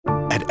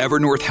At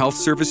Evernorth Health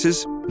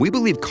Services, we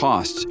believe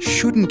costs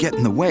shouldn't get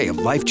in the way of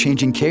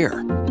life-changing care,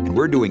 and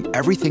we're doing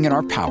everything in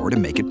our power to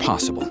make it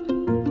possible.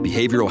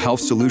 Behavioral health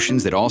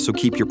solutions that also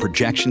keep your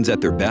projections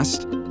at their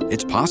best?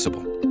 It's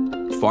possible.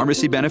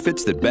 Pharmacy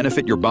benefits that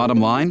benefit your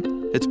bottom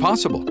line? It's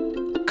possible.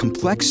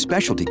 Complex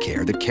specialty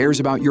care that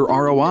cares about your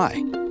ROI?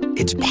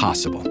 It's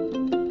possible.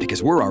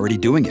 Because we're already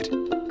doing it.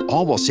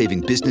 All while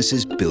saving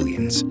businesses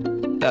billions.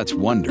 That's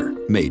Wonder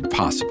made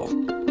possible.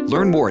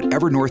 Learn more at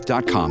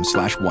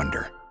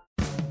evernorth.com/wonder.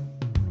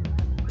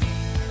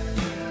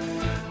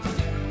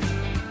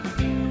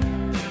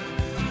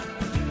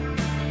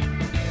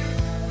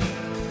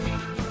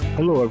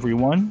 Hello,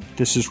 everyone.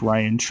 This is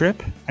Ryan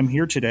Tripp. I'm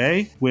here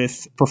today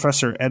with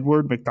Professor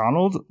Edward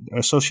MacDonald,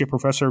 Associate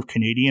Professor of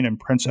Canadian and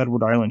Prince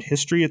Edward Island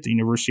History at the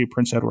University of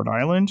Prince Edward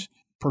Island,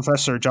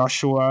 Professor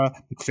Joshua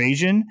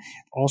McFadyen,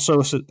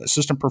 also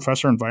Assistant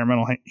Professor of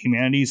Environmental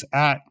Humanities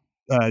at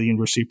the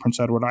University of Prince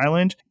Edward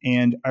Island,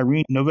 and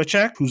Irene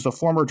Novacek, who's the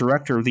former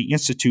director of the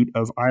Institute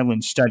of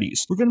Island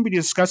Studies. We're going to be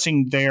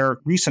discussing their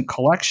recent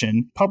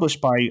collection, published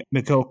by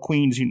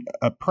McGill-Queen's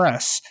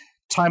Press,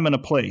 Time and a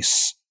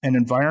Place, An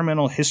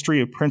Environmental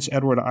History of Prince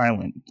Edward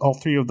Island. All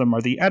three of them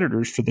are the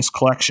editors for this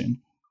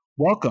collection.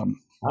 Welcome.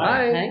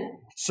 Hi.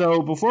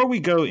 So before we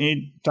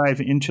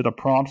dive into the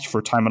prompts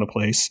for Time and a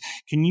Place,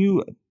 can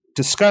you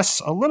discuss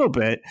a little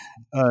bit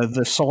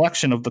the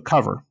selection of the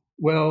cover?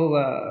 Well,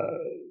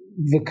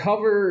 the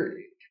cover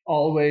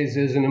always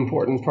is an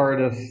important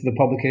part of the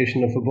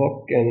publication of a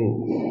book,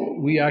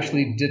 and we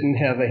actually didn't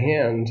have a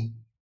hand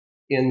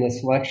in the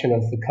selection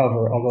of the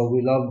cover, although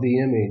we love the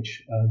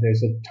image.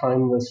 There's a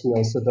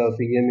timelessness about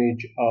the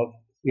image of,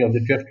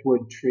 the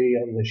driftwood tree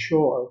on the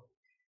shore.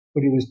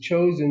 But it was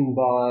chosen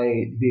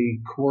by the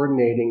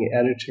coordinating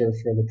editor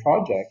for the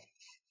project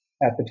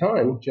at the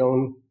time,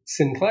 Joan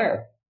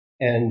Sinclair.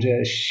 And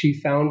she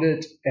found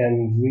it,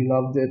 and we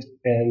loved it,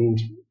 and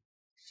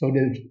so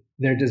did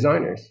their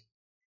designers.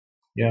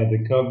 Yeah,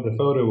 the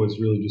photo was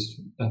really just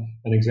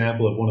an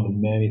example of one of the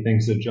many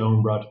things that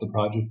Joan brought to the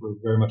project. We're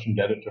very much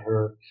indebted to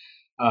her.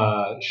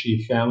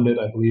 She found it,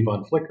 I believe,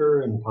 on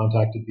Flickr and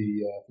contacted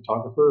the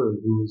photographer,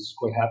 who was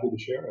quite happy to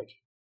share it.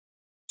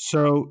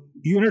 So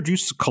you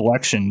introduced the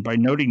collection by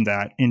noting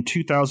that in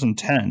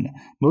 2010,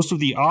 most of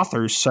the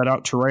authors set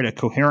out to write a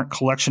coherent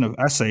collection of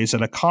essays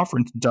at a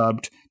conference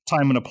dubbed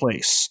Time and a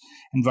Place,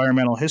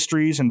 Environmental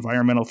Histories,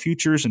 Environmental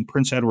Futures in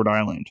Prince Edward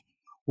Island.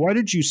 Why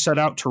did you set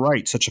out to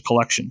write such a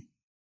collection?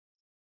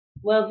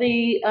 Well,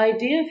 the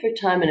idea for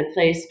Time and a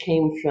Place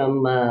came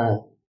from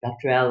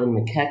Dr. Alan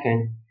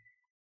McEachern,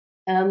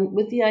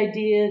 with the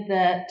idea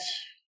that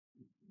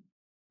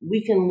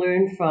we can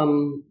learn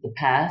from the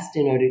past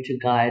in order to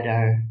guide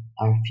our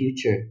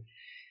future.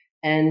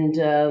 And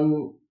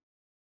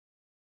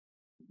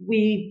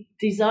we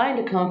designed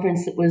a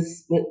conference that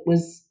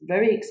was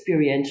very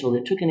experiential.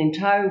 It took an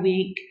entire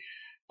week.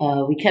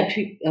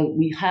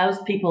 We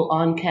housed people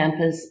on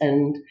campus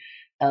and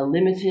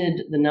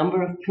limited the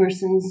number of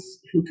persons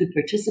who could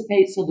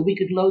participate so that we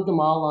could load them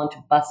all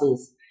onto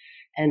buses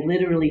and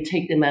literally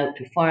take them out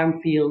to farm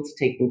fields,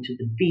 take them to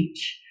the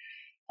beach,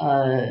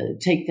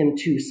 take them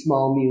to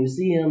small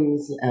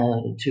museums,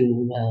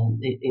 to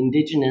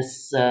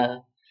Indigenous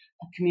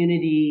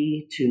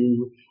community,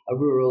 to a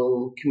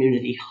rural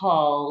community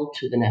hall,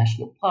 to the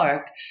national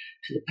park,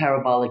 to the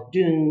parabolic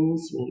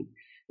dunes.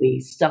 We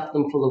stuffed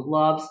them full of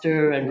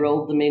lobster and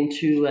rolled them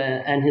into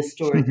an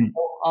historic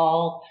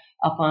hall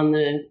up on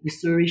the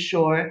Surrey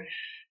shore.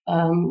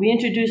 We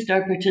introduced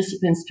our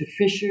participants to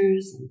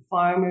fishers and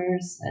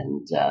farmers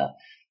and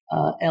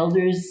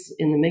elders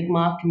in the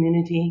Mi'kmaq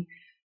community,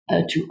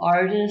 to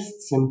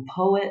artists and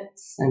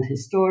poets and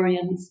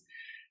historians.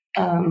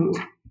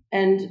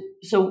 And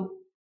so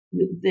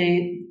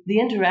the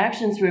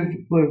interactions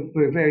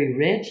were very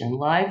rich and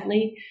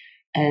lively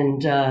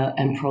and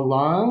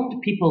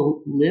prolonged.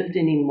 People lived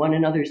in one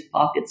another's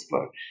pockets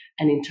for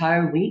an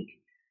entire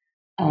week.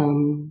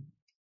 And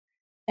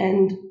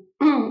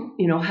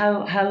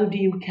how do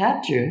you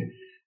capture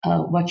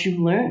what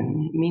you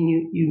learn? I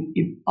mean,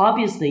 you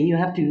obviously you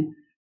have to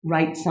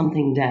write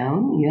something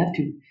down. You have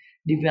to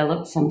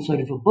develop some sort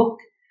of a book.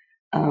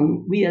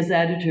 We as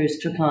editors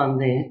took on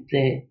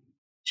the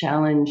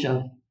challenge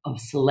of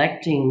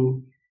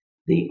selecting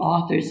the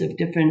authors of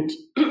different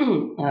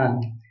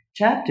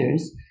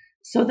chapters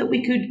so that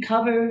we could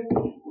cover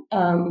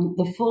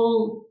the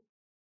full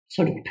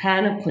sort of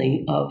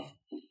panoply of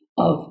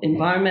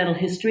environmental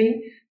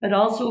history, but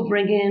also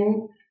bring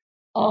in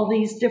all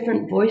these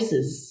different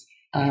voices.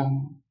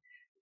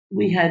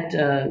 We had,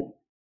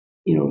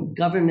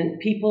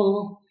 government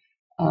people,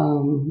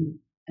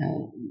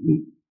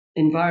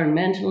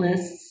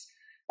 environmentalists,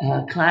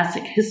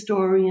 classic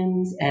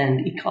historians,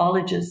 and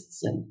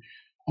ecologists, and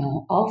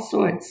all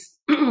sorts,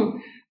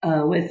 and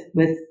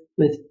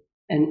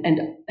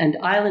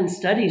island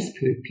studies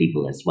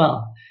people as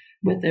well,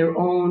 with their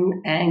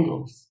own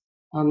angles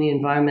on the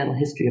environmental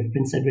history of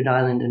Prince Edward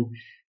Island,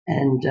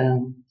 and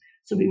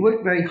so we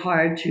worked very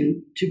hard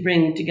to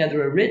bring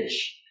together a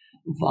rich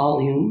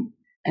volume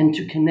and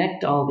to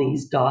connect all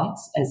these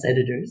dots as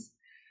editors.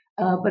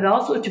 but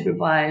also to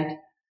provide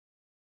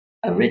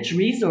a rich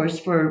resource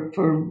for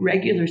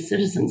regular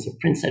citizens of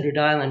Prince Edward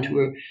Island who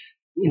are,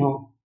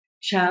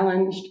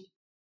 challenged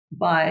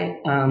by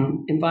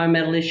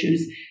environmental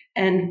issues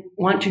and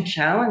want to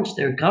challenge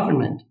their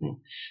government.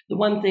 The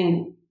one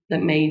thing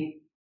that made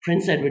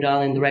Prince Edward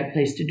Island the right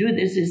place to do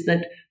this is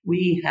that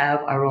we have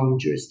our own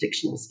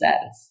jurisdictional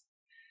status.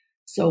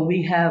 So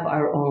we have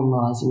our own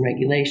laws and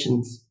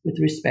regulations with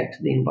respect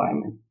to the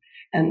environment.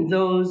 And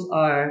there's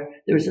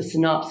a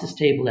synopsis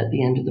table at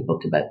the end of the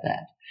book about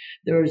that.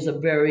 There's a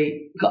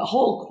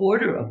whole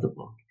quarter of the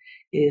book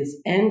is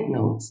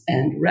endnotes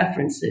and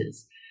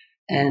references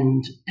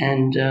and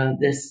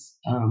this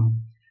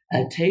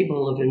a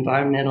table of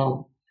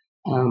environmental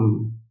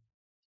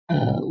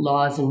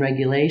laws and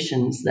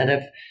regulations that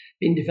have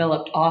been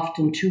developed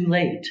often too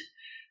late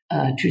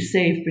to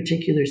save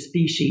particular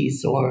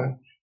species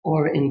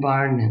or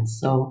environments.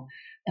 So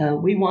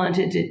we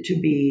wanted it to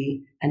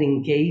be an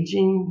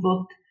engaging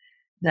book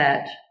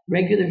that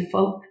regular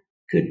folk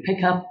could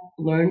pick up,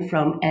 learn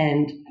from,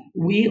 and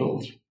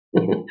wield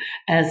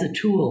as a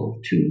tool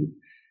to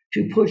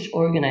push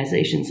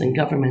organizations and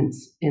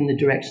governments in the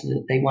direction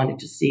that they wanted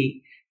to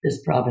see this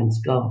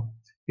province go.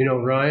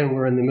 Ryan,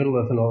 we're in the middle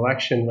of an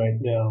election right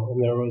now,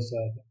 and there was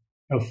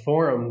a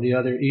forum the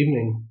other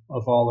evening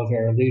of all of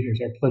our leaders,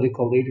 our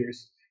political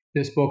leaders.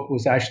 This book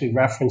was actually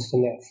referenced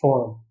in that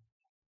forum,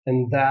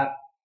 and that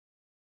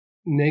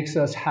makes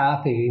us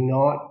happy,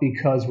 not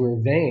because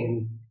we're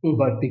vain,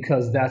 but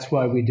because that's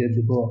why we did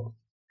the book,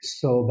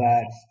 so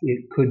that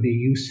it could be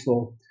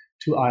useful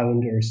to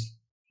islanders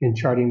in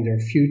charting their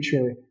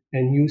future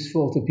and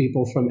useful to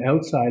people from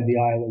outside the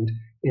island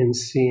in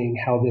seeing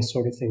how this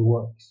sort of thing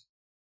works.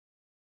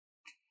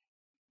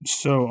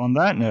 So on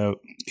that note,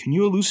 can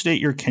you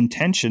elucidate your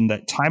contention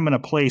that time and a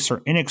place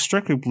are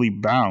inextricably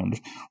bound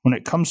when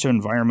it comes to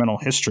environmental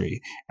history,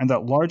 and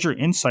that larger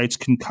insights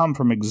can come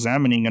from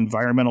examining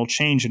environmental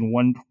change in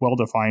one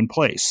well-defined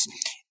place?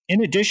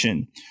 In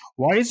addition,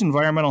 why is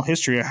environmental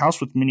history a house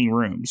with many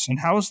rooms, and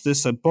how is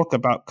this a book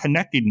about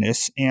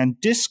connectedness and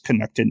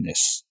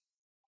disconnectedness?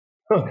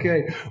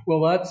 Okay,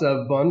 well, that's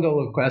a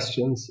bundle of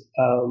questions,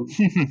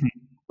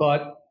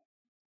 but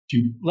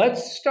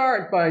let's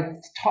start by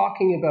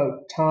talking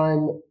about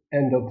time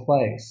and a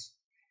place.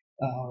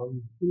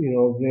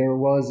 There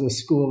was a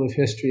school of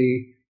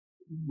history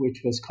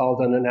which was called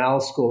an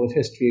Annales School of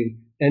History,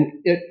 and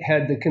it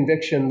had the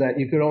conviction that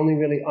you could only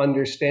really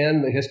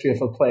understand the history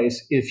of a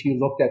place if you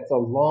looked at the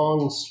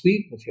long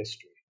sweep of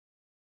history.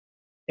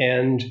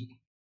 And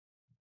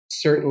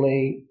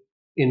certainly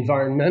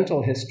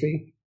environmental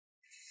history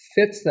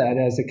fits that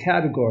as a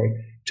category.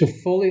 To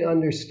fully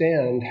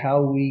understand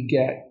how we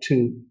get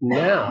to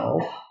now,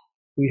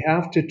 we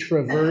have to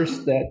traverse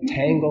that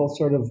tangled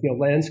sort of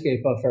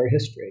landscape of our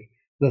history,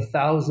 the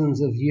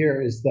thousands of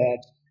years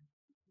that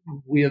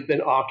we have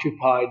been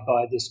occupied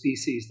by the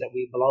species that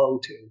we belong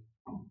to.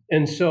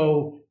 And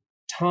so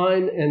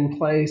time and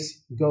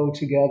place go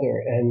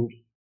together, and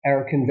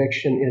our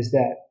conviction is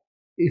that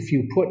if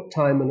you put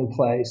time and a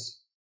place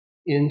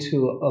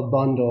into a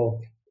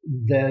bundle,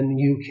 then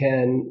you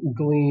can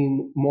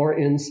glean more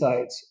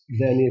insights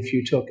than if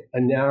you took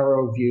a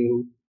narrow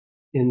view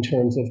in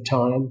terms of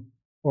time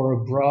or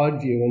a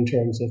broad view in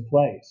terms of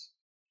place.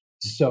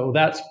 So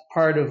that's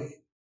part of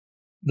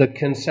the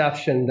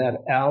conception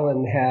that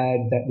Alan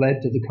had that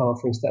led to the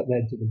conference, that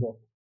led to the book.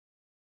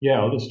 Yeah,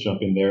 I'll just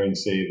jump in there and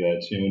say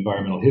that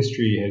environmental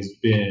history has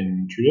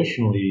been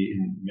traditionally,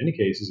 in many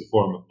cases, a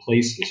form of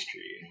place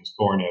history. It was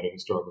born out of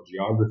historical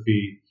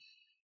geography,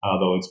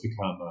 although it's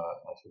become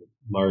a sort of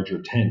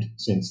larger tent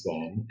since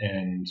then.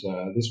 And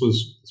this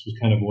was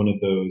kind of one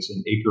of those,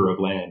 an acre of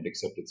land,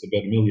 except it's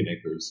about 1 million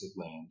acres of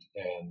land,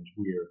 and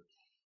we're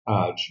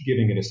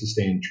giving it a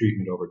sustained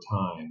treatment over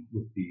time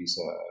with these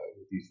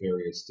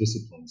various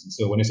disciplines. And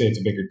so when I say it's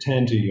a bigger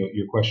tent,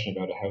 your question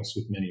about a house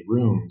with many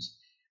rooms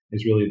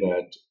is really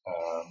that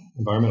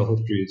environmental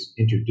history is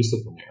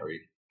interdisciplinary.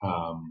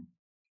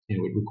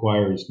 It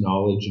requires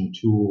knowledge and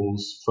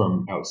tools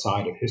from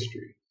outside of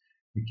history.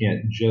 We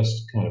can't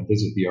just kind of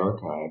visit the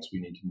archives. We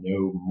need to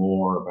know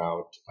more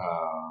about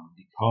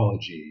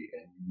ecology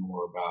and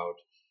more about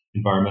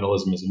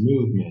environmentalism as a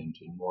movement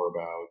and more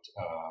about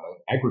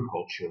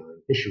agriculture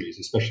and fisheries,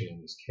 especially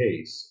in this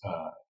case.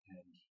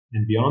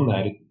 And beyond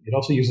that, it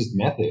also uses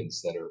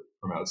methods that are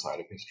from outside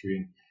of history.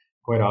 And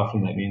quite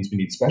often that means we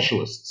need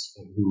specialists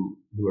who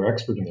are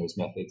expert in those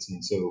methods.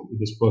 And so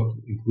this book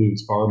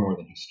includes far more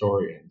than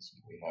historians.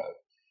 We have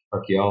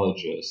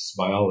archaeologists,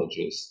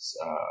 biologists,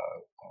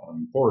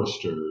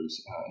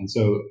 foresters. And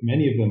so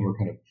many of them were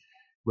kind of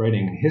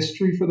writing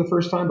history for the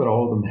first time, but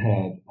all of them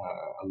had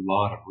a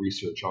lot of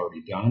research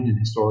already done in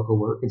historical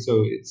work. And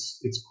so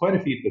it's quite a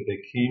feat that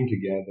they came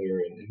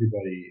together and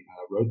everybody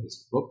wrote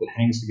this book that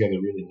hangs together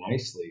really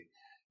nicely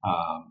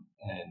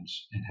and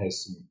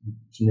has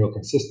some real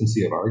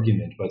consistency of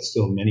argument, but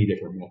still many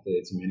different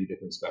methods and many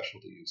different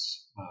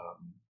specialties.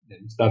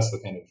 And that's the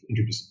kind of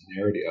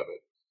interdisciplinarity of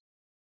it.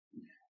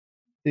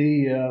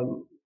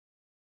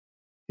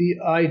 The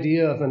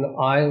idea of an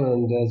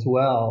island as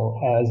well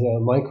as a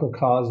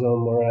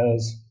microcosm or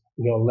as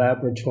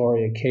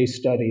laboratory, a case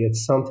study,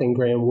 it's something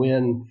Graham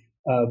Wynne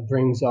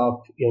brings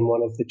up in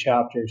one of the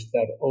chapters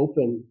that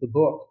open the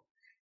book.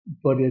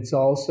 But it's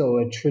also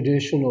a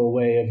traditional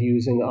way of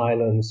using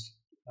islands.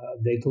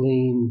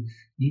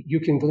 You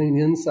can glean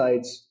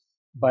insights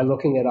by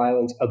looking at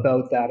islands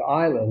about that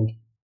island,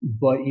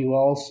 but you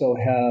also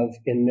have,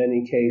 in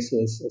many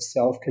cases, a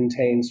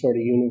self-contained sort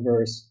of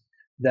universe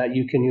that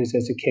you can use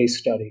as a case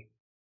study.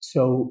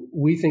 So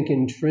we think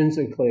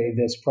intrinsically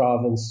this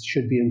province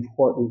should be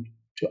important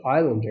to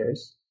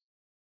islanders,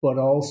 but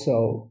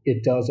also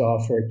it does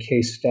offer a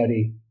case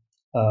study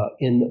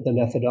in the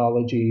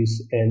methodologies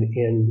and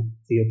in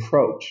the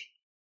approach,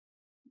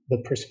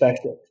 the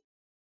perspective.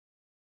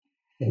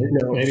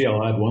 Maybe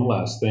I'll add one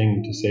last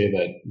thing to say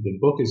that the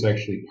book is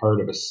actually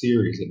part of a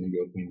series at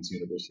McGill Queen's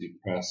University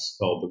Press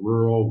called the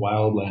Rural,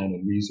 Wildland,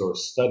 and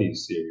Resource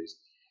Studies series.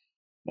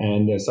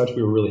 And as such,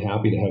 we were really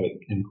happy to have it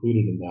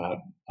included in that.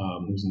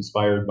 It was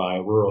inspired by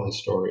a rural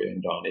historian,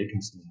 Don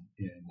Akinson,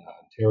 in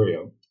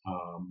Ontario,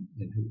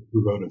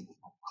 who wrote a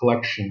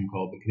collection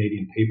called the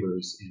Canadian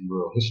Papers in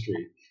Rural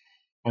History.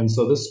 And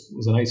so this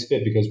was a nice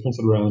fit because Prince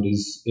Edward Island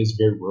is a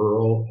very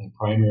rural and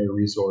primary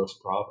resource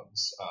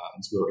province.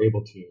 And so we were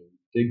able to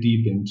dig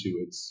deep into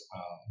its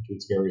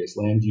various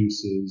land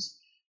uses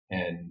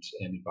and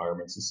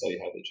environments and study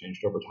how they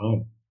changed over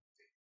time.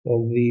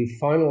 Well, the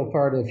final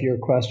part of your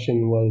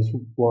question was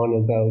one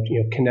about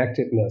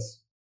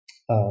connectedness,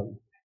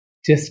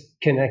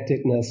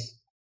 disconnectedness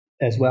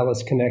as well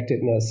as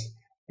connectedness.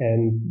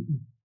 And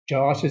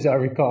Josh, as I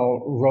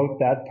recall, wrote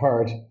that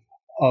part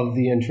of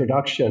the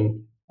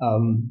introduction,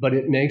 but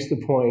it makes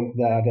the point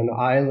that an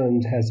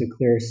island has a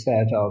clear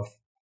set of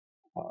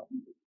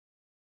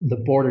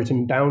the borders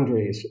and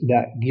boundaries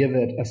that give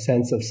it a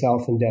sense of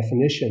self and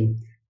definition.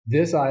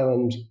 This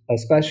island,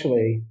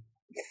 especially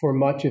for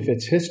much of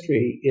its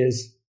history,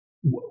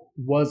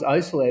 was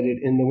isolated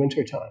in the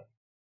wintertime,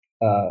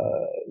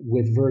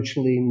 with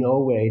virtually no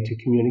way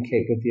to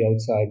communicate with the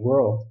outside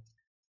world.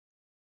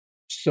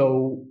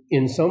 So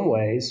in some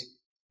ways,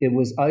 it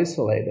was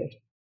isolated.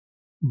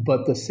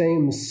 But the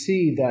same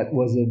sea that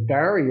was a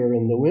barrier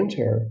in the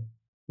winter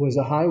was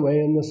a highway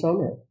in the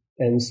summer.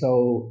 And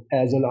so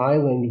as an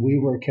island, we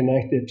were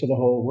connected to the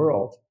whole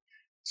world.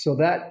 So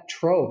that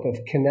trope of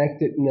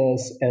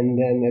connectedness and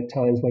then at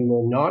times when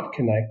we're not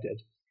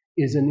connected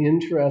is an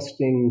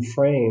interesting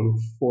frame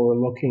for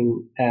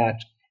looking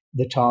at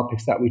the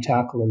topics that we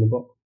tackle in the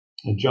book.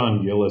 And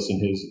John Gillis,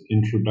 in his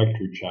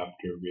introductory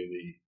chapter,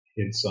 really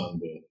hits on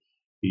the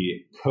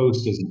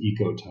coast as an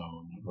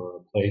ecotone or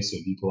a place of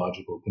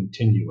ecological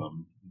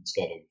continuum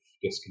instead of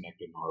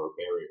disconnected or a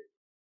barrier.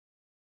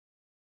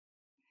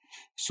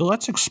 So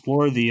let's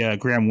explore the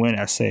Graham Wynne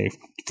essay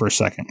for a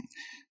second.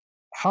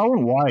 How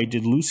and why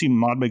did Lucy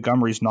Maud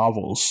Montgomery's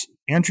novels,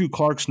 Andrew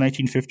Clark's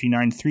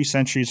 1959 Three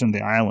Centuries in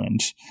the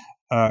Island,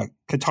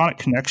 catonic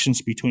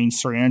connections between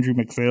Sir Andrew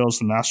MacPhail's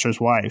The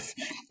Master's Wife,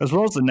 as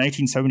well as the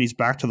 1970s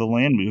Back to the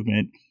Land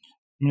movement,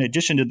 in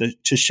addition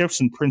to shifts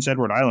in Prince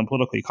Edward Island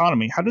political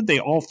economy, how did they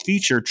all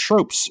feature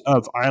tropes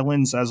of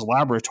islands as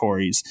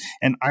laboratories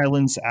and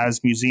islands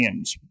as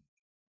museums,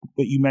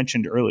 what you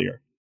mentioned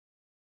earlier?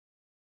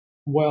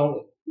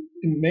 Well,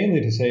 mainly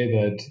to say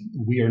that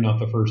we are not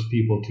the first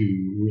people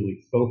to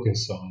really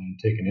focus on and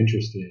take an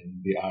interest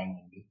in the island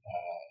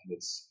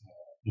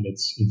and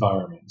its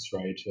environments,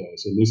 right?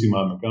 So Lucy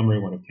Maud Montgomery,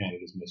 one of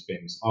Canada's most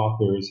famous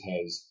authors,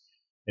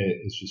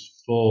 is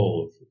just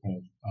full of kind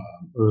of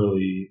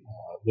early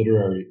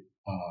literary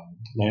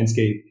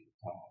landscape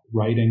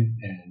writing,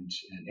 and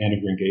Anne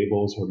of Green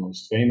Gables, her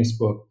most famous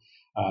book,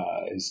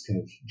 is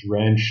kind of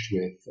drenched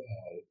with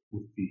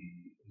the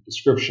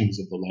descriptions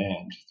of the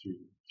land through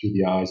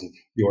the eyes of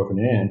the orphan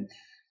Anne.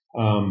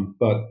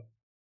 But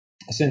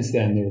since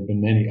then, there have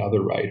been many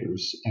other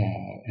writers,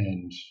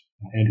 and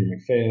Andrew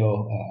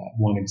MacPhail,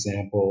 one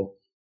example.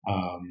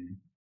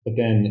 But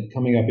then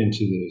coming up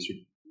into the sort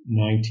of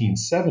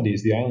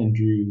 1970s, the island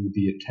drew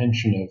the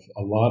attention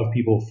of a lot of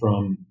people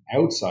from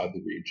outside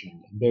the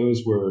region.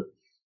 Those were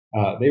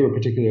they were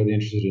particularly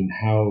interested in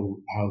how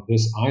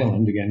this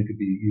island, again, could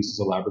be used as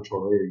a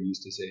laboratory or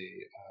used as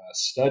a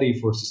study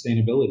for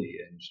sustainability,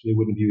 and they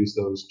wouldn't use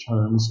those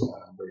terms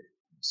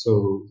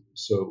so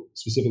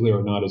specifically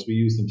or not as we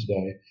use them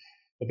today.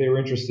 But they were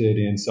interested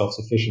in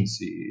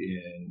self-sufficiency,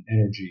 in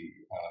energy,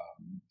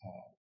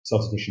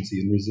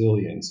 self-sufficiency, in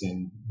resilience,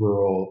 in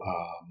rural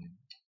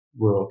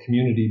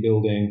community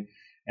building,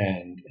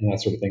 and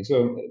that sort of thing.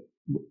 So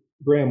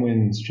Graham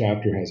Wynne's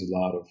chapter has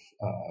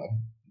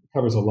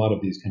covers a lot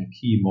of these kind of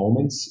key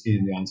moments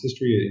in the island's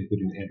history,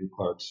 including Andrew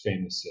Clark's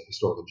famous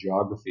historical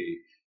geography,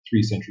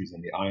 3 Centuries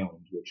in the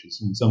Island, which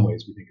is in some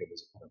ways we think of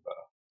as a kind of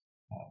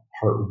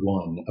part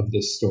one of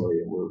this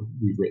story, and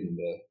we've written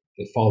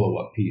the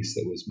follow-up piece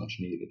that was much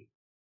needed.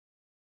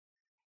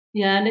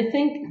 Yeah, and I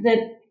think that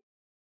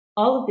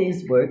all of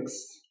these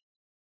works,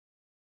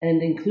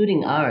 and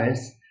including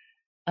ours,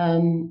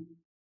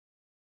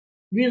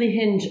 really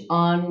hinge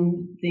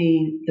on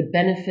the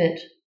benefit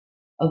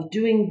of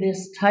doing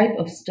this type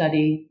of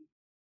study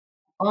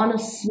on a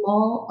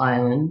small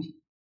island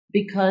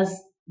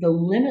because the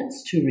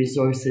limits to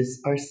resources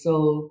are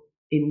so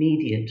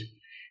immediate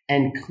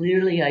and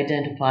clearly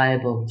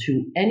identifiable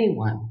to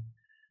anyone.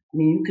 I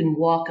mean, you can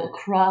walk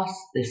across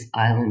this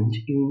island,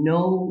 you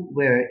know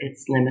where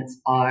its limits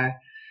are.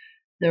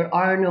 There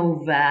are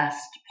no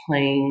vast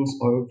plains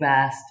or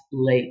vast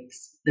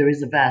lakes. There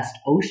is a vast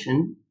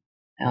ocean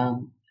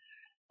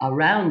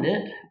around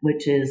it,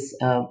 which is,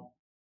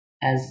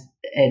 as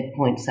Ed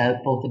points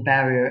out, both a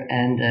barrier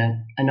and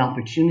an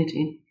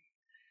opportunity.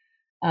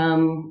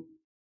 But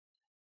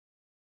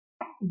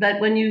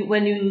when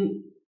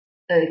you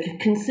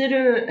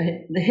consider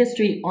the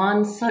history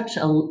on such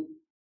a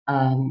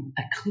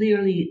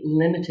clearly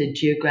limited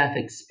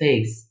geographic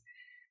space,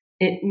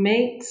 it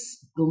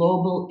makes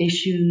global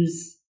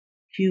issues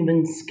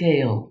human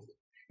scale.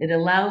 It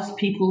allows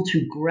people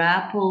to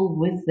grapple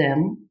with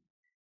them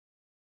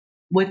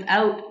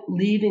without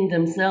leaving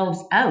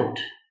themselves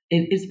out.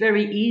 It's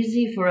very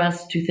easy for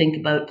us to think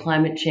about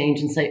climate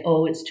change and say,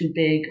 oh, it's too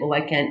big, oh,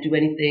 I can't do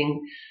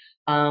anything,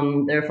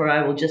 therefore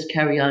I will just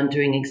carry on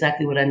doing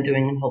exactly what I'm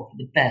doing and hope for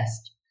the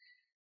best.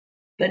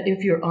 But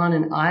if you're on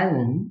an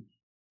island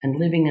and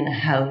living in a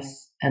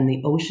house and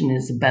the ocean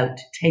is about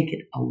to take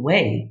it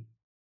away,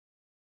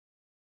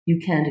 you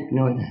can't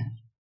ignore that.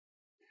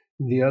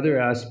 The other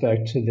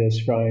aspect to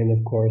this, Ryan,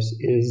 of course,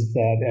 is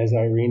that, as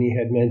Irene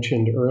had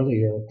mentioned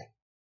earlier,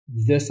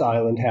 this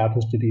island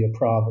happens to be a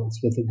province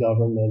with a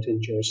government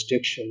and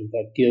jurisdiction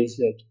that gives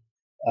it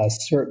a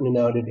certain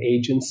amount of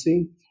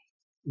agency,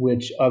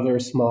 which other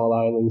small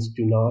islands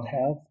do not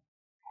have.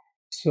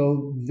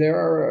 So there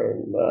are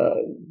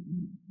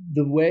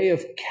the way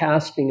of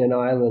casting an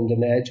island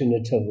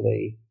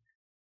imaginatively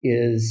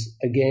is,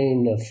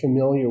 again, a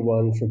familiar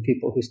one for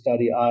people who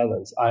study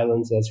islands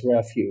as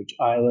refuge,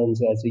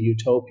 islands as a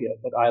utopia,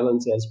 but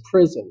islands as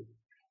prison,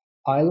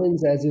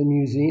 islands as a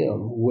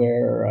museum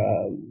where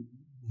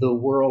the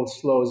world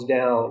slows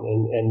down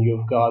and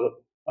you've got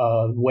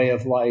a way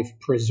of life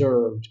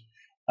preserved.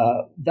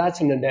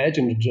 That's an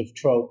imaginative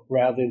trope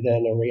rather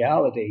than a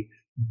reality,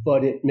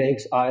 but it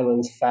makes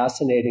islands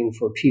fascinating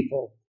for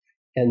people.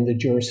 And the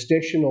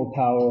jurisdictional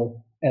power,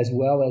 as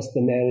well as the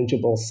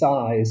manageable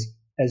size,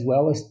 as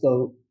well as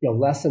the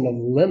lesson of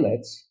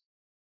limits,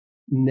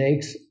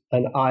 makes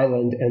an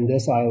island, and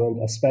this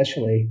island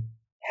especially,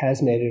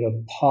 has made it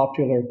a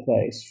popular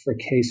place for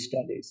case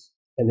studies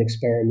and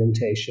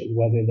experimentation,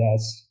 whether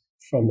that's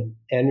from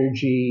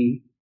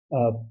energy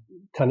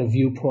kind of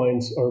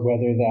viewpoints or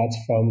whether that's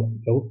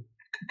from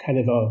kind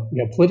of a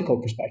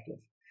political perspective.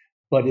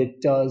 But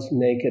it does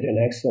make it an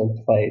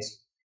excellent place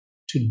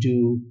to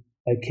do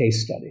a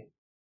case study.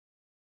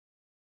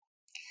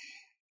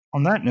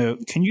 On that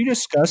note, can you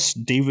discuss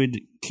David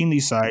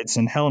Keenlyside's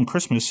and Helen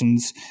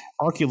Christmason's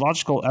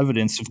archaeological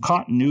evidence of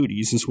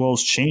continuities as well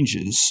as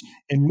changes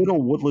in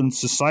Middle Woodland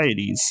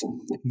societies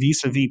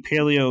vis-a-vis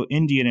Paleo,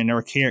 Indian, and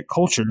Archaic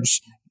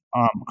cultures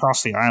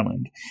across the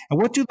island?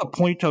 And what do the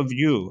point of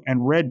view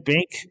and Red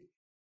Bank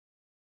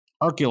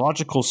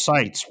archaeological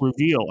sites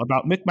reveal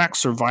about Mi'kmaq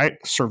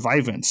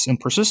survivance and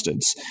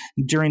persistence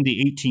during the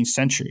 18th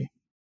century?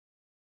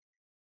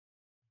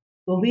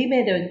 Well, we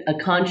made a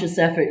conscious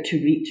effort to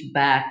reach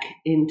back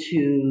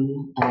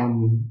into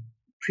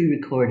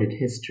pre-recorded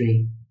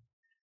history,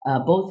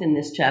 both in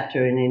this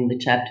chapter and in the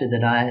chapter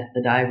that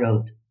I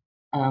wrote,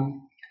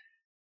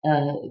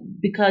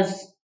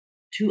 because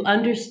to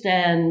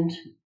understand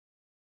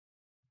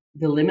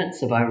the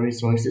limits of our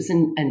resources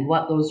and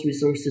what those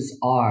resources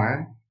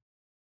are,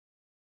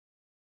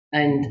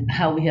 and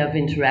how we have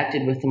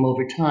interacted with them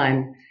over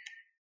time,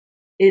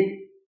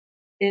 it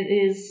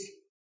is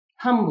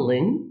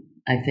humbling,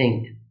 I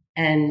think,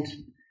 and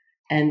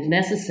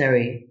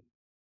necessary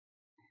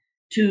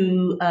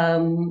to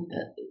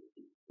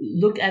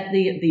look at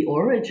the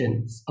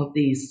origins of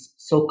these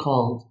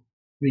so-called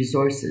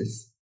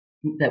resources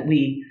that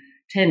we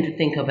tend to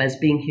think of as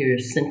being here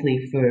simply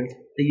for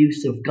the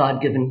use of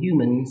God-given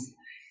humans,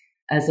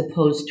 as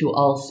opposed to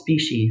all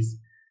species,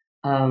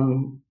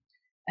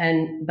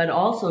 but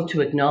also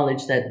to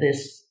acknowledge that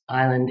this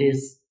island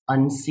is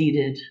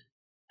unceded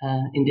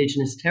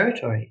indigenous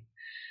territory.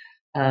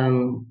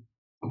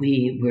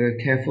 We were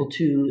careful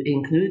to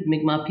include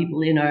Mi'kmaq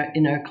people in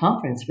our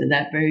conference for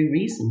that very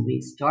reason. We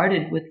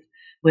started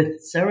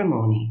with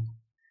ceremony,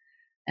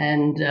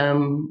 and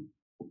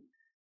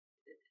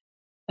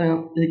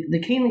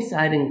the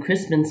Keenlyside and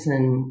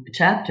Christmason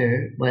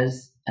chapter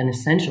was an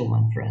essential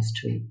one for us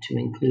to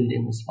include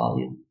in this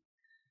volume,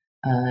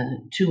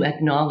 to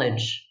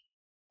acknowledge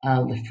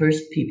the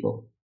first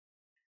people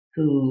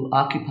who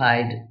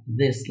occupied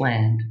this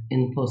land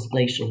in the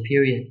post-glacial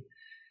period.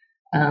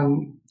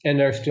 And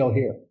are still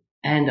here.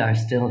 Are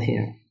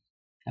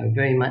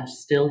very much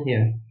still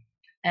here.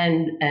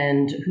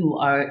 And who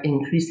are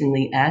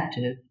increasingly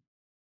active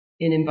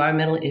in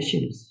environmental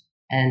issues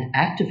and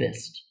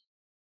activist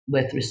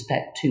with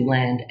respect to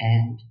land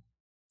and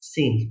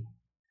sea.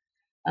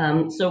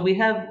 So we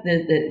have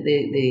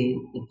the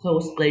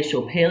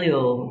post-glacial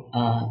paleo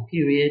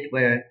period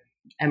where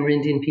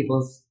Amerindian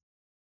peoples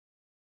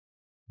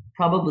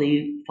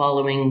probably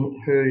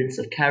following herds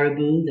of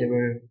caribou. They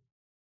were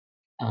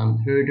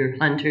herder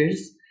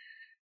hunters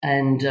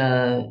and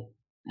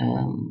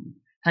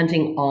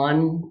hunting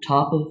on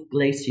top of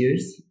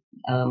glaciers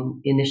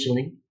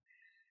initially.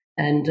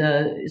 And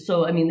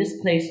so, I mean, this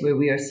place where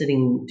we are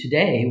sitting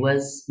today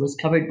was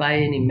covered by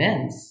an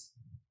immense,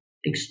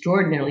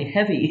 extraordinarily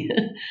heavy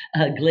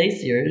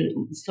glacier,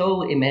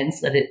 so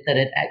immense that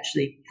it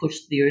actually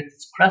pushed the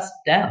Earth's crust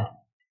down.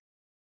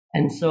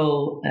 And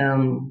so,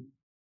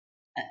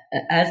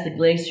 as the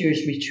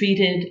glaciers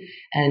retreated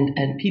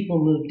and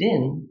people moved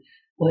in,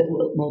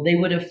 well, they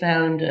would have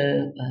found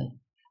a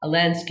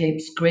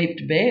landscape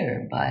scraped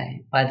bare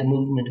by the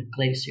movement of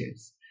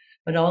glaciers,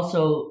 but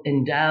also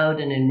endowed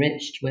and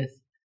enriched with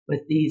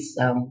these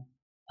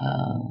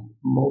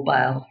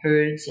mobile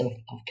herds of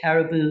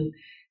caribou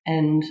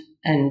and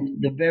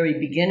the very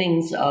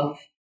beginnings of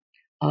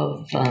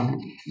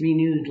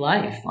renewed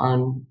life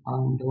on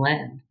the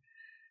land.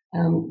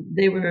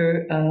 They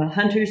were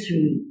hunters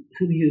who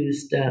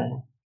used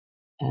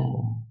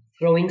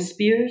throwing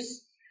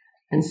spears,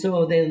 and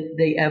so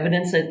the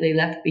evidence that they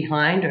left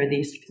behind are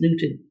these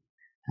fluted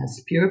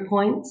spear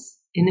points.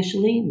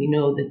 Initially, we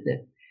know that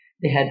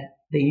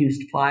they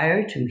used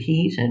fire to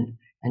heat and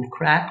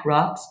crack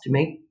rocks to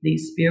make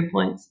these spear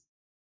points.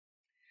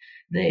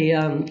 They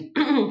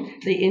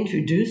they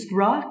introduced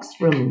rocks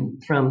from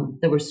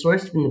that were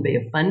sourced from the Bay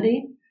of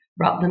Fundy,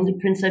 brought them to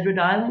Prince Edward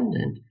Island,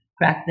 and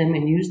cracked them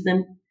and used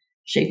them,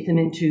 shaped them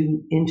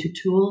into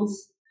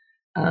tools.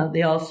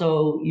 They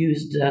also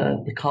used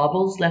the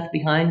cobbles left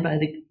behind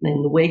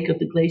in the wake of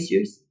the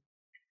glaciers,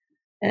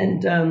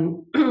 and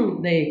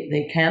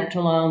they camped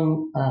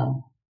along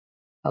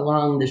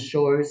the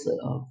shores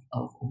of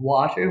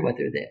water,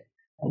 whether that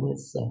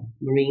was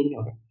marine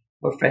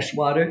or fresh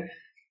water.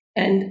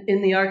 And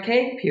in the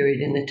Archaic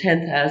period, in the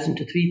 10,000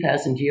 to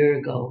 3,000 year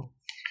ago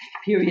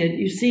period,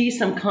 you see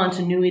some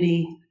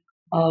continuity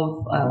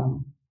of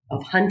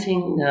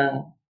hunting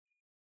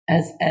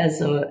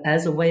as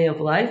a way of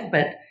life,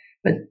 but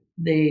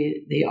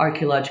the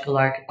archaeological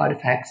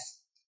artifacts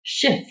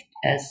shift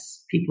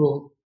as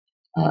people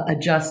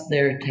adjust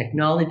their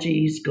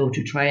technologies, go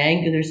to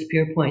triangular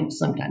spear points,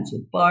 sometimes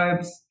with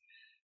barbs.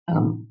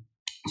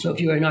 So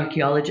if you are an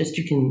archaeologist,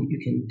 you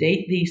can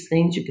date these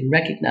things, you can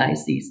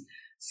recognize these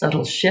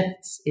subtle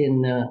shifts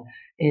in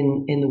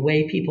the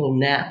way people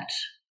napped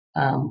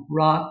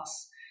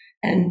rocks,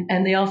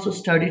 and they also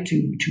started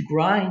to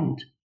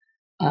grind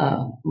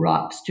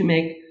rocks to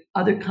make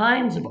other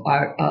kinds of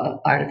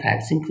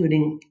artifacts,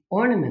 including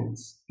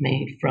ornaments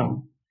made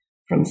from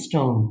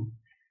stone.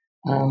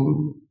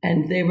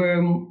 And they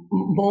were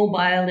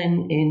mobile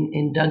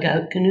in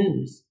dugout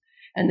canoes,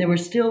 and they were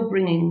still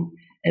bringing,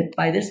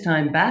 by this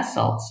time,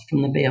 basalts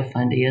from the Bay of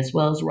Fundy, as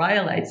well as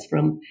rhyolites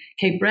from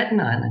Cape Breton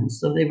Islands.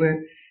 So they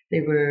were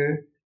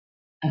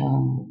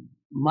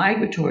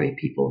migratory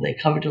people. They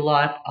covered a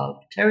lot of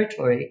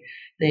territory.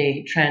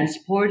 They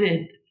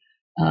transported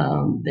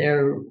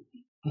their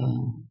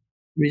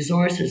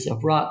resources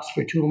of rocks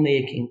for tool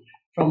making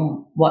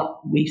from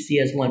what we see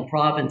as one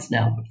province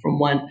now, but from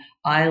one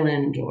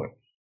island or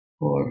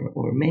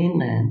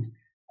mainland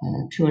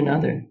to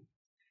another.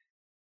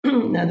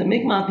 Now, the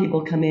Mi'kmaq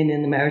people come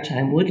in the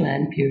maritime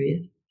woodland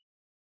period,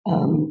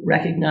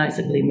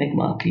 recognizably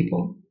Mi'kmaq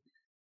people,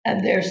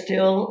 and they're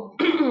still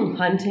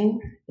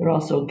hunting. They're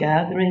also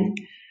gathering.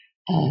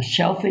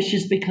 Shellfish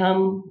has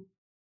become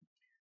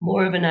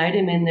more of an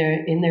item in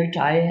their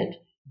diet.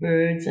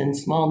 Birds and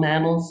small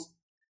mammals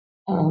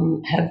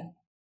have,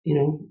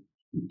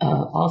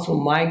 also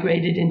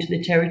migrated into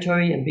the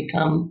territory and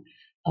become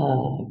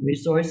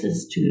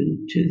resources to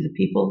the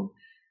people.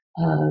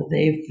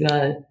 They've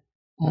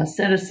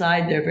set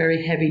aside their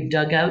very heavy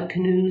dugout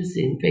canoes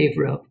in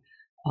favor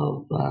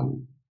of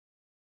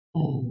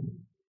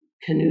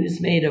canoes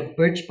made of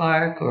birch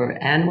bark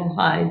or animal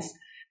hides.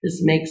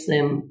 This makes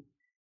them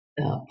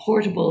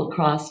portable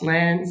across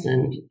lands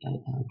and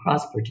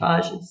across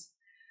portages.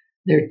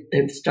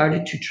 They've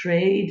started to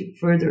trade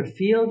further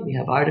afield. We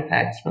have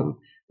artifacts from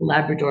the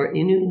Labrador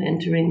Innu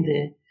entering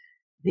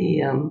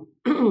the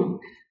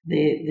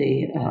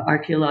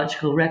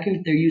archaeological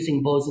record. They're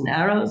using bows and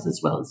arrows as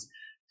well as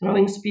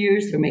throwing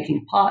spears. They're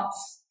making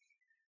pots,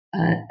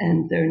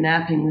 and they're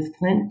napping with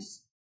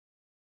flints.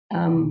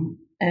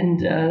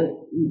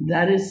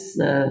 That is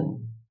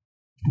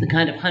the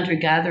kind of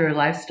hunter-gatherer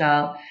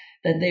lifestyle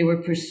that they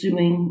were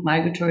pursuing,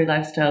 migratory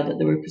lifestyle that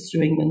they were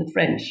pursuing when the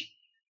French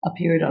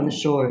appeared on the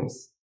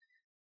shores.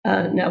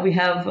 Now we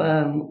have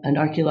an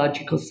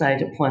archaeological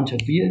site at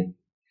Pointe-à-Vieux.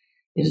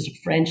 It is a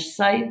French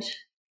site.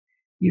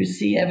 You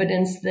see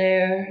evidence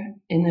there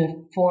in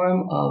the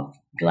form of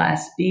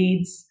glass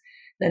beads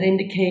that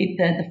indicate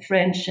that the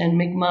French and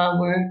Mi'kmaq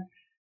were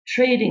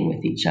trading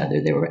with each other.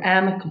 They were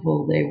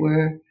amicable. They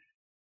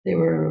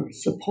were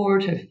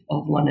supportive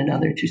of one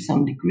another to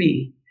some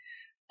degree.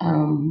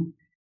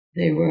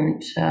 They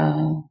weren't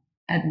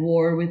at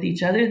war with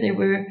each other. They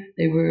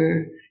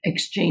were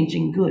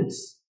exchanging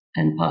goods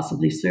and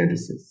possibly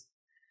services.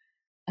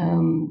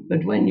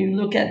 But when you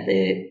look at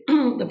the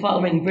the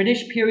following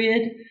British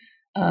period,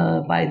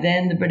 by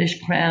then the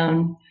British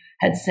Crown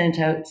had sent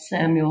out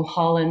Samuel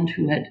Holland,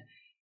 who had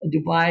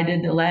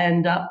divided the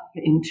land up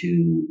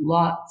into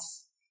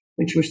lots,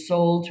 which were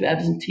sold to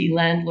absentee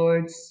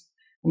landlords,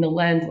 and the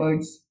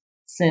landlords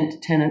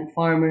sent tenant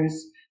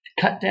farmers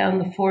to cut down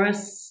the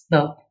forests,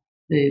 the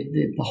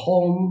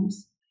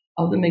homes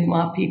of the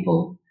Mi'kmaq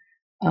people,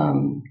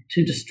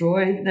 to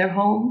destroy their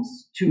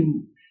homes,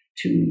 to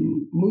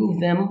move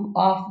them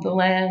off the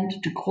land,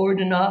 to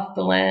cordon off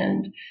the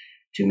land,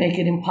 to make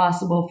it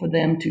impossible for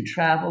them to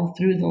travel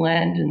through the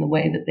land in the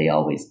way that they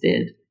always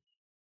did,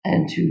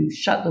 and to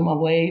shut them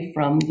away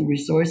from the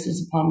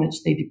resources upon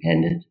which they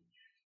depended.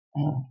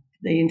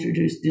 They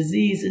introduced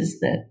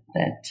diseases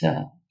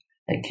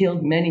that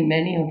killed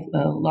many of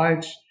a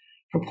large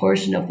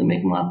proportion of the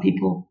Mi'kmaq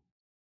people.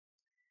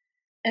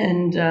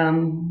 And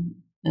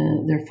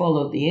there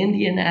followed the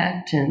Indian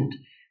Act and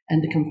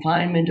the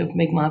confinement of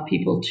Mi'kmaq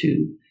people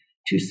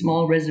to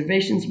small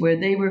reservations where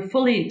they were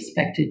fully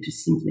expected to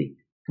simply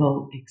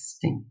go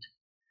extinct.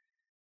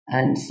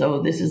 And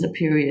so this is a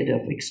period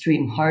of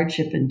extreme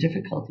hardship and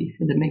difficulty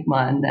for the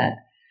Mi'kmaq, and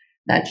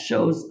that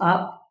shows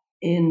up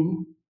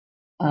in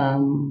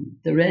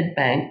the Red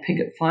Bank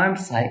Piggott Farm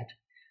site,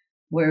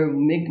 where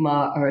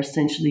Mi'kmaq are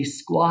essentially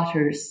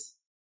squatters,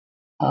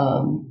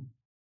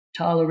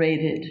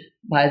 tolerated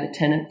by the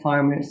tenant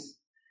farmers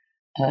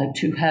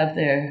to have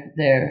their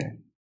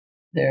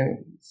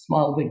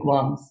small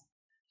wigwams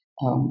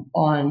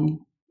on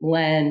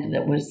land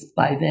that was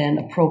by then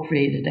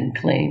appropriated and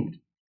claimed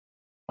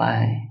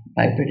by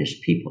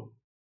British people.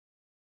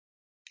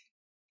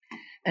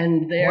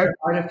 And their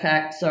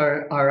artifacts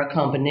are a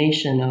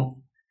combination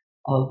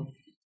of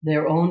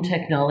their own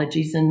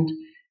technologies and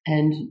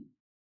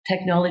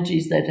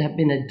technologies that have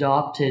been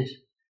adopted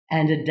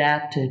and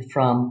adapted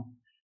from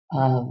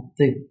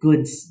the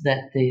goods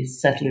that the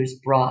settlers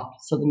brought.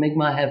 So the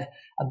Mi'kmaq have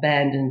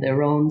abandoned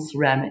their own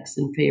ceramics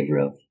in favor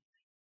of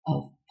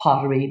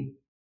pottery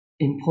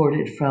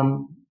imported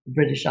from the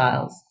British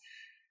Isles.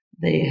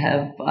 They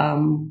have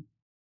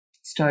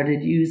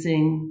started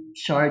using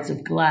shards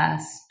of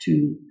glass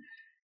to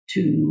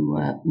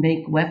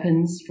make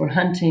weapons for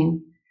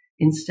hunting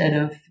instead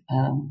of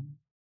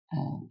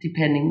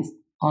depending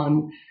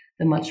on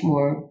the much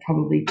more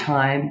probably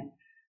time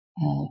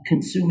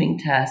consuming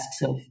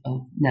tasks of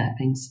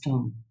knapping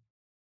stone.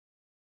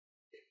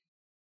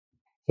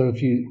 So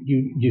if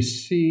you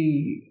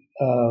see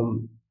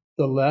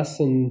the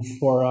lesson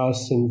for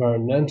us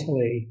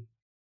environmentally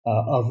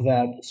of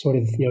that sort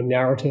of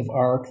narrative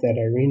arc that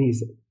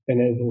Irene's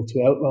been able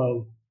to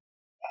outline,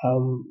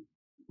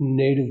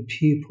 Native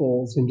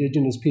peoples,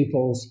 Indigenous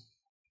peoples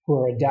who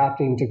are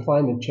adapting to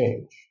climate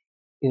change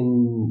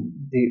in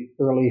the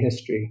early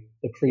history,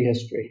 the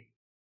prehistory.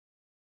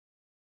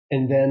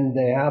 And then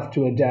they have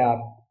to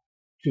adapt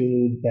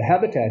to the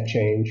habitat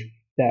change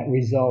that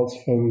results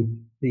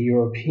from the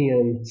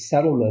European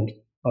settlement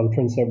on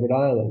Prince Edward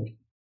Island.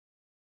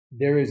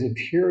 There is a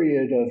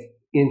period of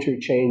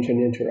interchange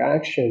and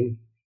interaction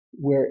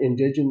where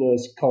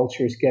Indigenous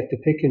cultures get to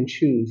pick and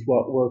choose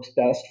what works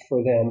best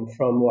for them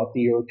from what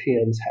the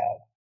Europeans have.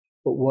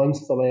 But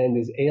once the land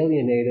is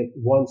alienated,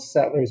 once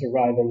settlers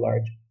arrive in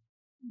large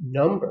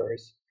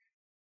numbers,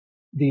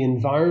 the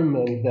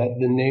environment that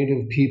the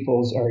native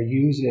peoples are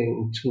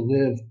using to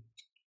live,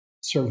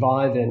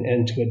 survive,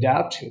 and to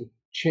adapt to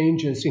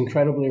changes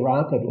incredibly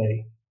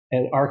rapidly.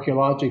 And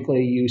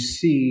archaeologically, you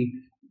see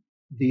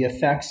the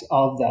effects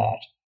of that,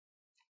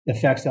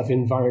 effects of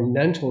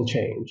environmental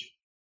change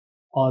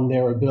on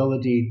their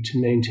ability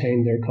to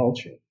maintain their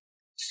culture.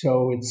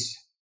 So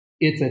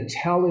it's a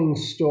telling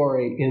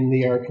story in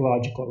the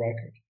archaeological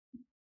record.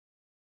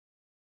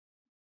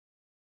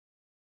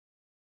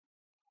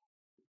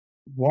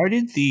 Why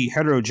did the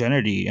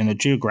heterogeneity and the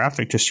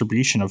geographic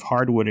distribution of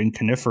hardwood and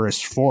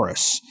coniferous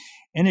forests,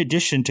 in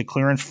addition to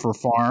clearance for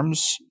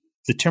farms,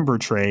 the timber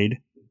trade,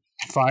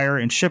 fire,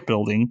 and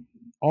shipbuilding,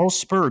 all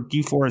spurred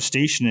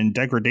deforestation and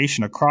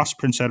degradation across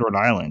Prince Edward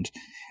Island?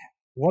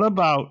 What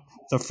about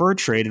the fur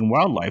trade and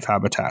wildlife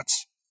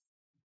habitats?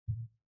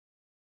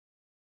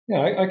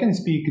 Yeah, I can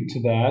speak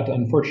to that.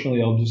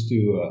 Unfortunately, I'll just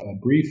do a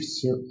brief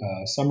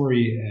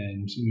summary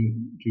and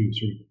do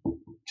sort of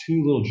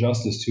too little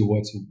justice to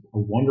what's a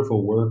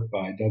wonderful work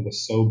by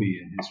Douglas Sobey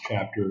in his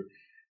chapter,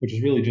 which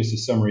is really just a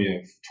summary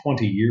of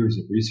 20 years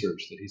of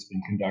research that he's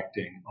been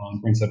conducting on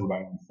Prince Edward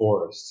Island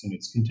forests, and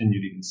it's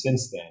continued even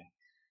since then.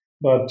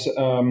 But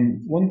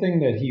one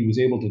thing that he was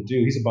able to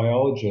do, he's a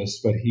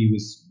biologist, but he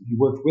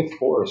worked with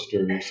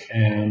foresters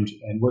and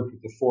worked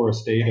with the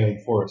forest data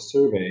and forest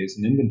surveys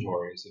and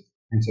inventories of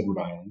Prince Edward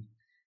Island,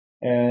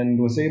 and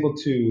was able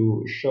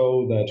to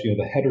show that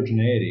the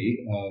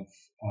heterogeneity of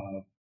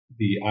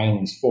the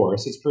island's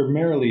forest. It's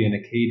primarily an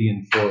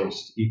Acadian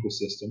forest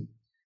ecosystem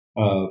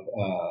of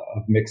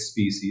mixed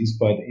species,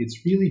 but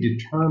it's really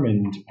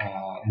determined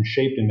and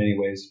shaped in many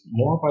ways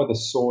more by the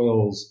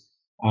soil's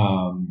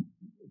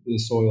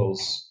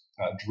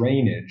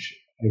drainage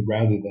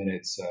rather than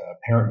its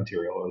parent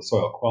material or the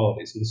soil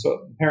quality. So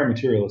the parent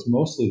material is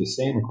mostly the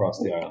same across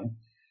the island,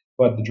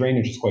 but the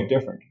drainage is quite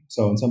different.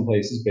 So in some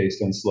places,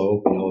 based on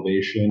slope and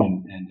elevation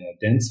and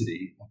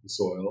density of the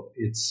soil,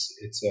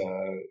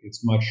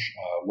 it's much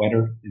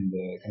wetter in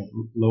the kind of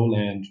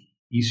lowland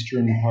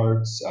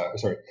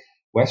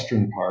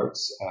western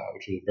parts,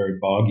 which is a very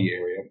boggy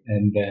area,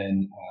 and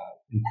then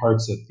in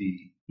parts of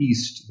the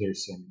east,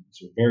 there's some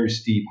sort of very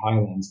steep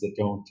highlands that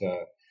don't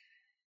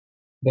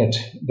that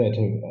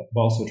have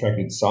also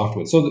attracted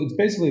softwood. So it's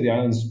basically the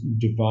island's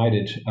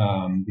divided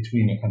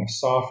between a kind of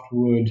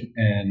softwood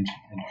and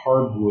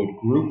hardwood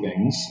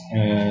groupings.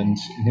 And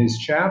in his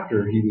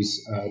chapter, he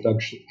was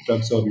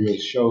Doug Sobey really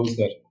shows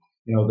that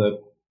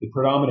the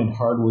predominant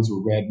hardwoods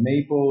were red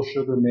maple,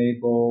 sugar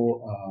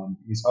maple.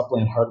 These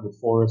upland hardwood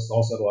forests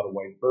also had a lot of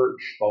white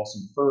birch,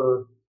 balsam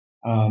fir.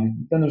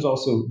 Then there's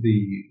also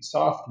the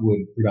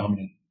softwood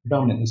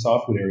predominantly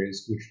softwood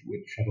areas,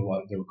 which had a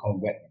lot. They were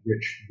called wet,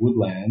 rich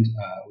woodland,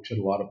 which had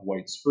a lot of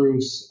white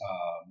spruce,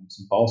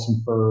 some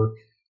balsam fir,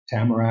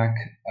 tamarack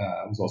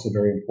was also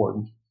very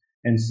important.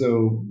 And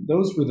so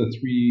those were the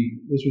three.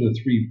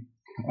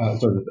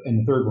 And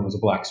the third one was a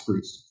black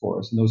spruce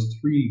forest. And those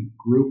three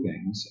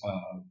groupings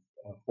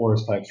of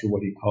forest types were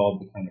what he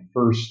called the kind of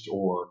first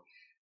or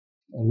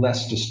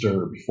less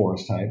disturbed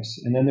forest types.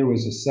 And then there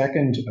was a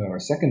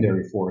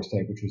secondary forest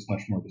type, which was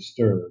much more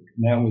disturbed.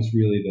 And that was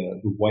really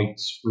the white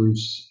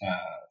spruce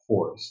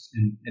forest.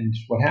 And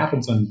what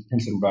happens on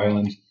Prince Edward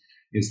Island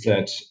is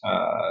that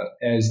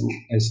as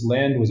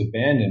land was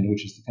abandoned,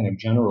 which is the kind of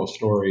general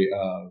story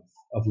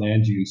of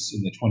land use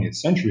in the 20th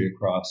century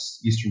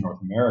across eastern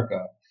North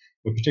America,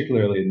 but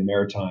particularly in the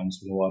Maritimes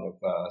with a lot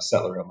of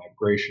settler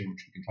migration,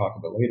 which we can talk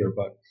about later.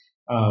 But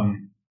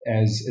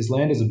as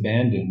land is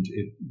abandoned,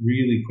 it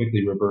really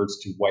quickly reverts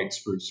to white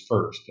spruce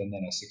first, and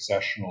then a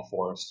successional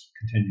forest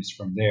continues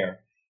from there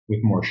with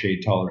more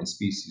shade-tolerant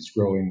species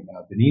growing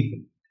beneath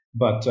it.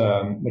 But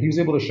he was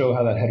able to show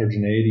how that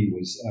heterogeneity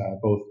was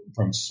both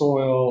from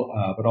soil,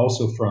 but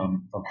also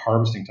from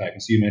harvesting type.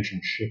 And so you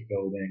mentioned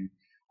shipbuilding.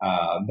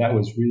 That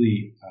was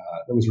really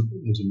that was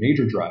a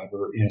major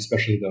driver in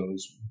especially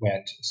those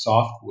wet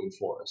softwood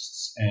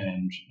forests,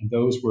 and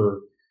those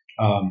were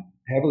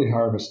heavily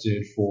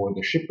harvested for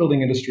the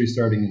shipbuilding industry,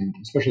 starting in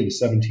especially the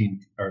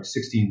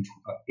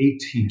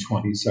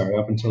 1820s,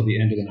 up until the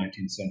end of the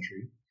 19th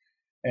century.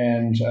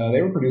 And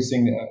they were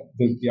producing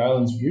the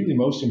island's really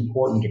most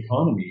important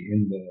economy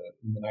in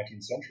the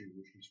 19th century,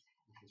 which was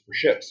for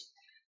ships.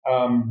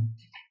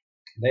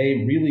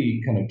 They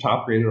really kind of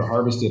top graded or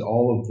harvested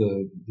all of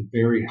the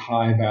very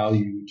high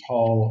value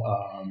tall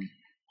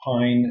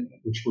pine,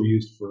 which were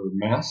used for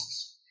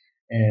masts.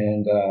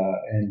 And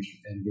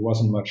there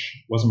wasn't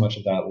much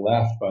of that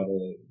left by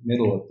the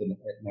middle of the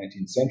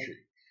 19th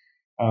century.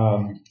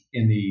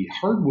 In the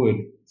hardwood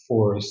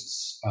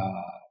forests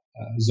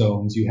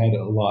zones, you had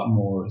a lot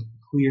more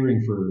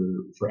clearing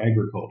for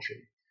agriculture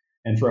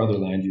and for other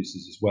land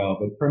uses as well.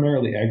 But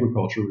primarily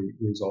agriculture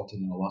resulted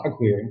in a lot of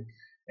clearing.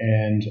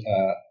 And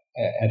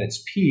at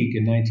its peak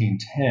in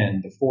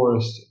 1910, the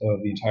forest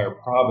of the entire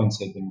province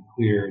had been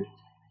cleared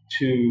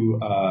to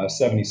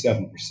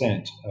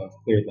 77% of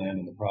cleared land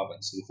in the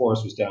province. So the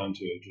forest was down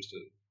to just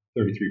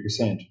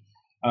 33%.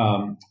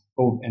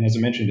 And as I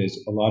mentioned, as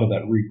a lot of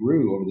that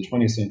regrew over the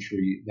 20th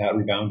century, that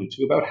rebounded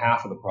to about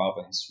half of the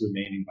province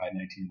remaining by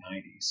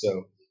 1990.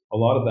 So a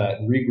lot of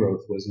that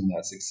regrowth was in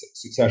that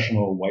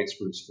successional white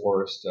spruce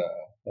forest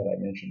that I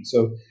mentioned.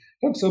 So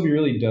Doug Sobey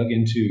really dug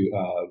into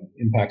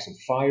impacts of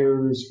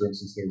fires. For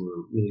instance, there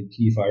were really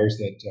key fires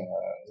that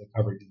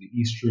covered the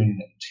eastern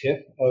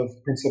tip of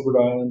Prince Edward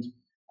Island.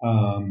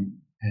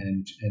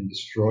 And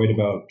destroyed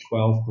about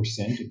 12%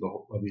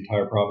 of the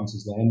entire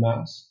province's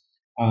landmass.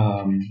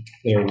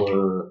 There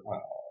were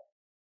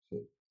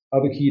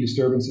other key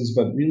disturbances,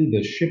 but really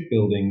the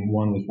shipbuilding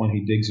one was one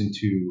he digs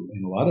into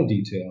in a lot of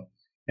detail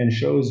and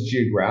shows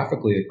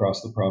geographically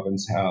across the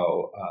province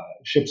how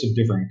ships of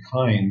different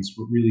kinds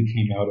really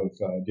came out of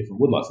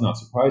different woodlots, not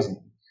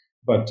surprisingly,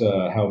 but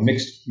how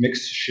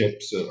mixed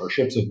ships or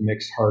ships of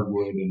mixed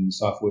hardwood and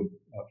softwood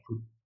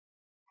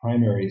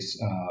primary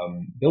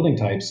building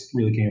types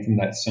really came from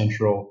that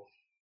central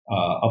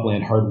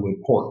upland hardwood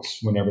ports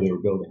whenever they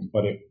were building.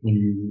 But when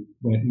you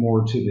went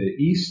more to the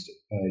east,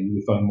 you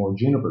would find more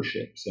juniper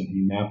ships, and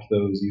he mapped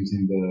those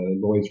using the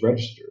Lloyd's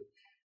Register.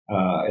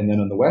 And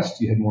then on the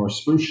west, you had more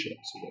spruce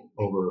ships,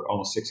 over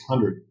almost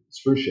 600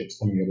 spruce ships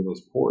coming out of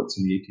those ports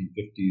in the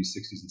 1850s,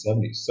 60s,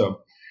 and 70s. So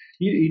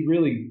he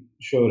really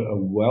showed a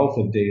wealth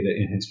of data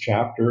in his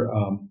chapter.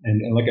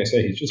 And like I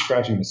say, he's just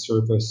scratching the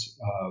surface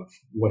of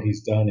what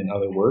he's done in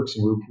other works.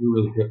 And we're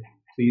really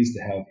pleased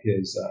to have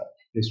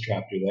his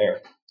chapter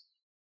there.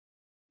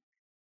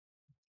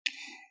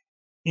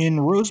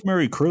 In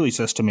Rosemary Curley's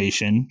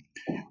estimation,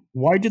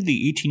 why did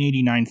the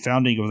 1889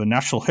 founding of the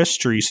Natural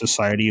History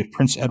Society of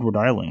Prince Edward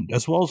Island,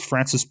 as well as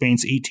Francis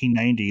Bain's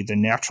 1890 The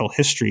Natural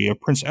History of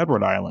Prince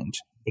Edward Island,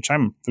 which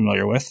I'm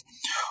familiar with,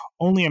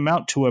 only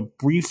amount to a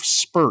brief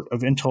spurt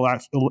of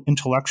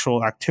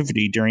intellectual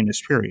activity during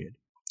this period?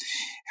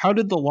 How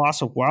did the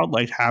loss of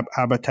wildlife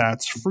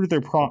habitats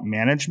further prompt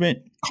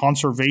management,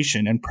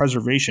 conservation, and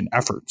preservation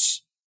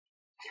efforts?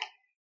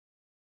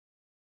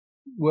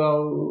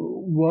 Well,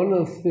 one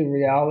of the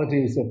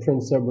realities of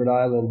Prince Edward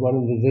Island, one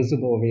of the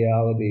visible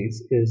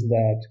realities, is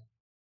that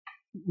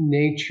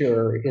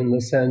nature, in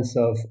the sense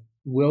of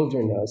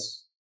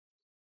wilderness,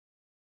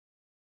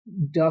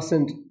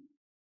 doesn't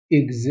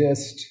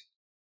exist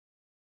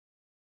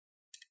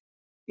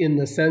in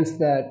the sense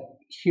that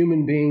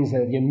human beings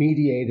have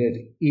mediated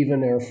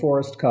even their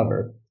forest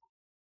cover.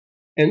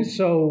 And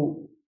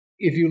so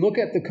if you look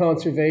at the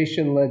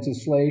conservation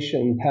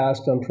legislation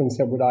passed on Prince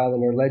Edward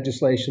Island, or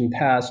legislation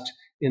passed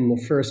in the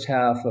first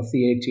half of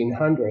the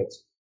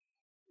 1800s,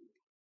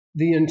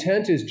 the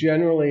intent is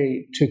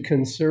generally to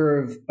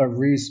conserve a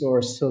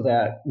resource so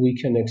that we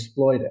can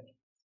exploit it.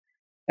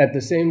 At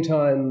the same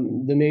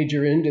time, the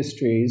major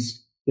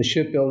industries, the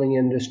shipbuilding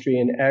industry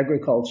and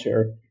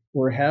agriculture,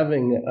 were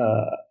having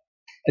a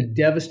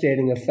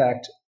devastating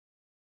effect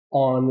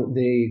on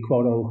the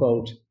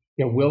quote-unquote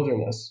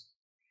wilderness.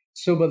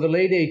 So by the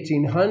late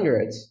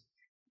 1800s,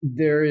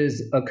 there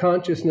is a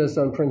consciousness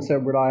on Prince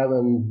Edward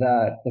Island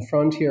that the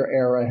frontier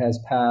era has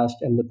passed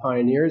and the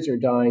pioneers are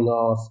dying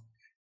off,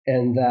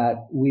 and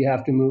that we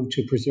have to move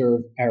to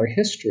preserve our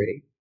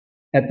history.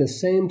 At the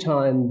same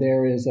time,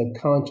 there is a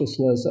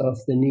consciousness of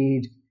the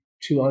need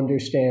to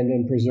understand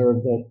and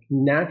preserve the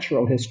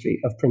natural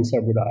history of Prince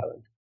Edward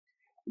Island.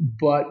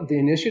 But the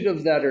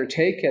initiatives that are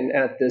taken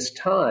at this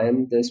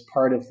time, this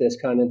part of this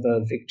kind of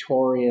a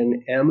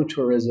Victorian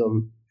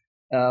amateurism,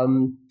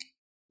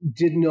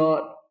 did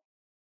not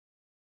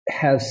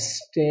have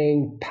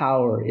staying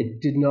power.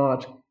 It did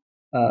not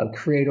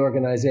create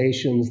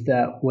organizations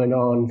that went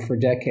on for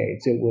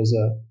decades. It was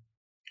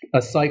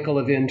a cycle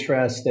of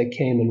interest that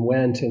came and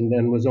went and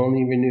then was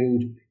only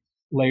renewed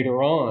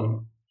later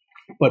on.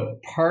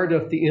 But part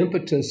of the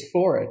impetus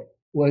for it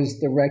was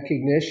the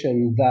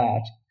recognition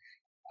that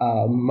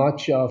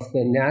much of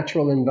the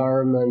natural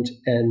environment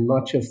and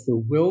much of the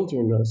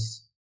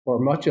wilderness, or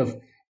much of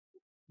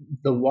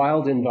the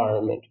wild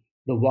environment,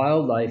 the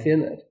wildlife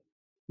in it,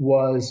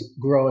 was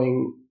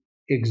growing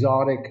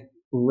exotic,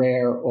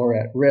 rare, or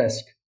at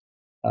risk.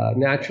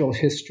 Natural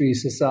history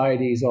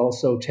societies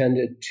also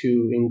tended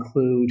to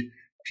include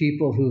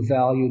people who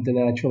valued the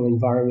natural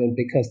environment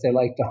because they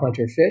liked to hunt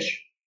or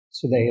fish.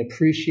 So they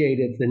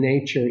appreciated the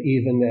nature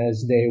even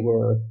as they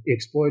were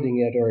exploiting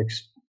it, or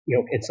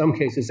in some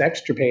cases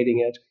extirpating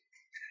it.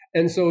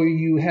 And so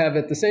you have,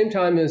 at the same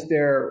time as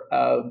they're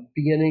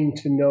beginning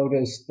to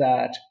notice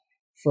that,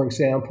 for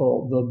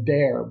example, the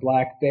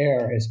black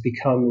bear, is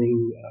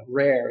becoming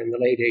rare in the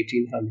late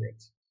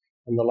 1800s.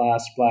 And the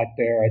last black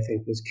bear, I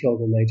think, was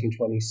killed in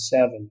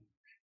 1927.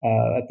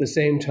 At the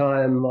same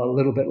time, a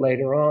little bit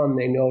later on,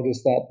 they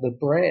noticed that the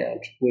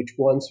brant, which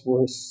once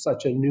were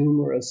such a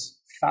numerous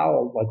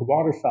fowl, like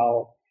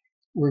waterfowl,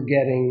 were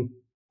getting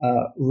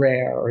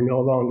rare or no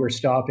longer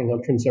stopping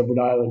on Prince Edward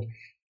Island.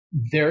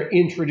 They're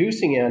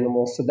introducing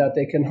animals so that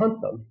they can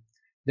hunt them.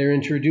 They're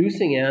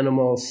introducing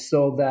animals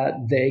so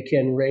that they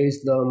can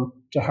raise them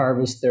to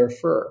harvest their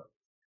fur.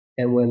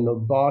 And when the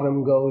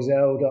bottom goes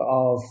out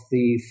of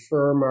the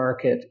fur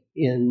market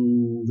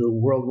in the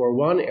World War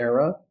I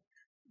era,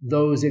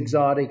 those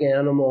exotic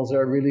animals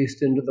are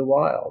released into the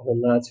wild.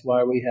 And that's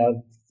why we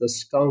have the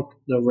skunk,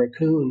 the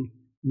raccoon.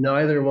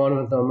 Neither one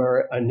of them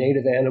are a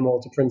native animal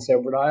to Prince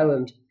Edward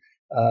Island,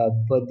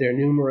 but they're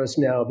numerous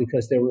now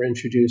because they were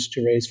introduced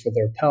to raise for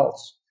their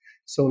pelts.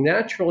 So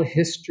natural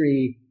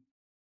history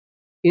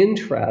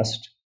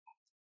interest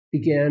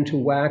began to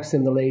wax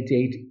in the late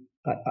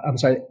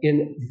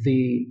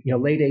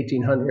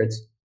 1800s,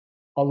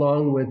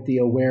 along with the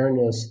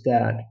awareness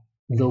that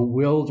the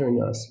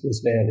wilderness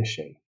was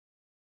vanishing.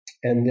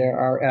 And there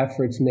are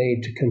efforts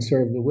made to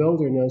conserve the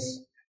wilderness,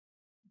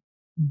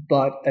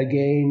 but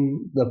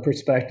again, the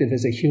perspective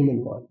is a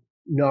human one,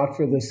 not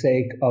for the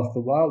sake of the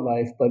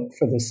wildlife, but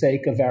for the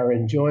sake of our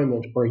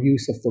enjoyment or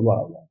use of the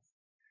wildlife.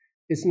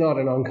 It's not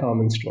an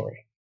uncommon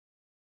story.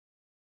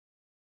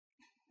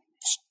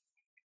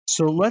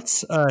 So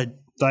let's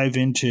dive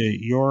into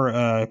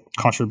your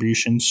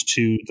contributions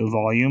to the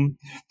volume.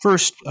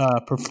 First,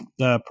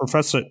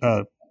 Professor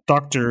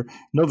Dr.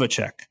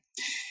 Novacek,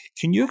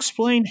 can you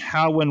explain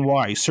how and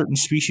why certain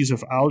species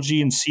of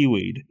algae and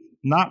seaweed,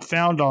 not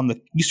found on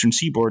the eastern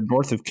seaboard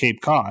north of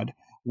Cape Cod,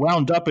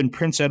 wound up in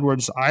Prince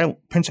Edward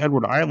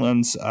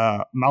Island's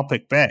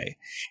Malpic Bay?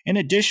 In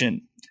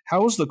addition,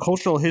 how is the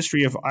cultural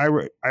history of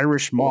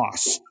Irish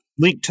moss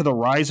linked to the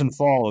rise and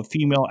fall of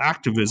female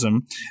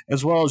activism,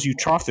 as well as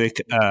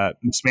eutrophic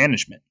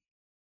mismanagement?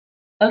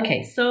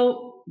 Okay,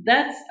 so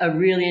that's a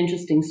really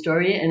interesting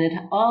story, and it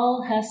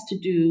all has to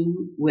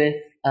do with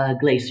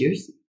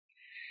glaciers.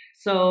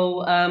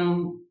 So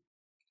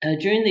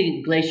during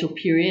the glacial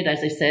period,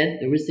 as I said,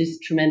 there was this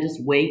tremendous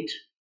weight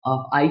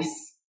of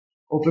ice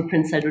over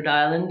Prince Edward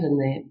Island and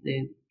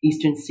the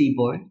eastern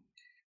seaboard,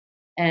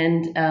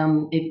 and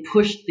it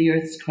pushed the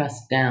Earth's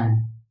crust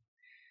down.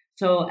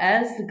 So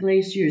as the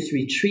glaciers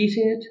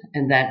retreated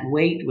and that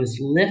weight was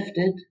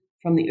lifted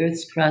from the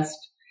Earth's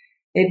crust,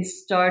 it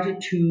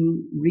started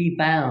to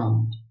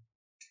rebound.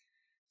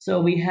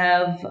 So we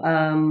have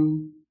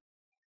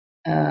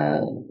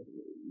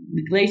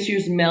the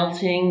glaciers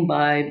melting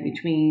by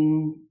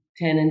between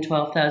 10 and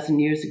 12,000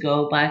 years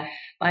ago. By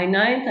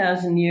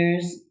 9,000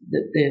 years,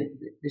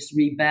 this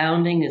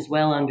rebounding is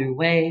well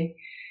underway.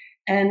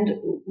 And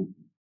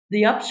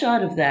the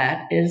upshot of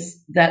that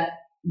is that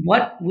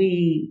what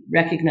we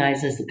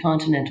recognize as the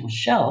continental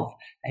shelf,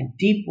 a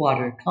deep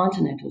water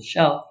continental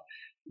shelf,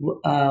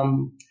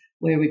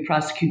 where we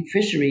prosecute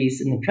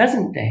fisheries in the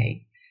present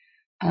day,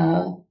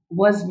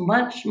 was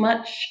much,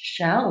 much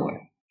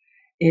shallower.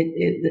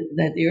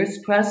 That the Earth's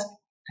crust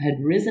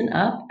had risen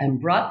up and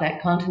brought that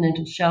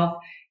continental shelf,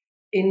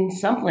 in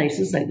some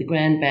places like the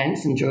Grand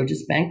Banks and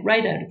Georges Bank,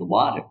 right out of the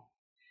water.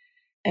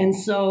 And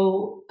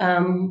so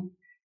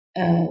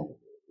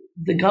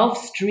the Gulf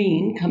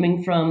Stream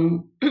coming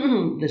from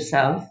the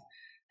south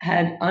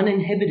had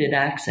uninhibited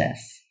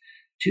access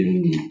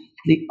to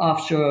the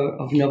offshore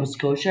of Nova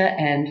Scotia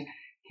and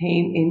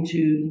came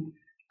into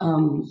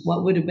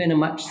what would have been a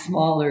much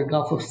smaller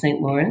Gulf of St.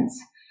 Lawrence,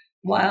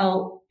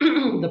 while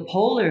the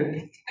polar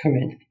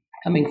current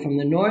coming from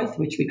the north,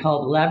 which we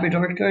call the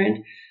Labrador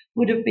Current,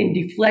 would have been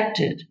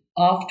deflected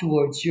off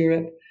towards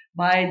Europe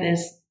by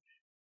this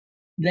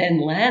then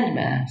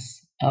landmass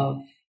of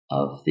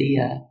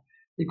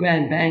the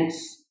Grand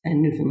Banks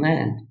and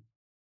Newfoundland.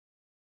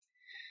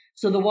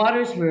 So the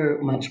waters were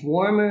much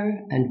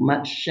warmer and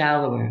much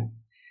shallower,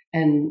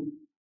 and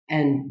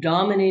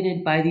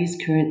dominated by these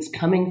currents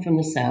coming from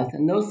the south.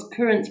 And those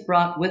currents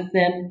brought with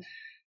them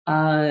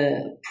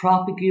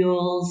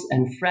propagules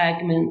and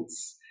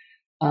fragments,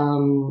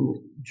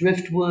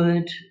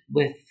 driftwood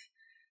with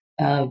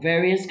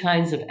various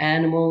kinds of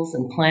animals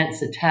and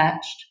plants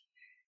attached.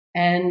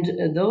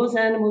 And those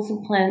animals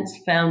and plants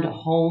found a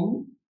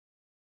home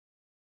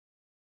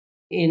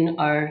in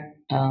our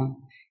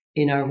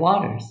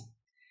waters.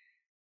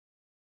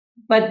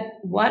 But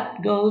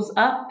what goes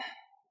up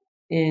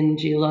in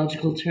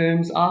geological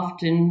terms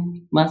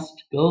often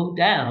must go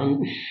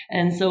down.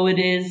 And so it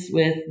is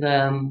with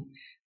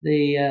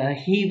the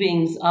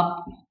heavings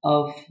up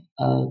of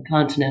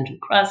continental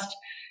crust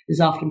is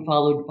often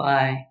followed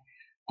by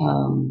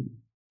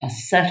a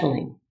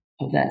settling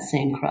of that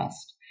same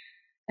crust.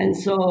 And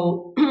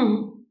so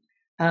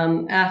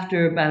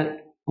after about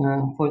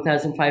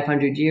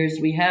 4,500 years,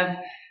 we have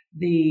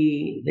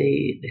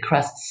the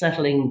crust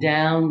settling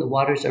down. The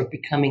waters are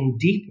becoming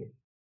deeper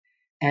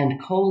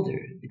and colder.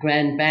 The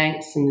Grand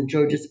Banks and the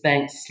Georges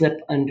Banks slip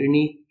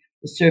underneath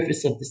the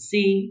surface of the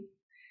sea.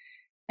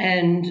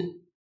 And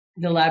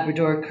the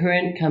Labrador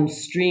Current comes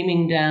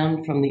streaming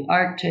down from the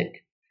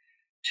Arctic,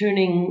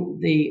 turning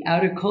the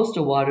outer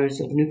coastal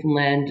waters of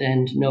Newfoundland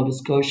and Nova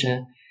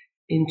Scotia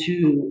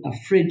into a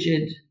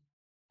frigid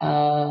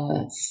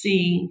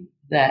sea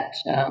that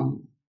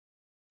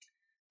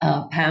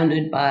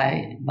pounded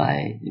by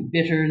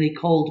bitterly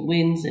cold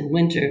winds in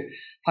winter,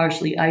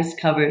 partially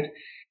ice-covered.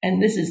 And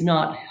this is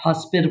not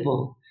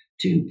hospitable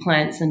to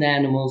plants and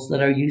animals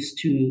that are used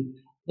to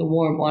the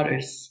warm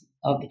waters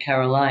of the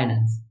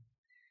Carolinas.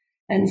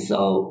 And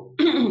so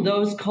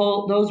those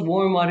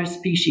warm water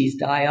species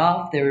die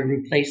off. They're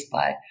replaced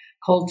by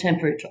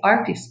cold-temperate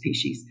Arctic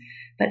species.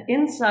 But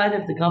inside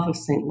of the Gulf of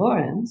St.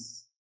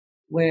 Lawrence,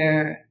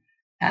 where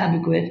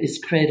Abiquitt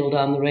is cradled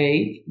on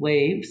the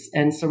waves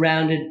and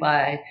surrounded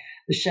by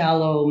the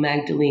shallow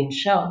Magdalene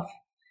Shelf,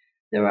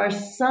 there are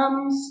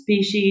some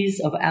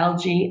species of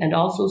algae and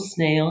also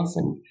snails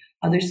and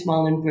other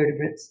small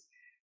invertebrates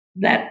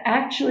that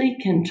actually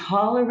can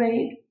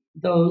tolerate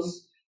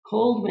those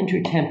cold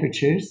winter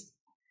temperatures.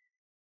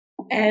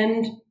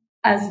 And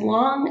as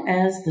long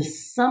as the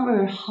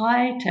summer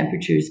high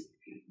temperatures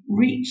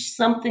reach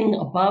something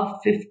above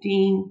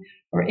 15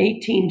 or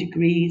 18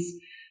 degrees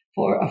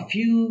for a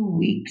few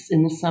weeks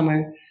in the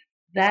summer,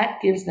 that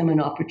gives them an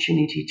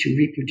opportunity to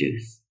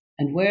reproduce.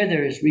 And where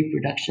there is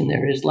reproduction,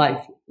 there is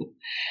life.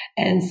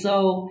 And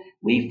so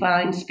we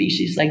find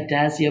species like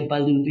Dasia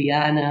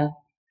balluviana,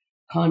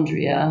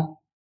 Chondria,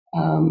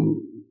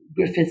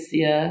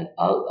 Griffithia,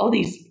 all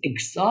these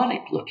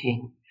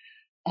exotic-looking,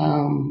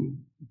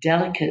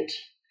 delicate,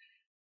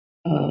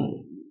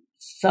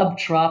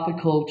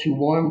 subtropical to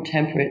warm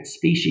temperate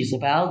species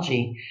of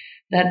algae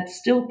that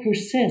still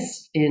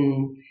persist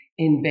in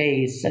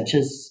bays such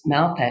as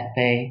Malpat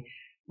Bay,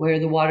 where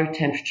the water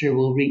temperature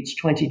will reach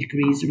 20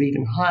 degrees or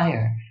even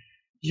higher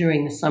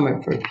during the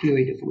summer for a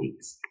period of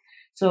weeks.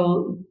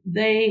 So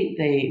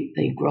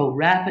they grow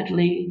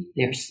rapidly.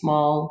 They're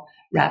small,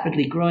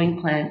 rapidly growing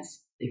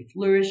plants. They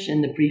flourish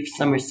in the brief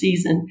summer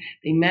season.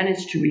 They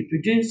manage to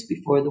reproduce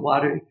before the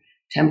water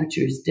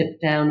temperatures dip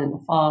down in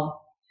the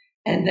fall.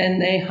 And then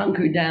they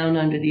hunker down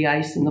under the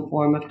ice in the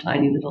form of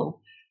tiny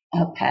little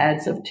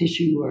pads of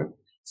tissue or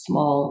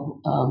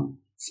small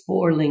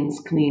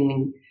sporelings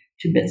clinging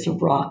to bits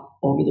of rock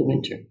over the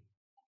winter.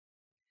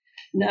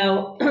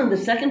 Now, the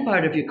second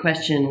part of your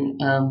question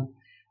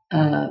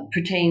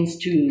pertains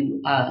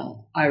to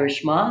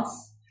Irish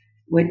moss,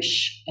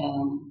 which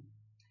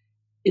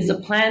is a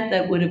plant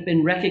that would have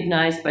been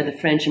recognized by the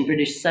French and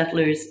British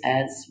settlers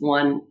as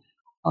one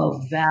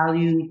of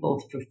value,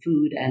 both for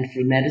food and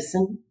for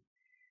medicine.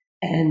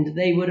 And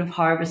they would have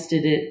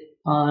harvested it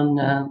on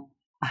a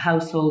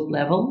household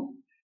level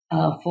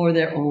for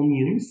their own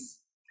use.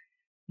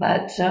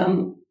 But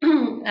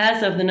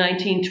as of the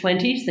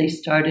 1920s,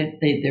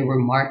 there were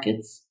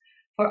markets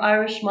for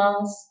Irish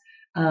moss.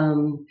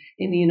 In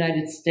the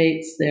United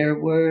States, there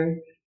were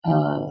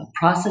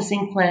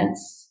processing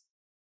plants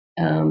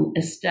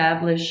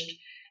established,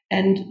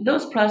 and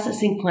those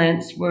processing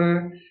plants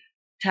were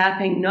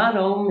tapping not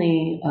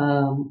only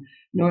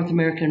North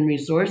American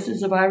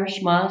resources of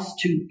Irish moss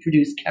to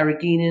produce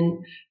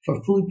carrageenan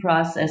for food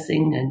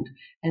processing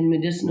and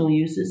medicinal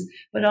uses,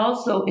 but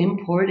also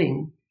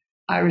importing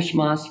Irish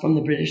moss from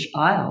the British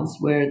Isles,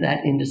 where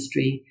that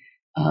industry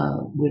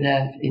would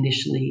have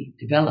initially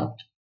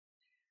developed.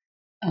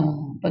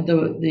 But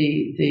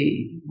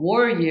the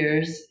war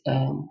years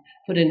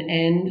put an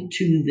end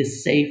to the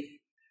safe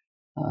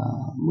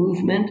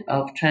movement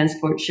of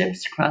transport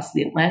ships across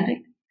the Atlantic.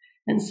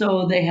 And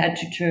so they had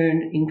to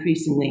turn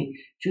increasingly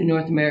to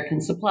North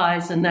American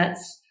supplies. And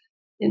that's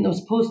in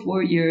those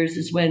post-war years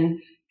is when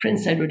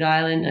Prince Edward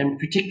Island, and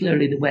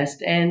particularly the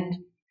West End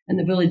and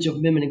the village of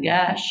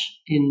Miminigash,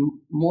 in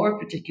more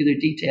particular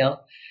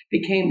detail,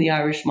 became the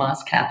Irish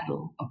moss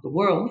capital of the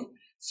world,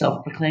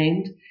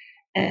 self-proclaimed,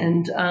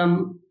 and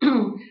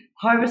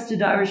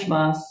harvested Irish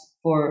moss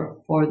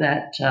for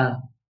that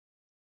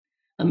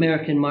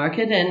American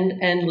market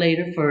and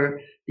later for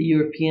the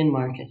European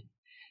market.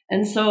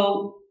 And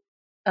so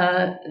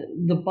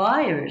the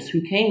buyers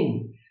who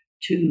came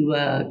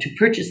to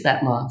purchase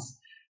that moss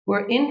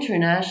were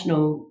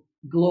international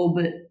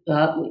global.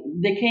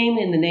 They came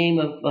in the name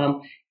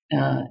of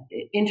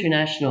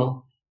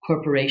international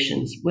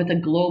corporations with a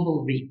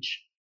global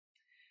reach,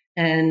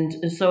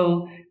 and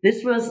so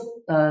this was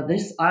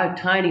our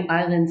tiny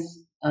island's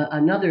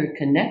another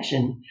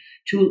connection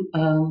to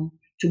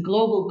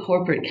global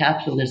corporate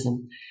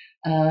capitalism.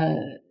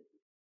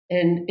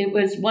 And it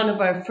was one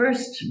of our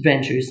first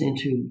ventures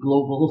into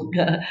global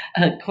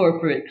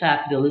corporate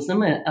capitalism,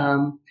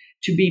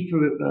 to be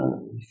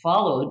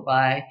followed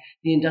by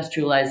the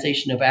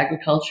industrialization of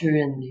agriculture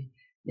in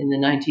the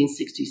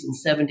 1960s and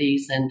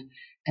 70s,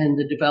 and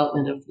the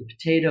development of the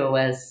potato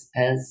as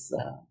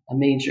a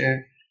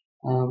major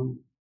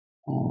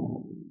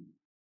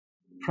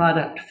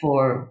product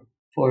for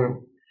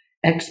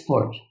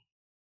export.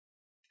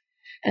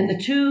 And the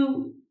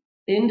two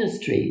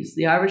industries,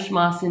 the Irish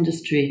moss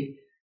industry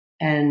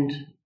and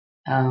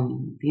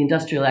the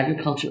industrial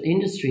agricultural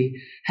industry,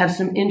 have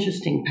some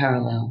interesting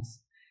parallels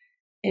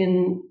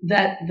in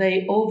that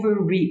they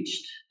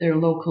overreached their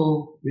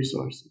local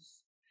resources.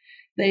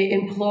 They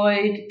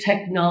employed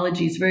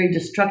technologies, very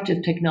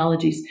destructive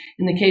technologies.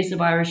 In the case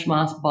of Irish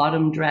moss,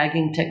 bottom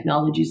dragging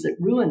technologies that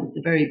ruined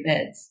the very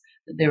beds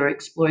that they were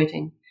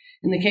exploiting.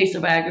 In the case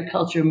of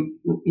agriculture,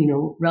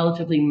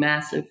 relatively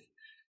massive,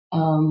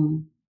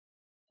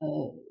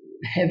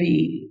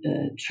 heavy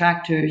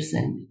tractors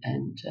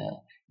and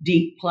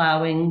deep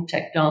plowing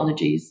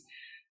technologies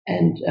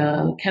and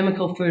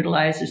chemical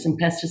fertilizers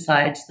and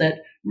pesticides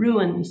that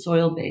ruined the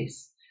soil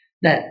base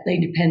that they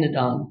depended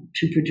on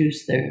to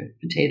produce their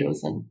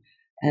potatoes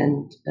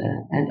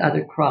and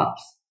other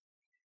crops.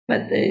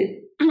 But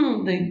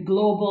the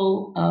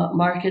global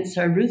markets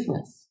are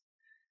ruthless.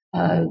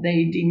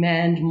 They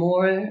demand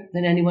more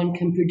than anyone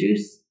can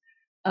produce,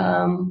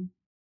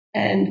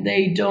 and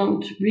they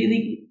don't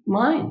really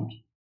mind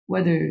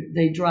whether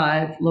they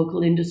drive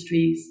local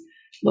industries,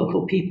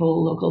 local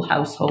people, local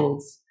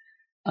households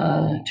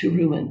to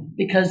ruin,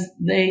 because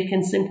they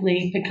can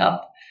simply pick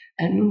up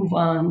and move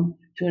on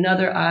to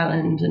another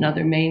island,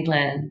 another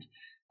mainland,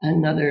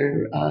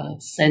 another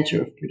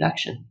center of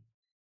production,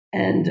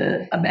 and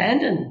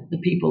abandon the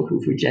people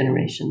who for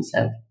generations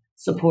have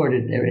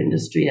supported their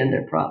industry and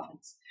their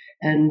profits.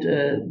 And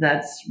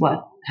that's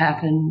what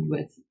happened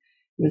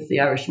with the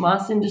Irish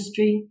moss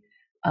industry.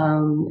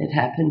 It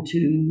happened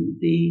to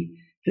the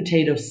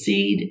potato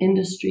seed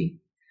industry.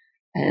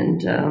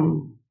 And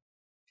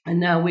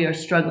now we are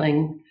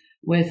struggling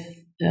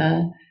with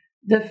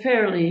the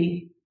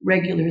fairly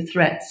regular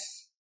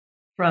threats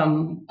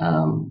from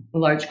the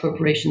large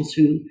corporations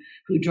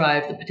who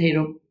drive the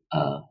potato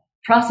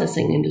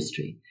processing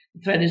industry.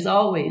 The threat is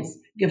always,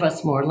 give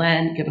us more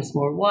land, give us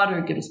more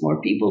water, give us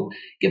more people,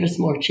 give us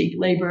more cheap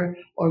labor,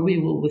 or we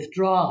will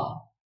withdraw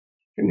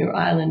from your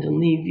island and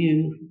leave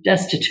you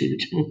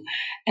destitute.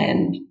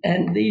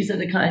 and these are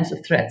the kinds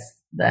of threats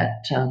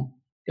that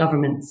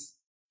governments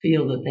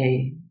feel that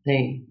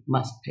they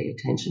must pay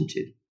attention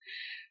to.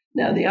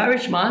 Now, the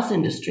Irish moss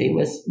industry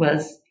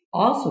was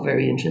also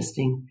very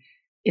interesting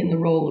in the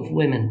role of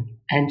women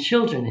and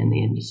children in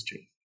the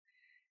industry.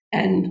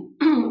 And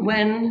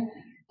when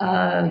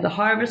the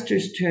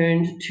harvesters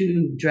turned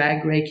to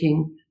drag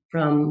raking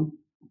from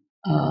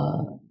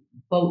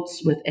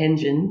boats with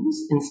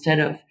engines instead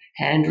of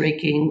hand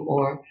raking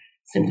or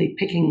simply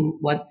picking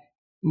what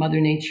Mother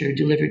Nature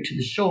delivered to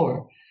the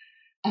shore,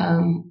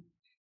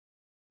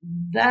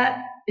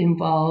 that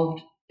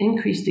involved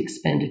increased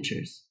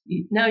expenditures.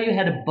 Now you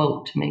had a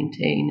boat to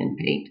maintain and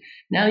paint.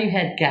 Now you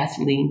had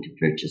gasoline to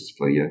purchase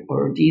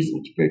or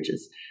diesel to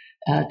purchase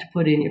to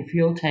put in your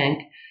fuel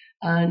tank.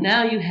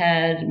 Now you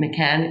had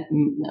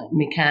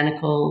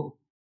mechanical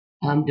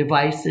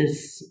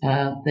devices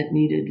that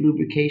needed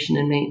lubrication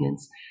and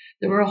maintenance.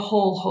 There were a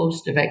whole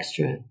host of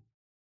extra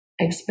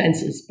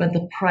expenses, but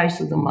the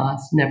price of the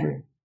moss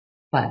never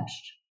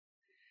budged.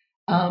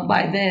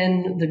 By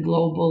then, the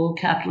global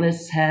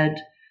capitalists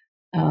had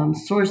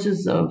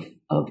sources of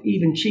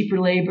even cheaper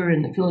labor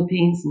in the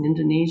Philippines and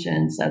Indonesia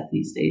and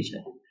Southeast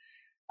Asia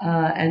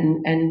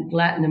and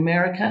Latin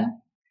America.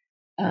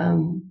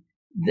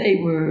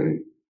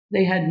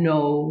 They had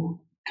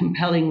no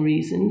compelling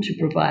reason to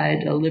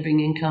provide a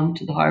living income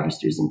to the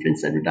harvesters in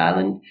Prince Edward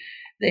Island.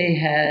 They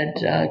had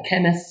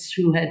chemists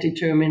who had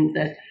determined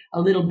that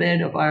a little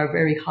bit of our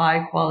very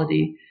high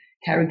quality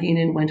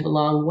carrageenan went a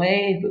long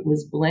way if it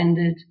was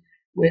blended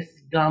with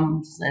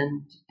gums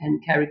and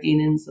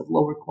carrageenans of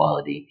lower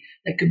quality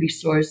that could be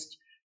sourced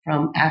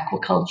from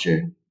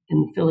aquaculture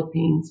in the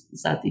Philippines and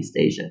Southeast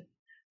Asia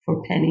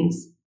for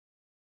pennies.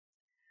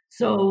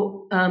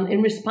 So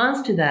in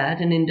response to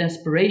that and in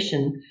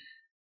desperation,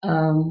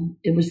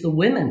 it was the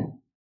women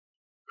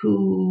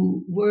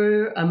who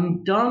were a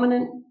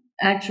dominant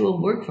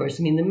actual workforce.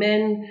 I mean, the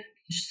men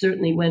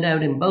certainly went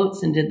out in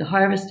boats and did the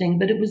harvesting,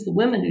 but it was the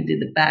women who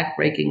did the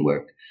back-breaking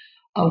work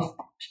of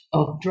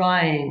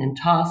drying and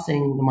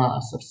tossing the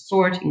moss, of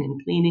sorting and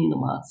cleaning the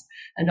moss.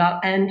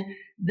 And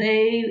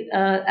they,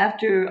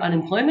 after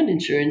unemployment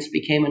insurance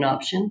became an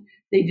option,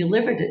 they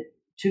delivered it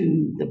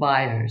to the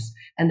buyers,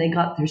 and they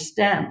got their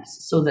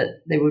stamps so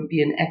that there would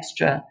be an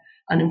extra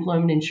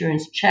unemployment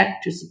insurance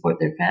check to support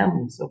their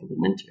families over the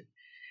winter.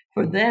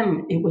 For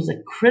them, it was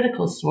a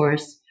critical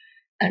source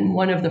and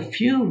one of the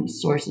few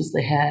sources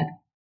they had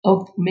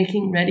of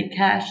making ready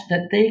cash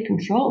that they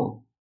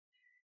controlled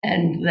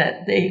and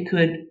that they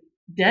could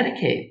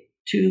dedicate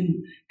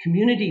to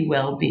community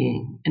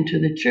well-being and to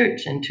the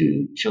church and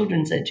to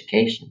children's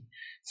education.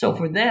 So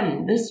for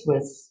them, this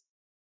was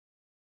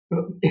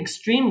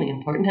extremely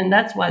important, and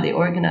that's why they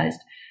organized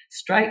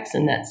strikes,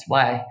 and that's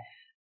why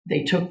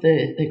they took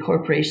the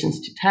corporations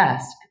to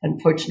task.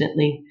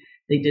 Unfortunately,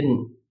 they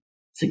didn't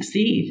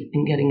succeed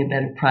in getting a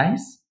better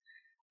price.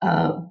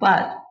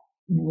 But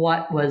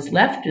what was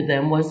left to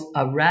them was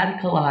a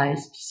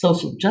radicalized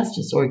social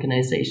justice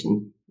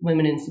organization,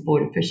 Women in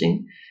Support of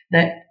Fishing,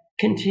 that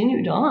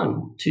continued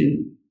on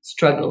to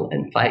struggle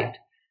and fight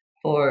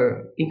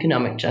for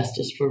economic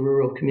justice for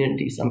rural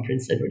communities on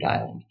Prince Edward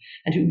Island,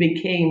 and who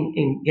became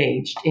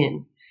engaged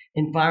in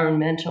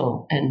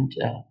environmental and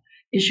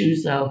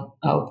issues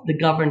of the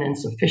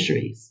governance of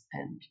fisheries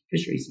and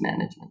fisheries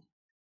management.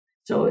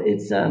 So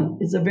it's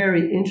a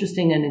very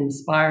interesting and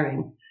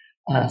inspiring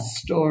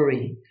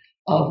story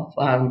of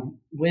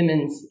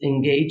women's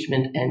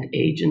engagement and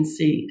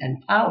agency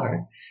and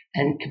power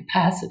and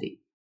capacity,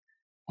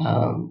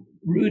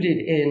 rooted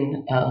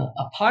in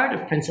a part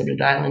of Prince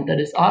Edward Island that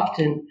is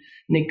often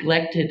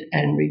neglected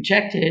and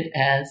rejected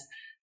as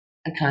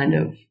a kind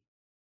of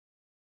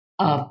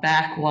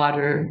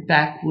backwater,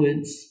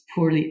 backwoods,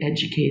 poorly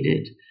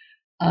educated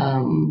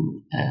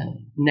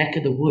neck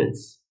of the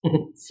woods,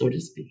 so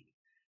to speak,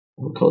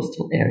 or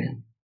coastal area.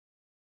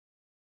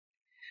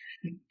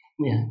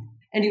 Yeah.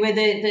 Anyway,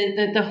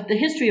 the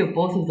history of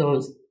both of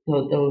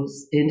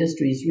those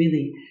industries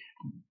really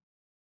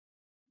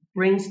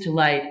brings to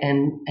light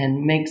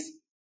and makes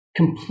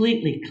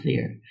completely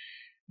clear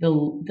the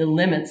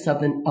limits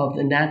of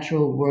the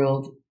natural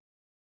world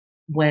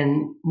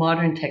when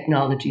modern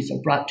technologies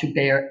are brought to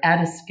bear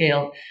at a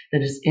scale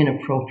that is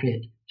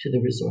inappropriate to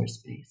the resource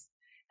base.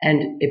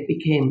 And it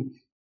became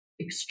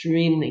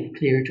extremely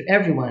clear to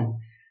everyone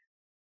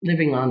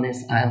living on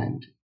this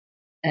island,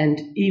 and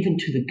even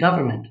to the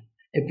government,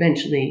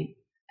 eventually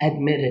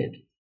admitted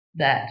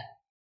that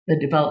the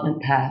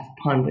development path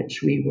upon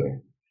which we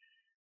were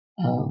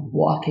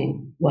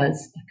walking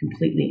was a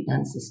completely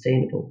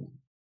unsustainable one.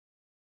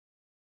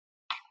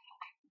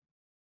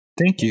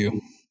 Thank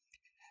you.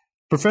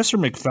 Professor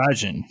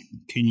McFadgen,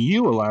 can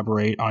you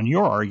elaborate on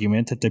your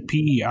argument that the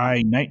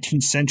PEI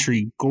 19th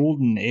century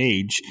golden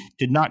age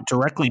did not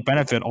directly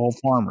benefit all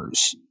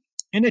farmers?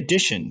 In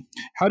addition,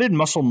 how did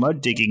mussel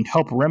mud digging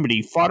help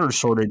remedy fodder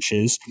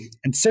shortages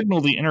and signal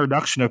the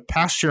introduction of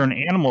pasture and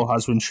animal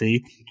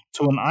husbandry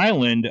to an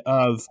island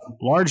of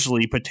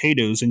largely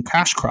potatoes and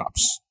cash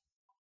crops?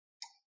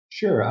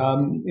 Sure.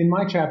 In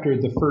my chapter,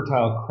 The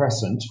Fertile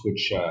Crescent,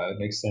 which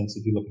makes sense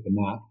if you look at the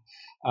map,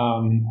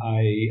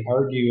 I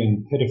argue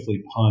and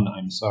pitifully pun,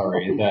 I'm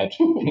sorry, that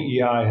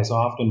PEI has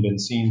often been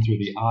seen through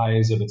the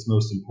eyes of its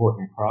most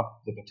important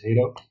crop, the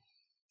potato.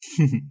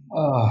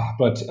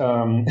 But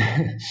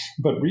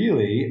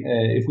really,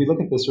 if we look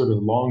at the sort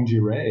of longue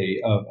durée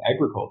of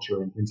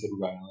agriculture in Prince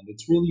Edward Island,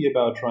 it's really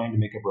about trying to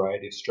make a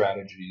variety of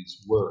strategies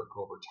work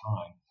over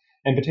time.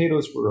 And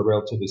potatoes were a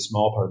relatively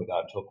small part of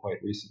that until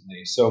quite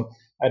recently. So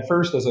at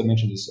first, as I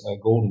mentioned, this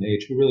golden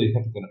age, we really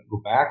have to go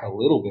back a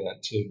little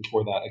bit to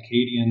before that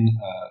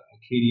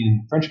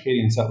French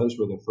Acadian settlers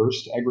were the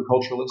first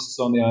agriculturalists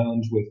on the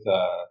island, with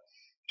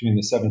between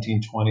the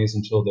 1720s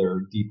until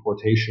their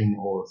deportation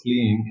or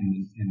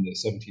fleeing in the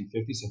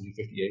 1750s,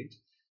 1758.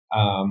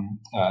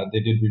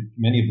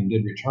 Many of them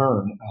did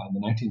return in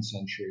the 19th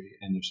century,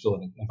 and there's still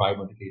a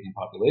vibrant Acadian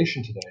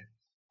population today.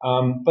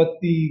 But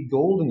the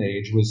Golden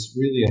Age was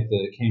really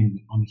came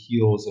on the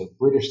heels of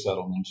British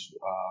settlement,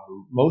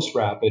 most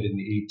rapid in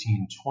the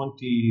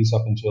 1820s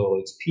up until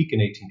its peak in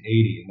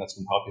 1880, and that's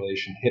when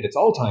population hit its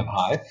all-time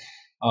high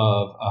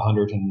of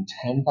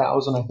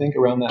 110,000, I think,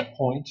 around that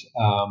point,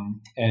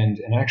 and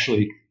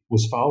actually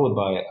was followed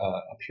by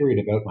a period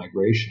of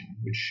outmigration,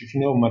 which, if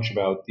you know much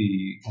about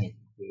the kind of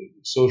the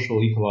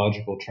social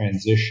ecological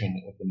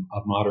transition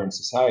of modern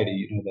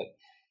society, you know that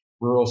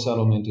rural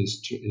settlement is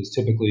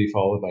typically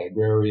followed by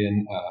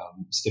agrarian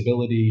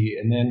stability,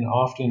 and then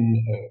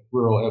often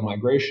rural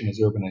outmigration as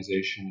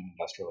urbanization and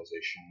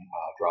industrialization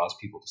draws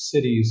people to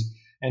cities,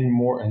 and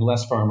more and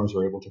less farmers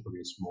are able to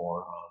produce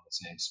more on the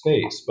same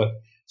space. But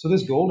so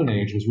this golden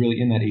age was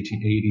really in that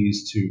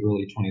 1880s to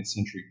early 20th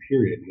century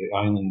period. The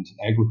island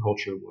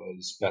agriculture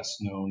was best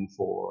known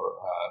for,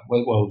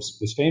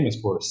 was famous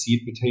for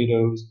seed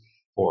potatoes,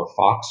 for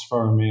fox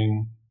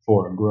farming,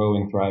 for a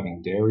growing,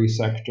 thriving dairy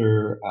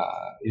sector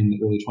in the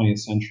early 20th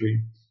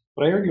century.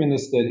 But I argue in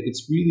this that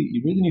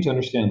you really need to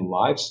understand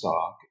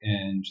livestock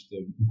and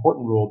the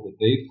important role that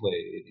they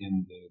played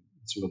in the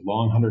sort of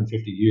long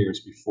 150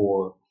 years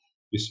before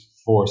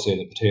say,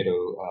 the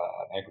potato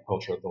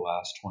agriculture of the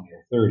last 20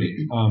 or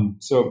 30.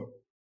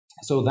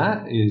 So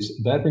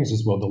that brings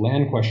us, well, the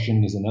land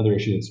question is another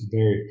issue that's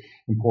very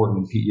important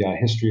in PEI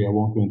history. I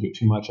won't go into it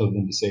too much other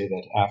than to say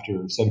that after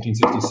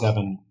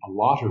 1767, a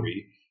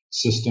lottery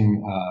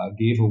system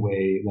gave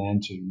away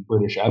land to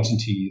British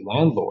absentee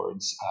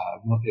landlords.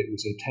 It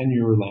was a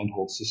 10-year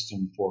landhold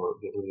system for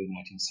the early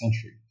 19th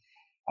century.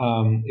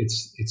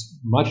 It's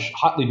much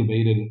hotly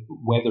debated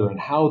whether and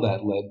how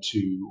that led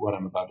to what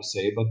I'm about to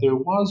say, but there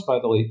was, by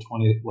the late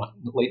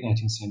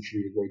 19th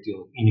century, a great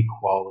deal of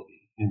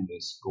inequality in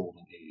this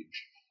golden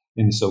age,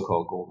 in the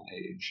so-called golden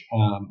age.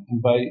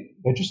 And by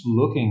just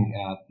looking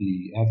at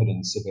the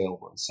evidence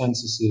available in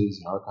censuses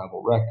and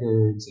archival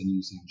records and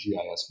using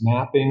GIS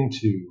mapping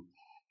to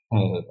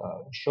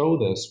show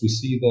this, we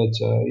see that,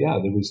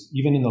 there was,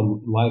 even in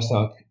the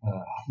livestock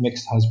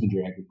mixed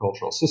husbandry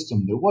agricultural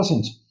system, there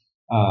wasn't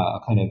a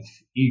kind of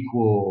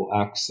equal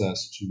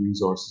access to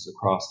resources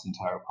across the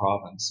entire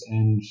province.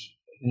 And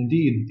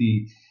indeed,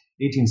 the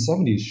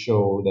 1870s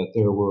show that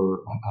there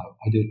were,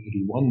 I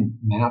do one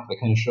map that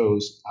kind of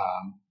shows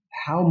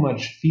how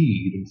much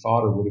feed and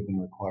fodder would have been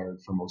required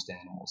for most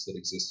animals that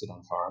existed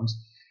on farms,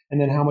 and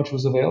then how much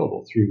was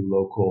available through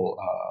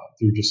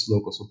just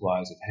local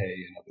supplies of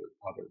hay and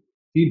other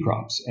feed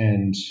crops.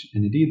 And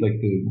indeed,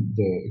 like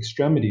the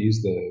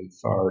extremities, the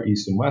far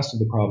east and west of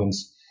the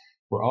province,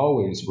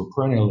 were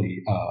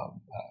perennially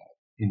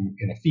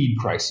in a feed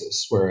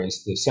crisis,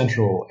 whereas the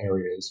central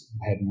areas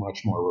had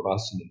much more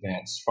robust and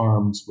advanced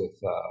farms with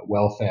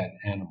well-fed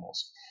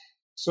animals.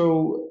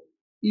 So,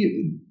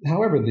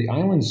 however, the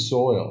island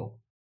soil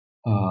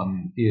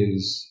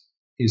is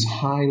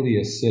highly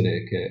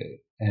acidic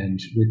and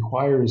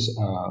requires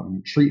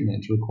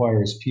treatment,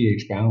 requires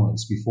pH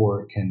balance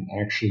before it can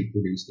actually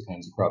produce the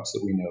kinds of crops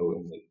that we know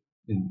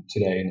in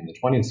today and in the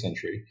 20th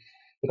century.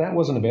 But that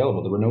wasn't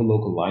available. There were no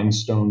local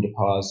limestone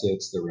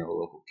deposits. There were no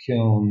local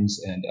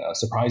kilns, and a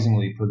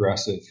surprisingly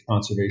progressive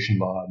conservation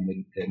law in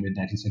the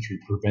mid-19th century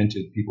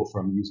prevented people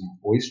from using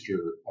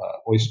oyster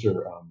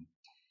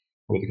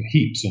with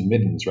heaps and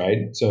middens,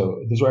 right?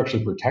 So those were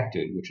actually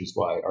protected, which is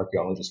why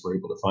archaeologists were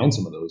able to find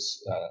some of those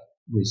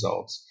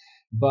results.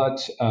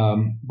 But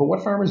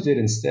what farmers did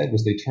instead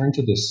was they turned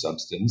to this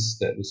substance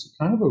that was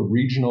kind of a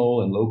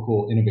regional and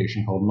local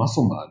innovation called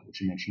mussel mud,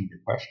 which you mentioned in your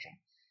question.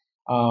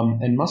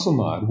 And mussel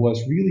mud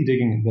was really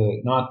digging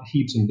not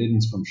heaps and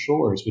middens from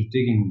shores, but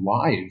digging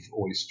live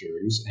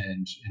oysters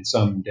and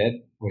some dead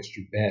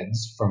oyster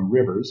beds from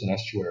rivers and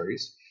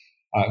estuaries,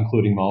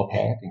 including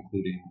Malpeque,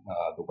 including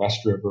the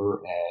West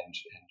River and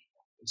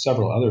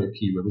several other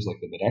key rivers like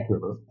the Badek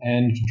River,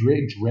 and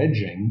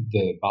dredging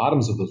the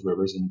bottoms of those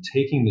rivers and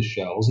taking the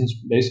shells and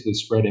basically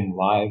spreading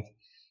live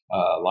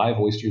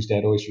oysters,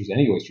 dead oysters,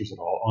 any oysters at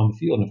all on the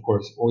field. And of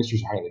course,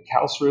 oysters are highly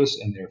calcareous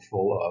and they're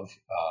full of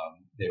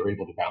they were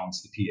able to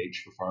balance the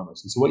pH for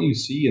farmers. And so what you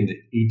see in the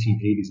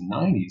 1880s and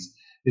 90s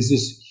is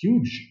this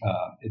huge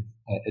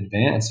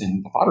advance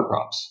in the fodder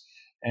crops.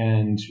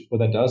 And what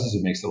that does is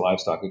it makes the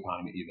livestock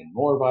economy even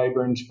more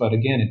vibrant. But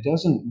again, it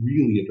doesn't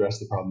really address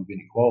the problem of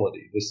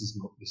inequality. This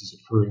is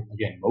occurring,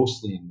 again,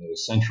 mostly in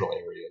those central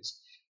areas.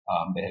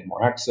 They had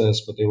more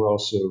access, but they were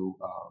also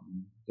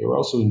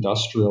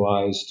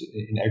industrialized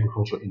in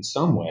agriculture in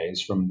some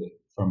ways from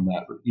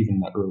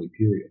that early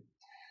period.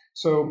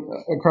 So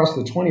across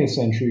the 20th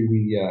century,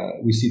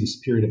 we see this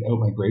period of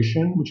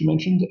outmigration, which you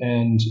mentioned,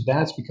 and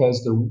that's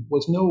because there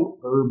was no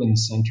urban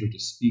center to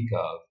speak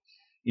of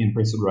in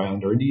Prince Edward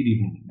Island, or indeed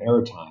even in the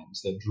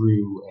Maritimes, that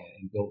drew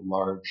and built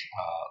large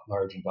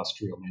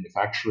industrial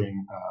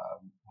manufacturing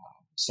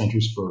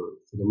centers for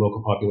the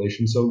local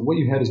population. So what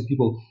you had is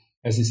people,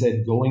 as they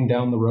said, going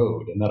down the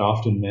road, and that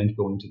often meant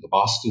going to the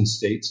Boston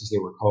States, as they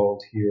were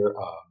called here,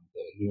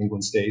 the New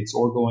England states,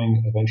 or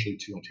going eventually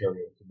to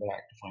Ontario and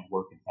Quebec to find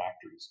work in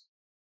factories.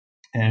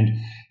 And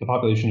the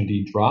population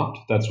indeed dropped.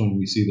 That's when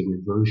we see the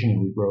reversion and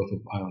regrowth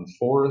of island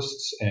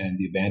forests and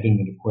the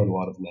abandonment of quite a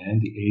lot of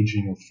land, the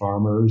aging of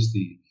farmers,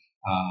 the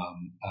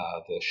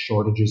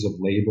shortages of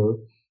labor,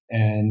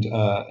 and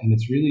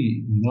it's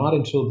really not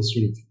until the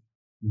sort of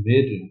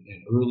mid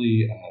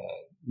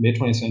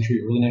 20th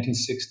century, early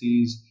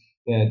 1960s,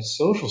 that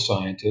social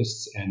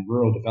scientists and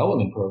rural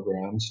development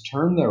programs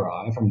turn their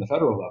eye from the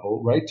federal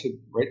level right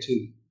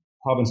to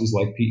provinces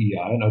like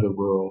PEI and other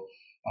rural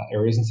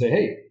areas and say,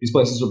 hey, these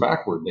places are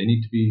backward. They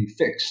need to be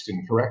fixed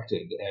and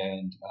corrected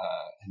and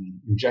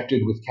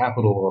injected with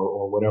capital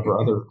or whatever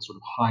other sort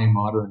of high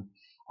modern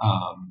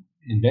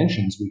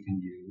inventions we can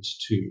use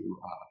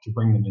to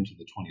bring them into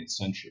the 20th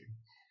century.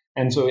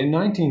 And so in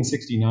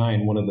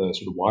 1969, one of the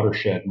sort of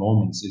watershed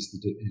moments is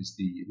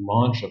the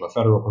launch of a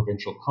federal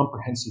provincial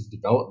comprehensive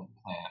development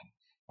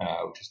plan,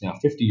 which is now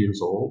 50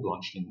 years old,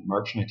 launched in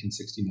March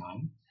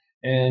 1969.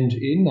 And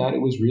in that,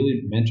 it was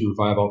really meant to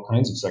revive all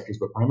kinds of sectors,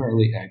 but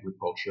primarily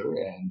agriculture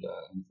and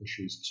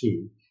fisheries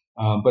too.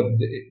 But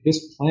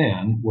this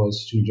plan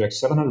was to inject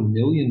 $700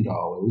 million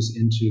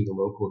into the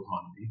local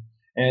economy.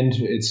 And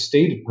its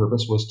stated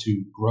purpose was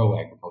to grow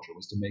agriculture,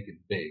 was to make it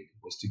big,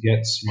 was to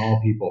get small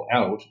people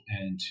out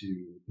and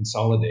to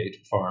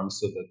consolidate farms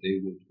so that they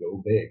would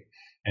go big.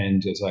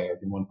 And as I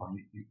argue in one point,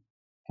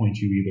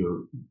 you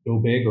either go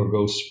big or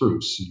go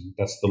spruce. And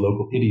that's the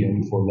local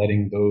idiom for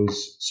letting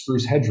those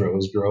spruce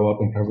hedgerows grow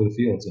up and cover the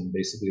fields and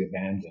basically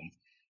abandon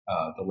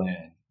the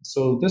land.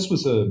 So this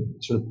was a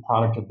sort of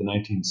product of the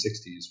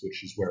 1960s,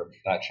 which is where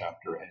that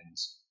chapter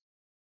ends.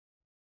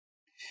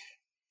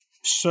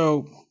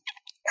 So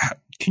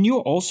can you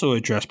also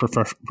address,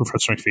 Professor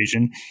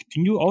McFadyen,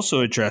 can you also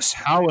address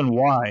how and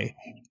why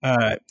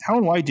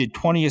did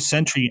 20th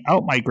century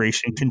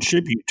outmigration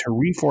contribute to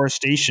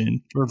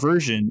reforestation,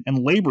 reversion,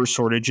 and labor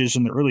shortages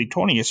in the early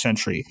 20th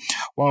century,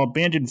 while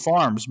abandoned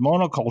farms,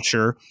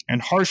 monoculture,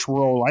 and harsh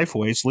rural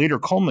lifeways later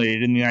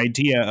culminated in the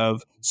idea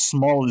of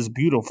small is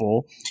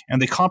beautiful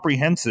and the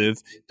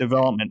comprehensive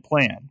development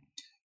plan?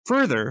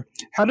 Further,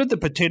 how did the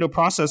potato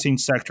processing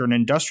sector and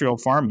industrial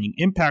farming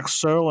impact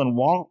soil and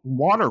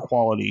water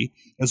quality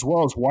as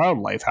well as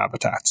wildlife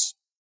habitats?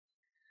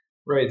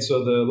 Right.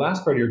 So the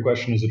last part of your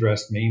question is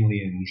addressed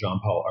mainly in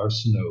Jean-Paul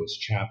Arsenault's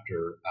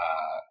chapter,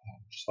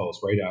 which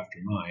follows right after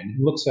mine.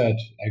 It looks at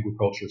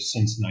agriculture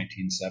since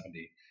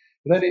 1970.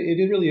 But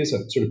it really is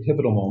a sort of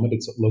pivotal moment.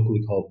 It's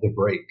locally called the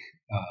break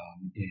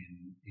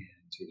in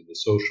sort of the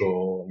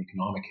social and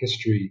economic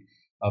history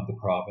of the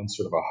province,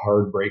 sort of a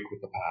hard break with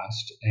the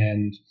past.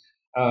 And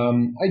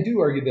I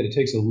do argue that it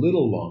takes a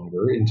little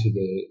longer into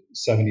the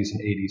 70s and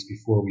 80s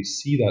before we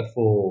see that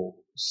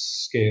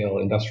full-scale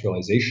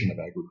industrialization of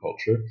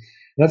agriculture.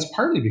 And that's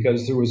partly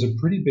because there was a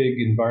pretty big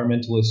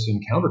environmentalist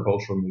and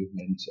countercultural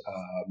movement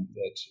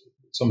that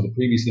some of the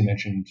previously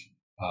mentioned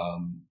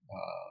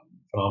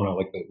phenomena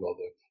like the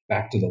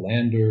Back to the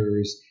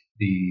Landers,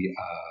 the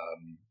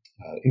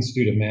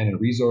Institute of Man and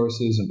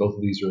Resources, and both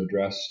of these are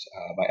addressed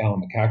by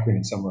Alan McCachran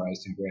and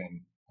summarized in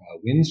Graham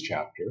Wynn's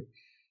chapter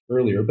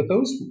earlier. But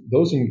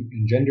those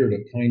engendered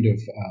a kind of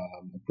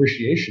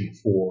appreciation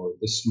for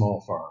the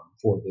small farm,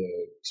 for the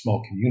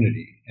small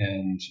community.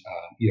 And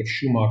E.F.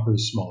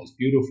 Schumacher's Small is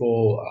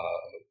Beautiful,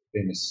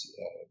 famous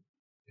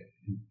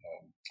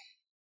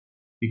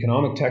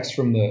economic text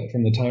from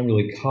the time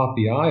really caught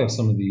the eye of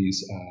some of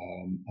these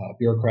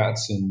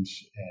bureaucrats and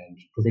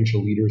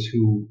provincial leaders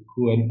who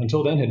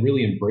until then had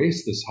really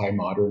embraced this high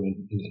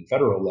modern and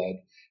federal-led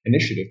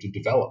initiative to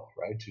develop,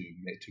 right,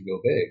 to go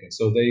big. And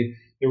so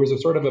there was a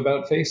sort of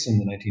about face in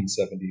the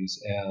 1970s,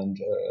 and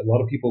a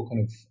lot of people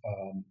kind of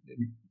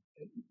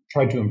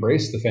tried to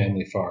embrace the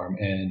family farm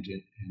and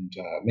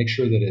make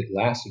sure that it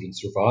lasted and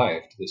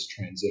survived this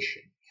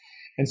transition.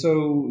 And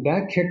so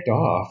that kicked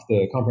off,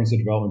 the Comprehensive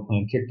Development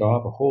Plan kicked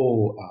off a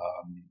whole,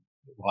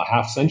 a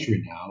half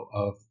century now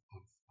of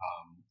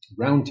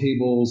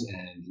roundtables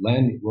and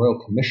land royal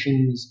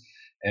commissions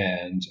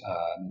and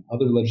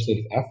other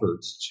legislative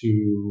efforts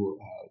to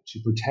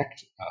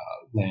protect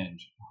land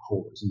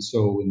holders. And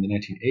so in the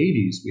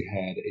 1980s, we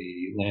had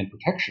a land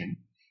protection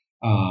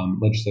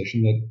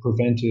legislation that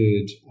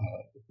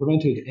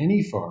prevented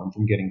any farm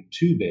from getting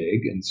too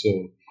big, and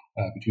so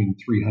between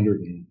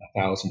 300 and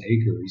 1,000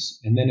 acres.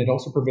 And then it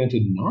also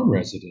prevented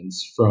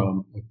non-residents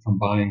from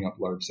buying up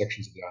large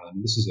sections of the island.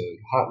 And this is a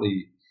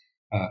hotly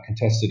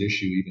contested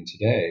issue even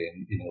today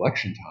in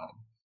election time.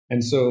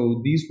 And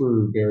so these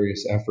were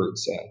various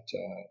efforts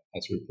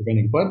at sort of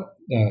preventing. But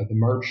the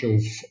march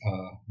of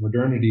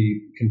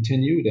modernity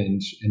continued,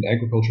 and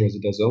agriculture, as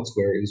it does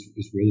elsewhere,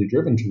 is really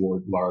driven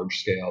toward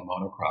large-scale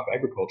monocrop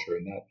agriculture,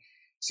 and that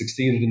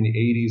succeeded in the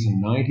 80s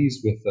and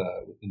 90s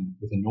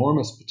with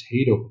enormous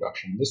potato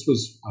production. This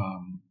was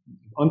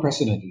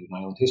unprecedented in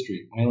island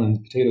history.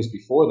 Island potatoes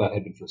before that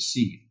had been for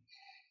seed.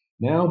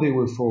 Now they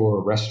were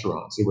for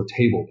restaurants. They were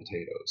table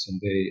potatoes, and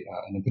they,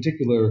 in a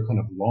particular kind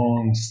of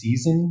long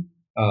season,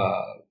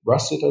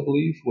 russet, I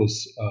believe,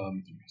 was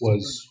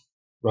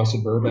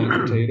russet Burbank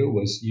potato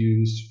was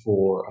used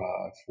for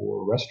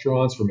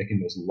restaurants, for making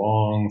those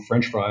long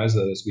French fries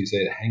that, as we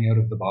say, hang out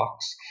of the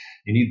box.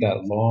 You need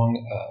that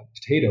long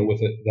potato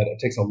with it, that it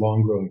takes a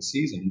long growing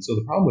season. And so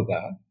the problem with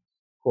that,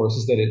 of course,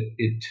 is that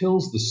it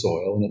tills the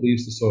soil and it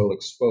leaves the soil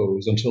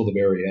exposed until the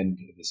very end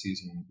of the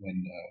season,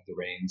 when the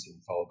rains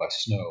and followed by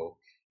snow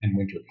and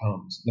winter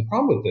comes. And the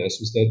problem with this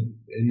was that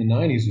in the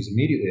 90s, it was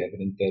immediately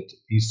evident that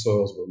these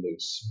soils were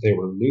loose. They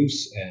were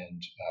loose,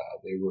 and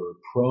they were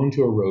prone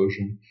to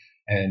erosion,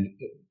 and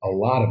a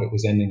lot of it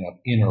was ending up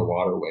in our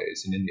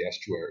waterways and in the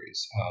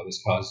estuaries.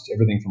 This caused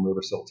everything from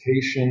river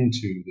siltation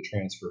to the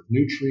transfer of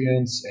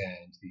nutrients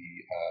and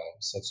the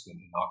subsequent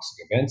anoxic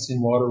events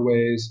in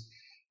waterways.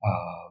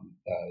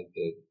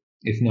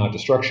 If not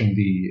destruction,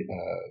 the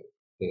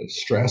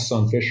stress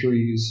on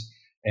fisheries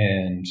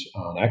and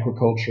on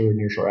aquaculture,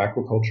 nearshore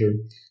aquaculture.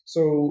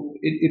 So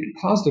it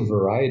caused a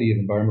variety of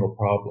environmental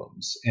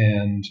problems.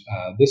 And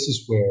this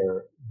is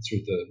where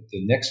sort of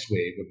the next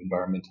wave of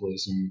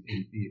environmentalism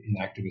in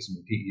activism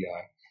and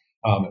PEI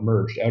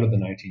emerged out of the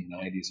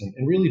 1990s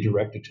and really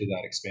directed to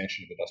that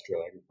expansion of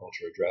industrial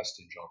agriculture addressed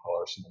in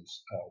Jean-Paul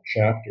Arsenault's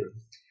chapter.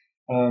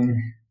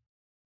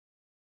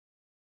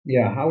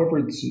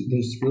 However,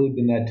 there's really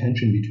been that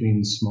tension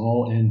between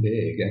small and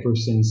big ever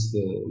since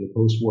the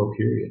post-war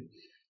period.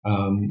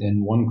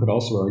 And one could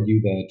also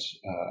argue that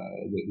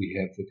we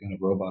have the kind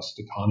of robust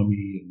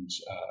economy and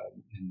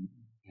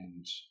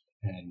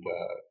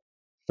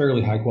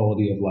fairly high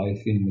quality of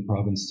life in the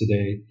province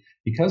today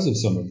because of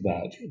some of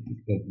that,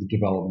 the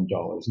development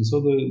dollars. And so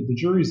the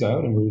jury's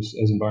out, and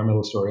as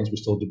environmental historians, we're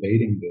still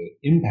debating the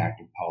impact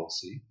of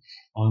policy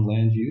on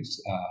land use,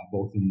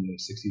 both in the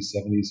 60s,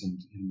 70s,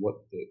 and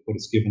what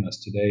it's given us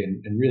today.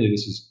 And really,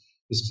 this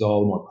is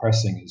all more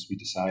pressing as we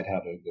decide how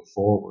to go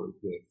forward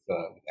with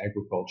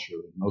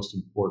agriculture, the most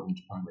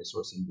important primary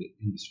source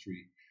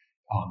industry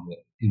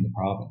in the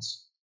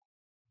province.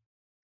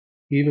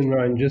 Even,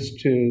 Ryan, just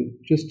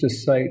to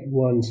cite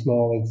one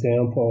small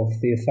example of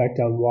the effect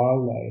on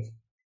wildlife,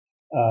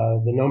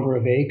 the number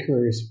of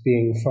acres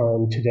being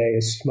farmed today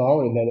is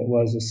smaller than it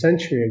was a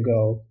century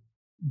ago,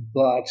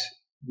 but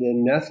the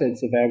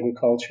methods of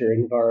agriculture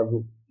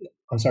involve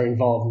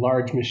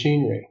large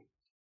machinery.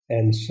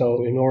 And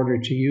so in order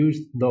to use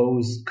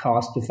those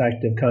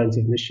cost-effective kinds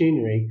of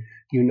machinery,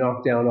 you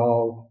knock down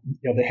all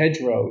the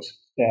hedgerows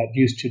that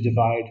used to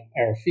divide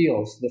our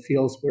fields. The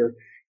fields were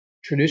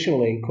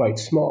traditionally quite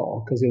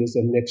small because it was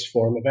a mixed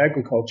form of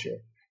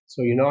agriculture.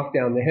 So you knock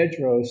down the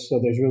hedgerows so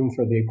there's room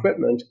for the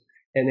equipment,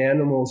 and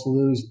animals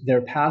lose their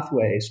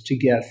pathways to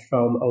get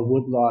from a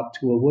woodlot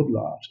to a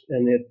woodlot.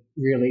 And it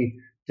really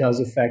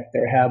does affect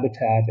their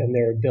habitat and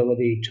their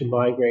ability to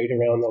migrate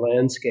around the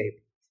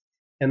landscape.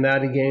 And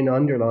that again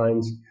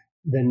underlines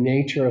the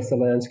nature of the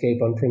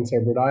landscape on Prince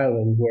Edward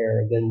Island,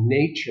 where the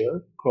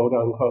nature, quote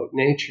unquote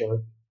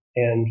nature,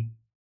 and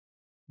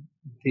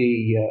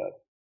the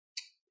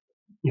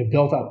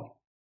built up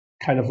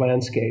kind of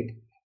landscape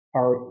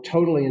are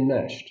totally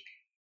enmeshed.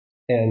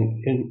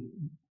 And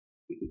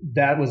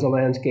that was a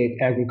landscape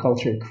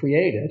agriculture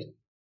created,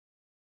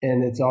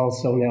 and it's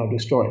also now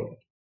destroying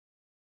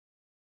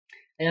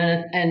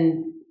it.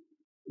 And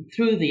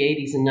through the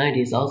 80s and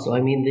 90s also, I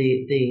mean,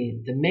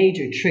 the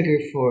major trigger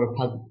for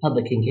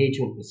public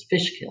engagement was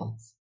fish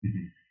kills.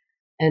 Mm-hmm.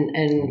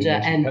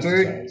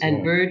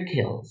 and bird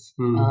kills,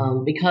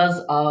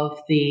 because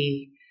of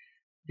the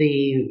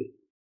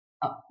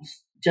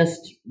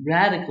just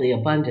radically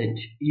abundant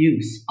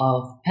use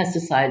of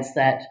pesticides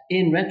that,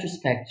 in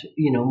retrospect,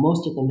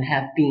 most of them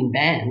have been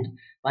banned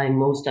by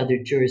most other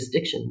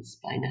jurisdictions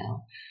by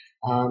now.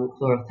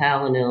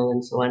 Chlorothalonil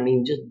and so on. I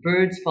mean, just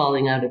birds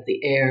falling out of the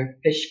air,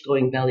 fish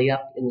going belly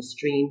up in the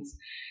streams.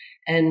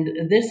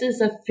 And this is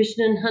a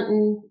fishing and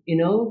hunting,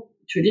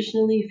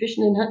 traditionally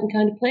fishing and hunting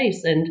kind of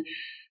place. And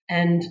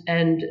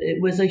it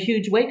was a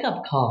huge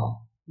wake-up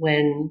call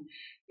when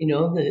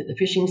the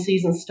fishing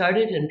season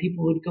started and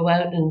people would go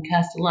out and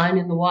cast a line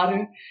in the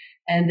water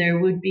and there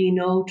would be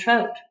no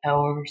trout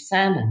or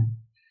salmon.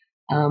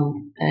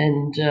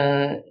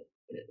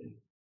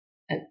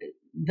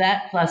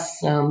 That plus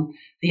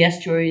the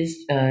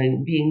estuaries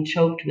being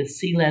choked with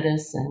sea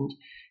lettuce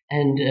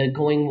and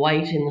going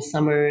white in the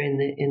summer, in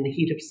the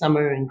heat of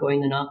summer, and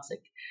going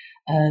anoxic.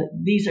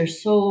 These are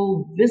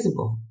so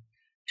visible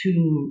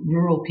to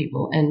rural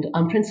people. And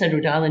on Prince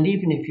Edward Island,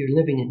 even if you're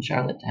living in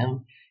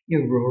Charlottetown,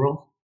 you're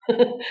rural.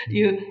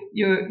 You're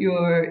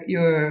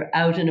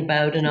out and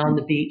about and on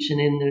the beach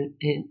and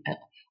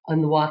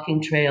on the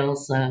walking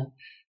trails.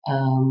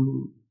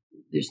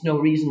 There's no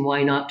reason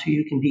why not to.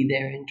 You can be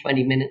there in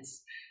 20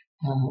 minutes,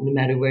 no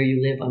matter where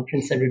you live on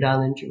Prince Edward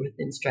Island. You're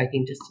within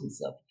striking distance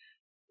of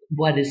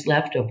what is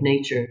left of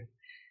nature.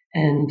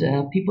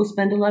 And people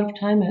spend a lot of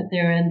time out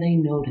there and they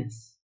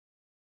notice.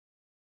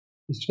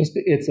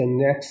 It's a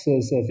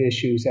nexus of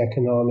issues,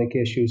 economic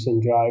issues and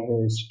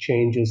drivers,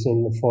 changes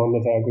in the form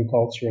of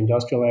agriculture,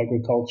 industrial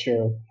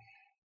agriculture,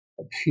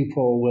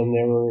 people, when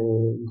they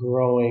were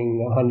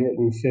growing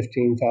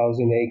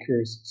 115,000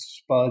 acres,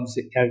 spuds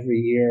every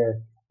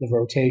year, the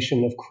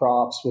rotation of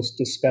crops was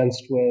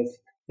dispensed with,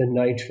 the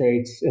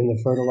nitrates in the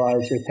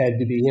fertilizers had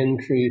to be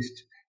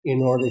increased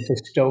in order to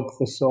stoke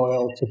the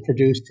soil to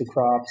produce the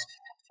crops.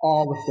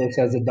 All of this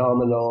has a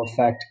domino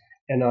effect.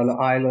 And on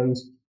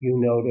islands, you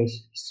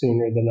notice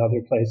sooner than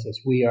other places.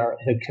 We are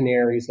the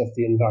canaries of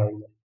the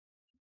environment.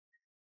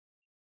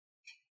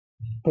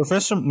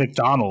 Professor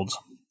MacDonald,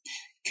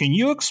 can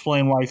you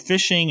explain why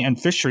fishing and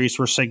fisheries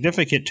were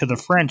significant to the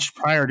French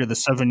prior to the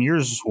 7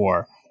 Years'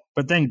 War,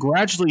 but then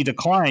gradually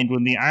declined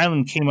when the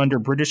island came under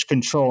British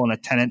control in a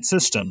tenant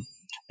system,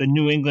 the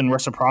New England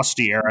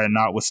reciprocity era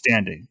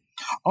notwithstanding?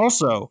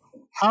 Also,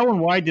 how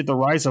and why did the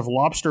rise of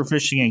lobster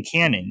fishing and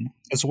canning,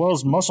 as well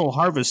as mussel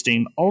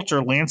harvesting,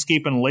 alter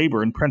landscape and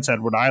labor in Prince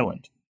Edward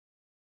Island?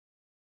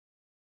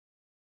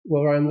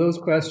 Well, Ryan, those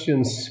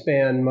questions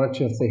span much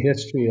of the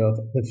history of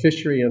the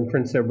fishery on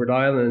Prince Edward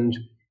Island.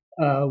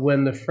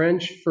 When the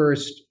French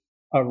first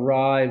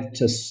arrived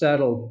to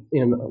settle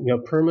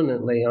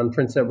permanently on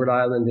Prince Edward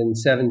Island in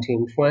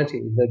 1720,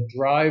 the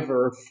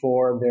driver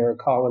for their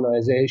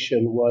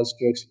colonization was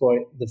to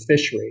exploit the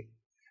fishery.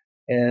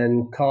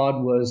 And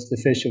cod was the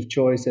fish of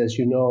choice. As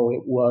you know,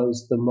 it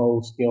was the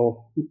most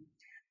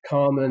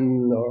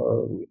common,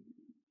 or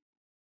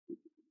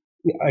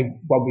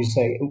what we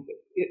say,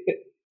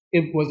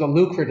 it was a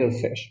lucrative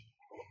fish.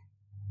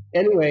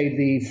 Anyway,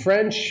 the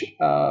French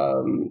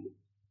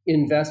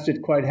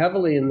invested quite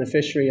heavily in the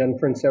fishery on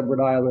Prince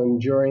Edward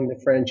Island during the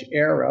French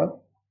era,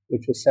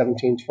 which was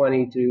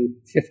 1720 to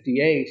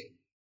 58.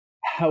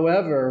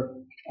 However,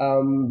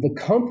 the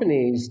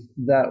companies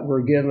that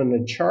were given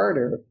a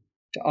charter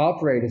to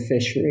operate a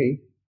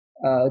fishery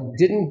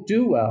didn't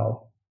do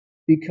well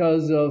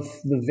because of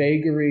the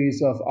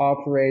vagaries of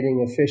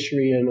operating a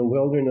fishery in a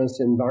wilderness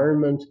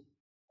environment,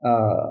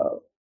 a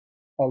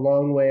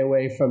long way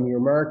away from your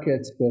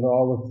markets, with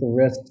all of the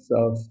risks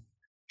of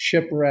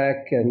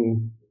shipwreck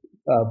and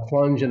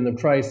plunge in the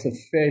price of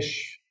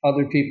fish,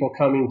 other people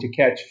coming to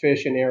catch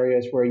fish in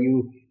areas where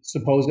you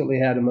supposedly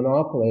had a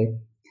monopoly.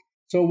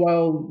 So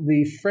while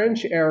the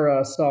French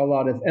era saw a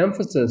lot of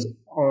emphasis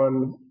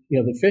on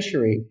the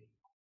fishery,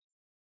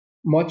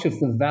 much of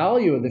the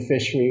value of the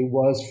fishery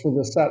was for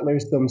the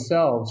settlers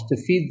themselves to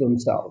feed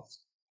themselves.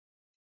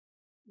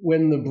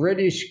 When the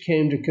British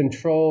came to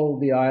control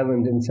the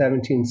island in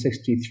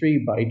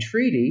 1763 by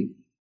treaty,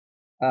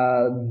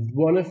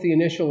 one of the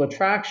initial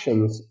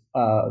attractions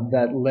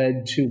that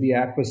led to the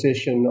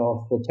acquisition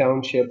of the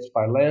townships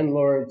by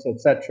landlords,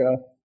 etc.,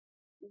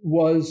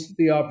 was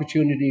the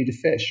opportunity to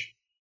fish.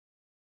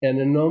 And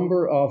a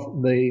number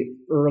of the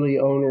early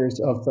owners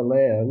of the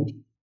land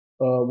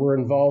were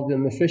involved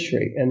in the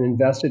fishery and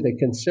invested a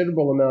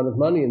considerable amount of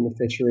money in the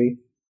fishery,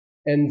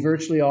 and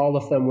virtually all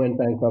of them went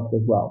bankrupt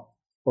as well,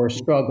 or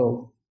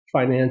struggled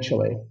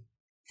financially,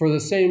 for the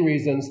same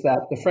reasons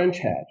that the French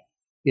had.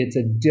 It's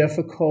a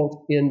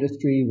difficult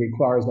industry,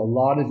 requires a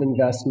lot of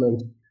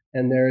investment,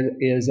 and there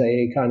is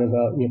a kind of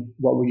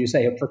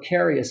a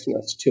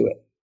precariousness to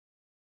it.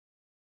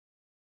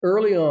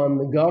 Early on,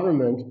 the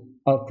government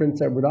of Prince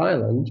Edward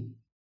Island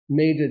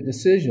made a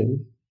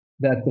decision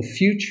that the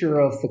future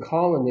of the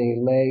colony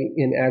lay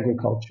in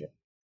agriculture.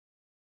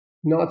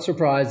 Not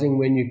surprising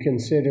when you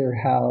consider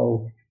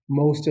how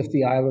most of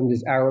the island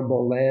is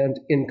arable land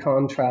in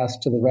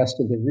contrast to the rest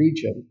of the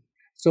region.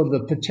 So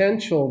the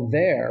potential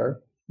there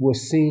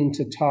was seen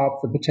to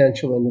top the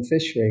potential in the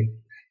fishery.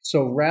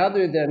 So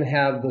rather than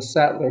have the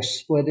settlers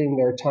splitting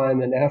their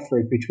time and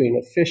effort between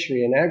a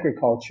fishery and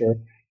agriculture,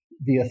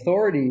 the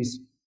authorities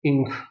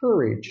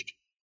encouraged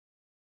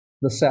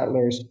the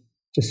settlers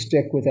to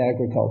stick with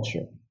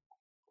agriculture.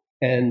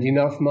 And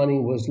enough money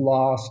was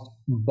lost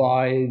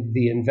by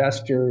the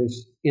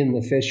investors in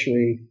the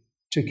fishery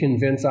to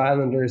convince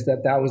islanders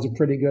that that was a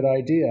pretty good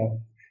idea.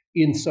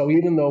 And so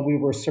even though we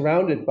were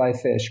surrounded by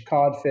fish,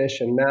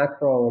 codfish and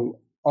mackerel and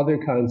other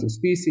kinds of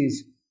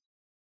species,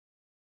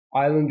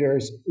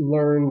 islanders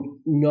learned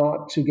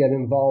not to get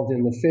involved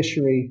in the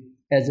fishery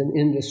as an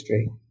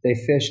industry. They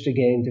fished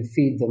again to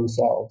feed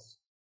themselves.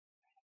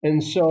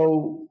 And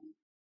so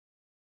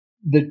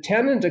the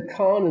tenant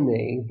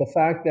economy, the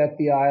fact that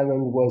the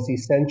island was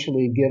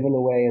essentially given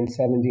away in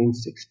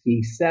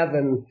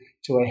 1767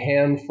 to a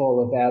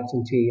handful of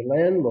absentee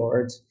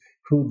landlords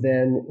who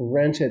then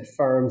rented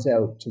farms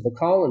out to the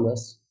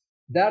colonists,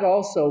 that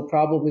also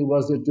probably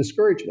was a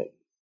discouragement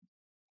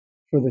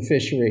for the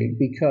fishery,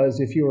 because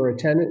if you were a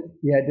tenant,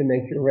 you had to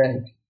make your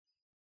rent.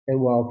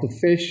 And while the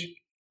fish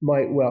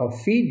might well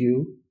feed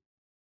you,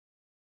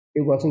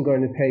 it wasn't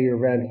going to pay your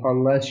rent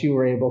unless you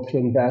were able to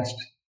invest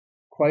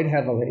quite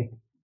heavily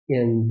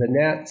in the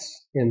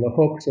nets, in the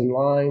hooks and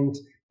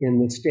lines, in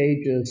the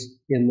stages,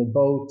 in the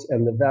boats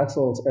and the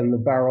vessels and the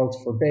barrels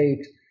for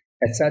bait,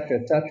 etc.,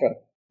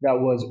 that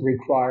was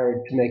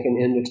required to make an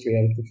industry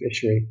out of the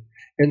fishery.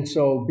 And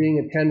so being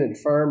a tenant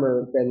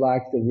farmer, they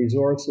lacked the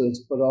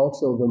resources, but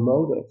also the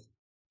motive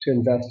to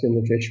invest in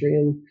the fishery.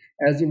 And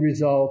as a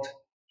result,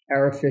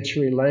 our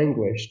fishery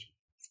languished.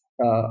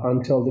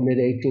 until the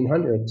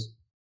mid-1800s.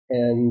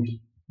 And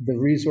the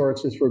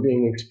resources were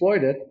being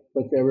exploited,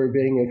 but they were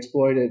being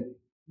exploited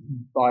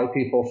by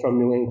people from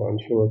New England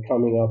who were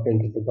coming up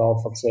into the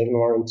Gulf of St.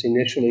 Lawrence,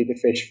 initially to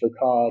fish for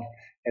cod,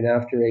 and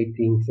after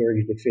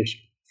 1830 to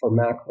fish for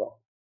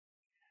mackerel.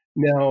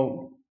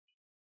 Now,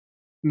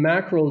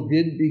 mackerel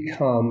did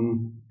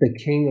become the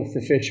king of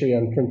the fishery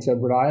on Prince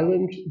Edward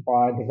Island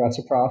by the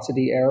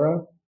Reciprocity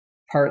era,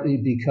 partly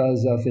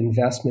because of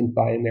investment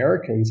by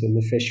Americans in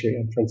the fishery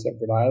on Prince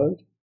Edward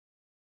Island.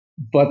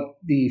 But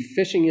the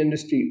fishing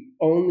industry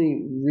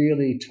only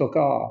really took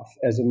off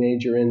as a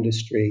major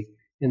industry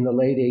in the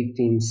late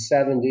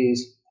 1870s,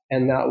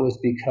 and that was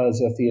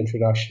because of the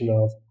introduction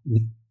of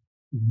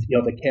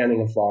the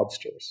canning of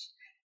lobsters.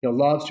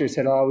 Lobsters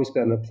had always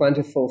been a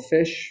plentiful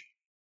fish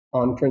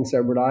on Prince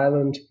Edward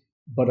Island,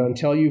 but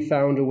until you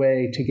found a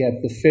way to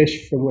get the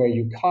fish from where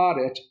you caught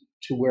it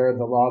to where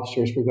the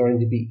lobsters were going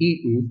to be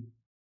eaten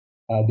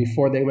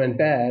before they went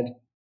bad,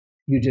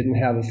 you didn't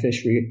have a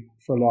fishery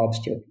for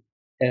lobster.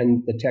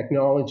 And the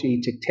technology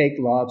to take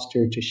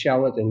lobster, to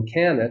shell it and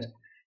can it,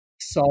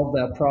 solved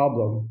that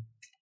problem.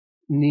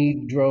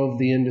 Need drove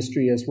the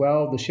industry as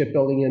well. The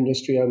shipbuilding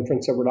industry on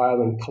Prince Edward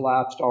Island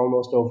collapsed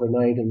almost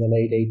overnight in the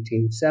late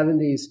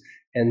 1870s.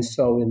 And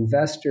so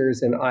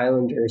investors and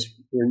islanders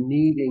were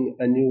needing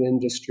a new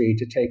industry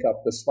to take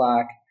up the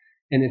slack.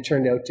 And it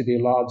turned out to be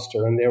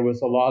lobster. And there was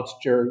a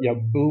lobster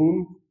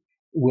boom,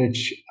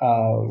 which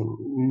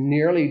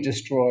nearly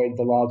destroyed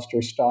the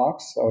lobster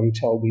stocks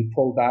until we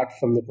pulled back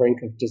from the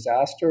brink of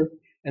disaster.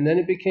 And then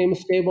it became a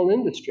stable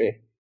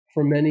industry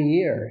for many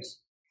years.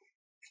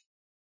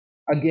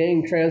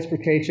 Again,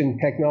 transportation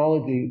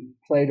technology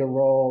played a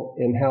role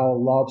in how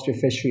lobster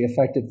fishery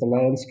affected the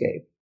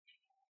landscape.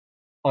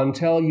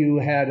 Until you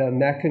had a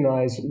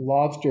mechanized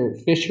lobster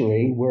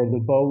fishery where the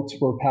boats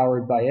were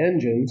powered by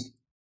engines,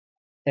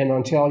 and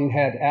until you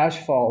had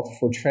asphalt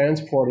for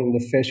transporting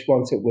the fish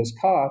once it was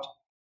caught,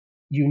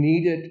 you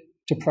needed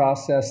to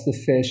process the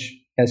fish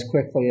as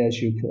quickly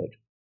as you could.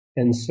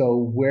 And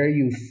so where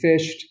you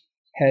fished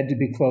had to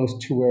be close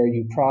to where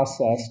you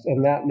processed,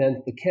 and that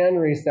meant the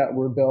canneries that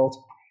were built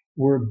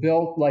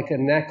like a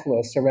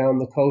necklace around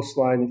the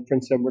coastline of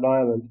Prince Edward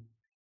Island.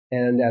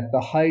 And at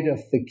the height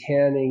of the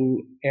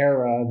canning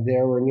era,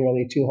 there were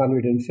nearly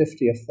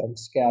 250 of them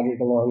scattered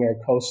along our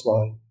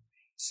coastline.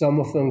 Some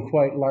of them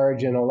quite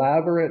large and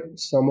elaborate,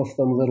 some of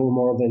them little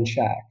more than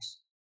shacks.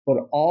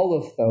 But all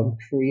of them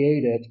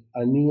created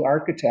a new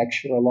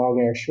architecture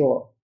along our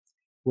shore,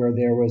 where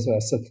there was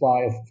a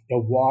supply of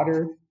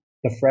water,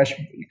 the fresh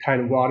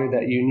kind of water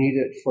that you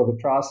needed for the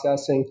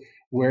processing,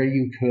 where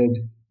you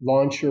could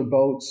launch your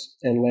boats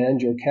and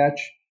land your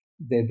catch.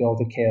 They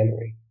built a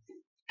cannery.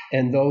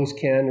 And those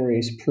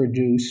canneries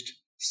produced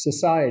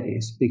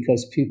societies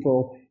because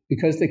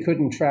they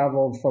couldn't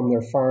travel from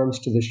their farms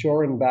to the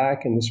shore and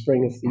back in the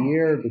spring of the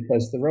year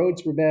because the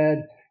roads were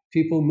bad.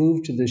 People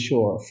moved to the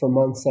shore for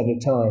months at a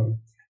time,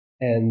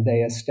 and they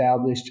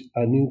established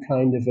a new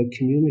kind of a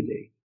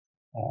community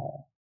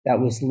that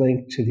was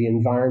linked to the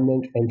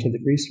environment and to the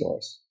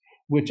resource,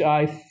 which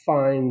I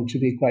find to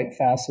be quite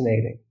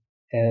fascinating.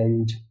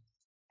 And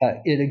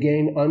it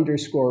again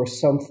underscores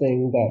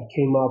something that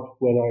came up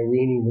when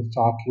Irene was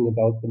talking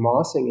about the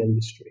mossing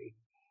industry.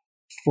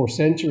 For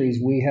centuries,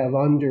 we have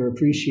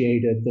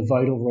underappreciated the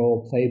vital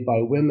role played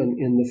by women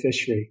in the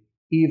fishery.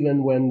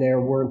 Even when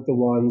there weren't the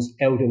ones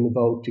out in the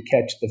boat to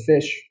catch the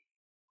fish,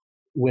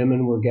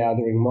 women were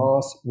gathering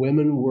moss.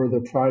 Women were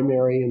the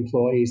primary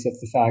employees of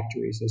the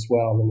factories as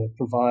well, and it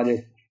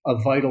provided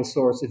a vital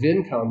source of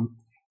income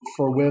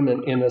for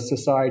women in a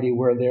society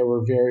where there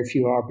were very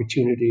few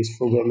opportunities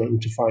for women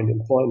to find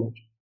employment.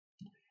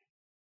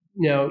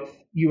 Now,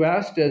 you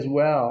asked as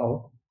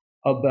well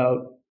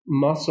about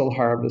mussel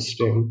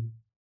harvesting,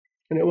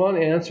 and I want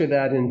to answer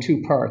that in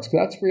two parts.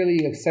 That's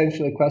really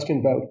essentially a question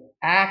about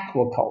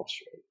aquaculture.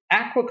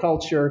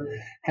 Aquaculture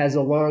has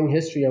a long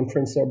history on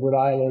Prince Edward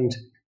Island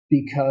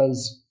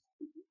because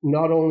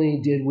not only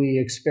did we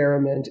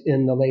experiment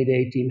in the late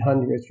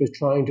 1800s with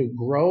trying to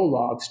grow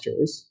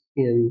lobsters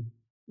in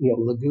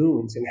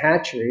lagoons and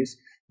hatcheries,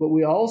 but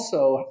we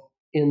also,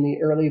 in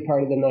the early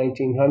part of the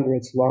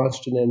 1900s,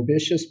 launched an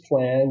ambitious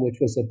plan, which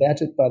was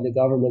abetted by the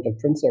government of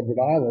Prince Edward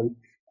Island,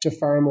 to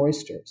farm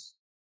oysters.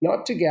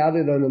 Not to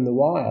gather them in the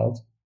wild,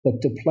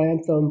 but to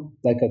plant them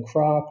like a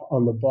crop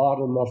on the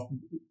bottom of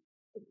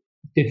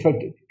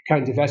different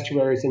kinds of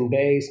estuaries and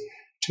bays,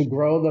 to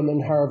grow them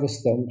and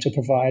harvest them, to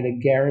provide a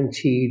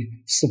guaranteed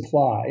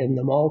supply. And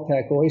the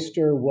Malpec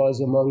oyster was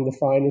among the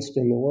finest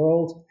in the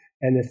world,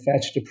 and it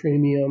fetched a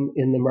premium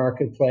in the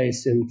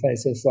marketplace in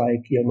places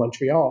like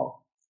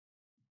Montreal.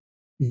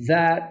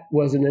 That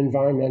was an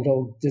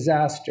environmental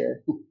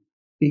disaster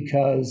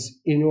because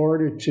in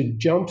order to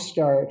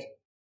jumpstart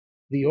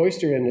the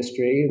oyster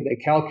industry, they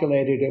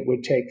calculated it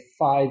would take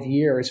 5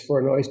 years for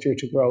an oyster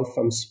to grow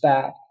from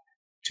spat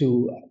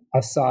to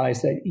a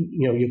size that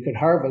you could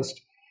harvest.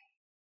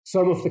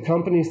 Some of the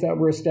companies that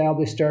were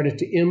established started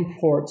to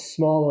import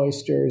small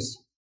oysters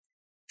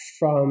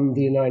from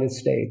the United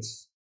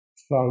States,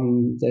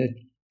 from the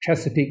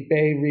Chesapeake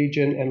Bay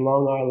region and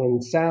Long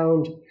Island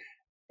Sound.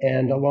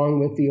 And along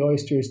with the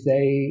oysters,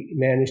 they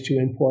managed to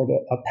import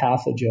a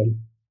pathogen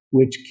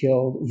which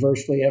killed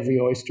virtually every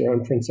oyster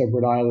on Prince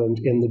Edward Island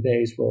in the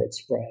bays where it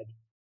spread.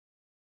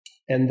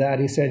 And that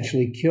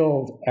essentially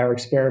killed our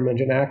experiment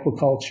in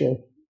aquaculture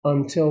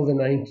until the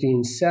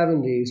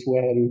 1970s,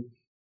 when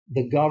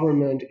the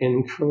government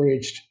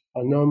encouraged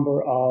a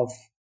number of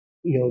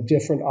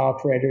different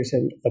operators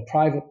in the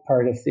private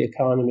part of the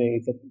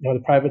economy,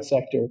 the private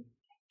sector,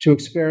 to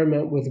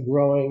experiment with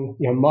growing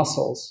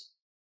mussels,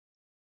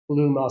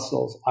 blue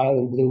mussels,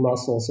 island blue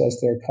mussels as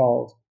they're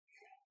called.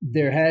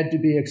 There had to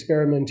be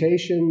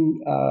experimentation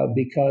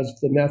because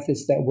the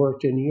methods that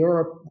worked in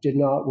Europe did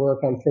not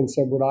work on Prince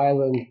Edward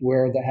Island,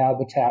 where the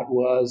habitat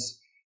was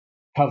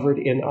covered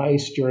in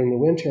ice during the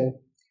winter.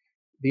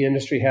 The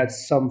industry had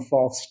some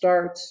false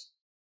starts,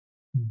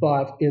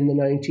 but in the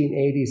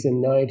 1980s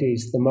and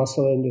 90s, the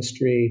mussel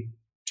industry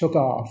took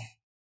off,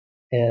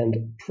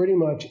 and pretty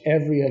much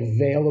every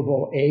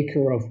available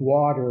acre of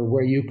water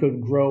where you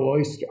could grow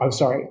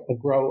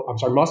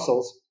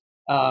mussels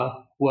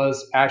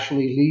was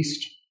actually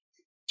leased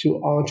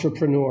to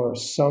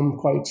entrepreneurs, some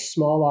quite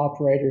small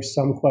operators,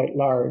 some quite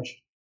large,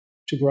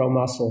 to grow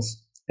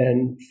mussels,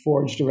 and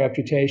forged a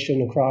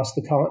reputation across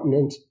the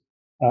continent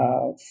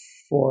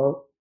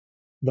for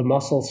the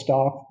mussel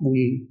stock.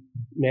 We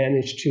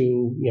managed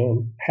to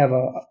have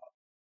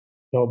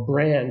a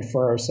brand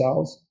for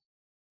ourselves.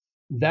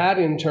 That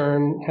in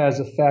turn has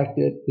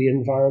affected the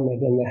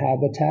environment and the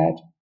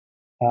habitat,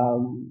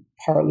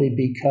 partly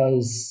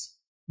because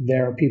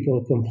there are people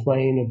who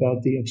complain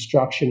about the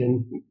obstruction,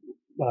 and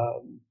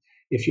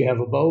if you have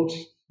a boat,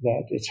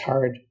 that it's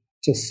hard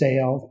to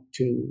sail,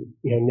 to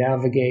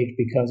navigate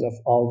because of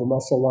all the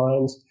mussel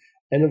lines.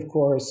 And of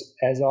course,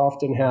 as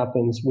often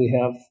happens, we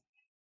have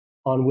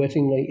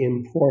unwittingly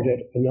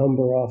imported a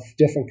number of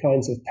different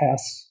kinds of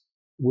pests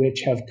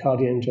which have cut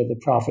into the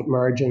profit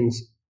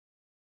margins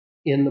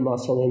in the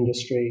mussel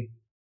industry.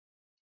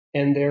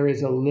 And there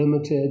is a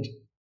limited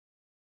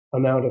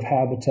amount of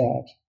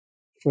habitat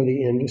for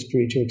the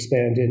industry to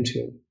expand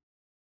into.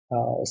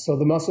 So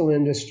the mussel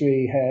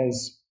industry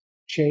has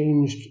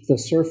changed the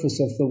surface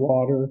of the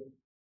water,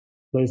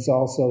 but it's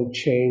also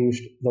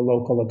changed the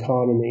local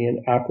economy.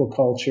 And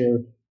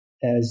aquaculture,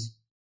 as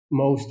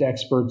most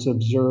experts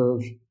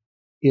observe,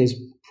 is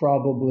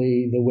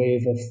probably the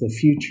wave of the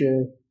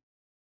future.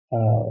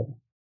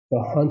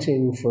 The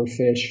hunting for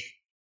fish,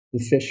 the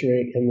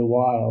fishery in the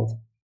wild,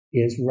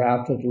 is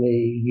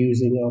rapidly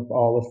using up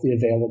all of the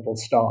available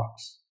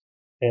stocks.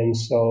 And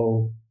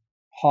so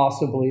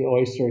possibly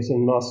oysters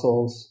and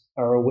mussels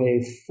are a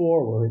way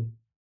forward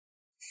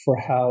for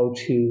how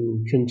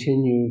to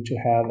continue to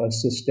have a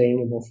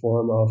sustainable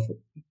form of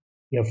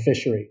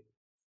fishery.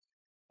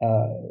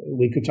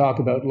 We could talk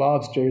about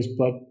lobsters,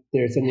 but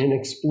there's an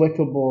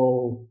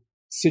inexplicable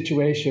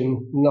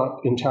situation,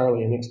 not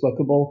entirely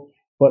inexplicable,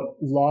 but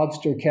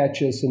lobster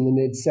catches in the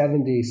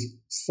mid-70s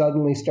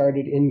suddenly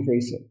started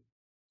increasing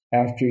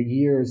after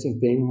years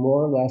of being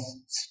more or less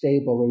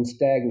stable and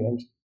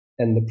stagnant,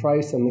 and the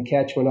price and the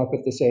catch went up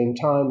at the same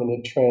time, and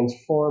it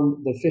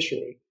transformed the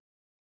fishery.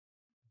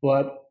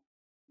 But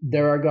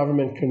there are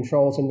government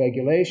controls and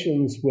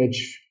regulations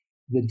which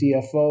the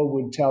DFO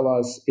would tell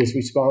us is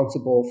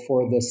responsible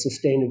for the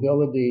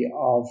sustainability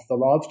of the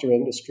lobster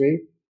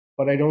industry,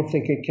 but I don't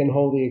think it can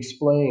wholly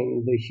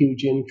explain the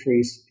huge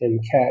increase in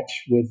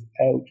catch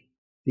without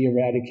the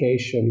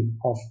eradication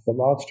of the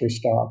lobster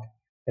stock.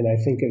 And I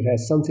think it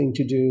has something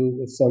to do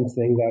with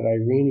something that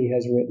Irene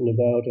has written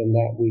about and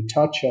that we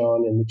touch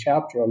on in the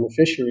chapter on the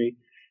fishery,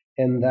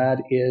 and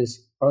that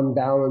is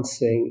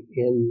unbalancing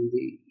in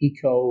the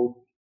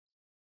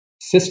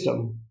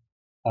ecosystem.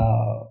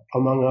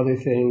 Among other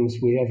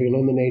things, we have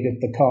eliminated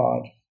the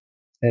cod,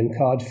 and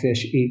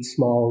codfish eat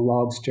small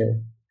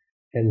lobster.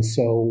 And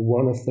so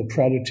one of the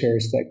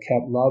predators that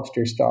kept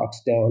lobster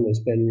stocks down has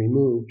been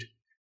removed,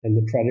 and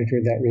the predator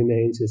that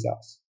remains is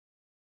us.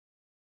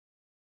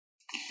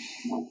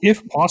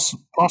 If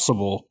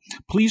possible,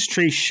 please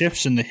trace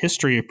shifts in the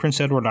history of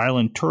Prince Edward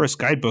Island tourist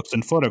guidebooks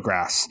and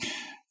photographs,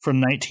 from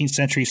 19th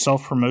century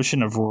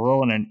self-promotion of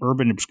rural and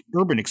urban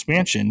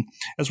expansion,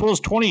 as well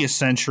as 20th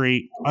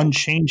century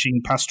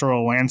unchanging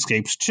pastoral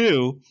landscapes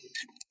to,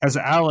 as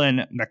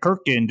Alan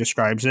McEachern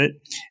describes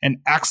it,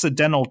 an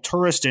accidental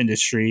tourist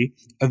industry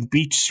of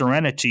beach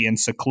serenity and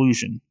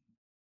seclusion.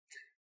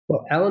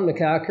 Well, Alan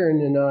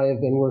McEachern and I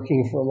have been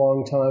working for a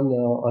long time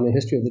now on a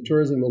history of the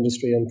tourism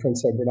industry on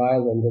Prince Edward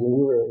Island, and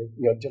we were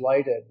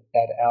delighted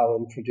that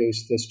Alan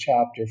produced this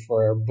chapter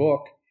for our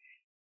book,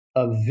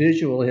 A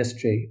Visual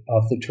History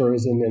of the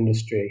Tourism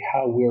Industry,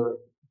 how we're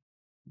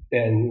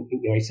been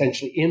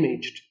essentially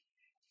imaged.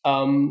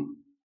 And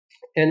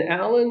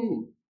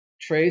Alan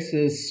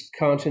traces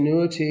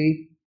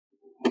continuity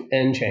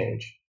and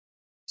change.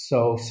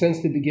 So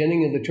since the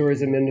beginning of the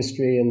tourism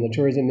industry, and the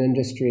tourism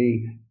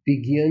industry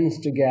begins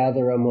to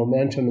gather a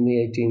momentum in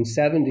the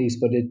 1870s,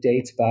 but it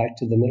dates back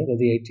to the middle of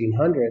the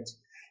 1800s.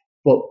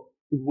 But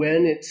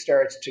when it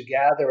starts to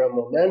gather a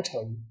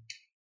momentum,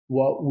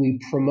 what we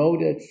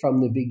promoted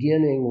from the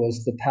beginning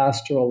was the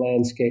pastoral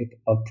landscape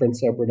of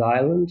Prince Edward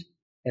Island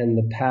and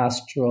the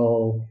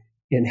pastoral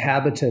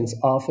inhabitants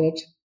of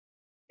it,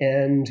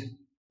 and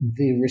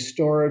the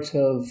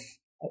restorative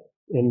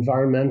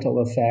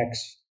environmental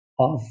effects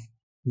of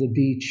the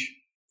beach,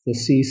 the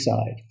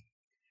seaside.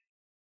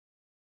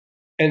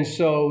 And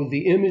so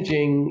the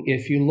imaging,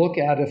 if you look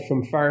at it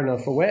from far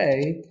enough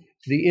away,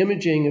 the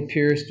imaging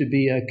appears to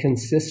be a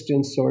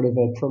consistent sort of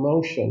a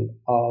promotion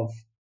of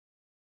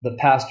the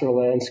pastoral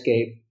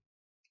landscape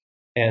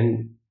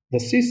and the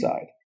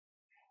seaside.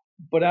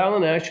 But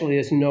Alan actually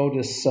has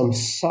noticed some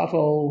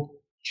subtle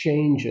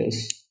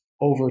changes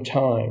over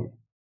time.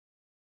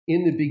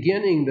 In the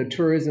beginning, the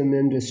tourism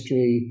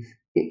industry,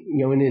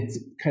 in its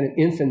kind of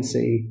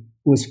infancy,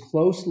 was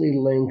closely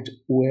linked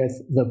with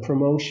the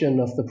promotion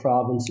of the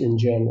province in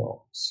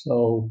general.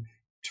 So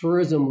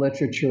tourism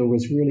literature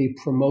was really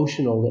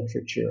promotional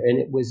literature, and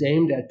it was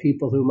aimed at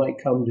people who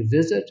might come to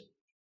visit,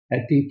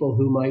 at people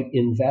who might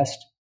invest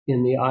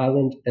in the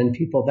island, and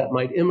people that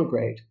might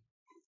immigrate.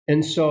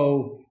 And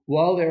so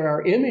while there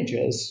are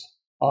images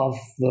of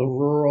the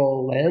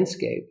rural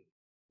landscape,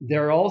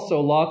 there are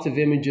also lots of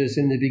images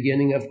in the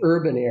beginning of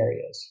urban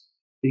areas,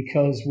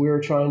 because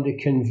we're trying to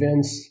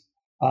convince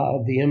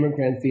the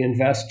immigrant, the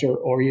investor,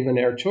 or even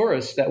our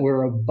tourists that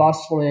we're a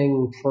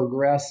bustling,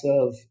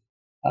 progressive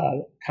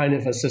kind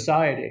of a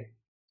society.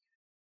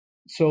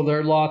 So there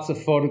are lots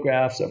of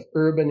photographs of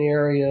urban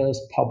areas,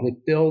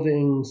 public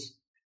buildings,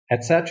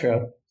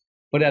 etc.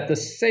 But at the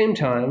same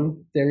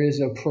time, there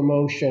is a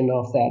promotion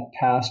of that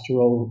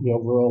pastoral,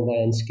 rural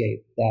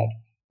landscape, that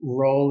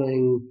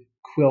rolling,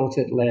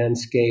 quilted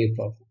landscape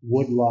of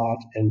woodlot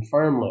and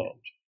farmland.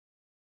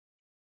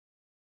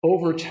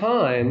 Over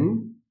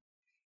time,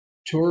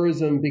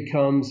 tourism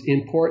becomes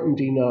important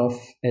enough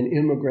and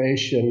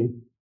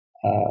immigration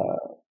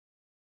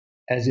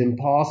as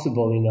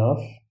impossible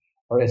enough,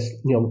 or as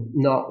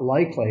not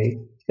likely,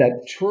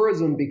 that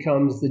tourism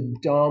becomes the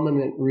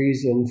dominant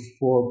reason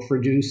for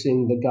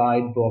producing the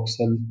guidebooks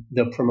and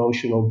the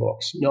promotional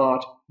books,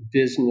 not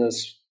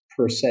business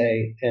per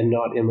se and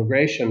not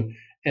immigration.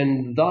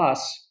 And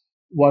thus,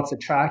 what's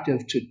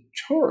attractive to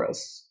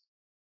tourists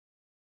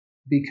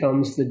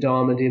becomes the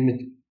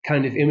dominant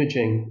kind of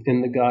imaging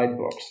in the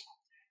guidebooks.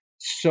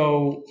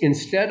 So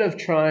instead of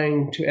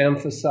trying to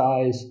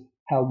emphasize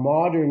how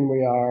modern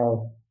we are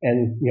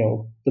and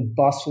the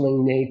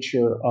bustling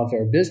nature of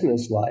our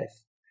business life,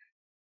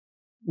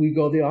 we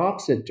go the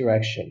opposite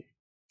direction,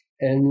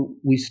 and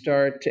we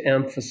start to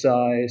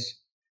emphasize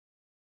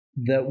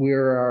that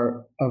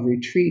we're a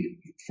retreat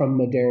from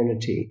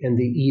modernity and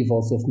the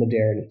evils of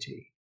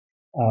modernity,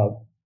 a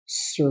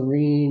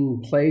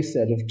serene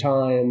playset of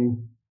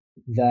time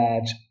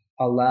that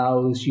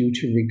allows you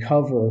to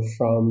recover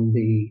from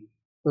the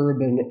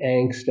urban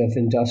angst of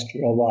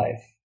industrial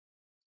life.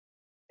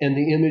 And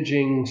the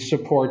imaging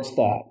supports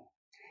that.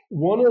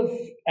 One of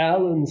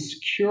Alan's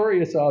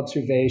curious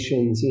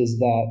observations is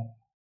that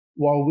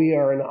while we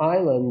are an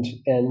island,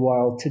 and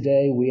while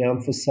today we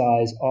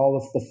emphasize all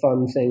of the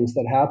fun things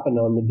that happen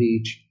on the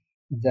beach,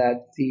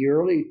 that the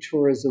early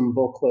tourism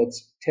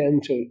booklets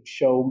tend to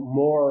show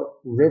more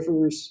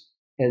rivers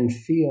and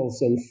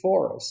fields and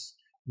forests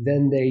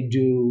than they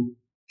do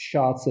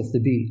shots of the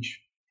beach.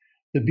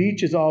 The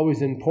beach is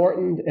always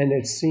important, and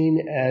it's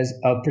seen as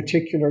a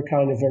particular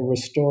kind of a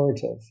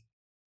restorative,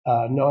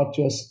 not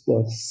just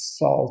the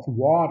salt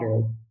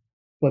water,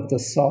 but the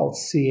salt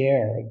sea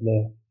air,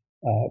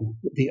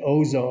 the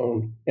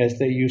ozone, as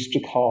they used to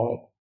call it.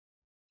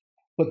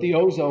 But the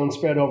ozone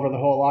spread over the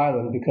whole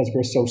island because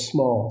we're so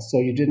small. So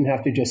you didn't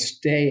have to just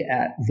stay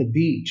at the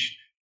beach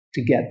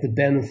to get the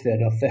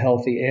benefit of the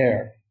healthy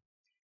air.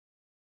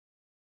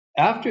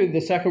 After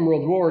the Second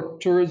World War,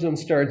 tourism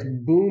starts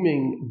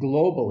booming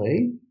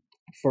globally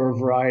for a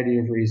variety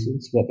of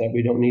reasons that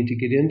we don't need to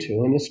get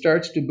into. And it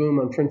starts to boom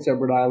on Prince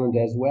Edward Island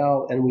as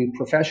well. And we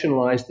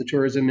professionalize the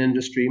tourism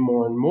industry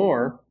more and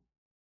more.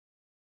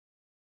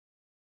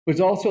 It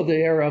was also the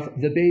era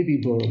of the baby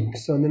boom.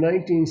 So in the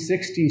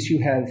 1960s,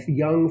 you have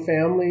young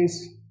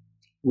families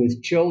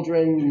with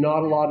children,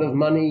 not a lot of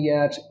money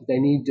yet. They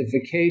need to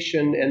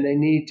vacation, and they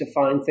need to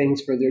find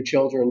things for their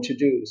children to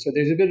do. So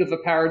there's a bit of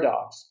a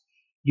paradox.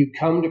 You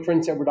come to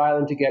Prince Edward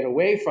Island to get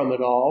away from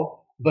it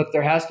all, but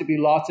there has to be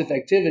lots of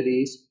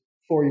activities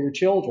for your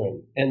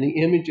children. And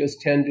the images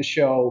tend to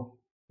show,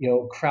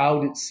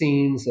 crowded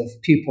scenes of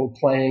people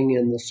playing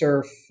in the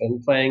surf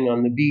and playing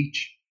on the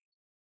beach.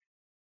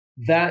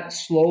 That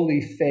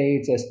slowly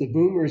fades as the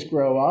boomers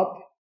grow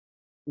up.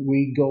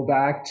 We go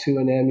back to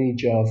an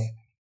image of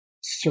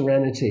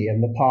serenity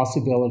and the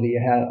possibility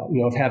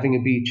of having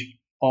a beach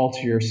all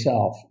to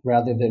yourself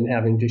rather than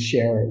having to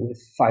share it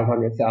with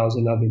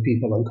 500,000 other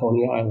people on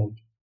Coney Island.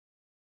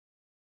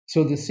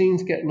 So the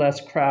scenes get less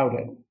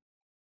crowded.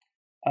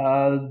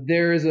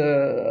 There's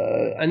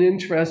an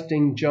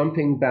interesting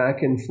jumping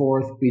back and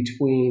forth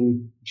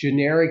between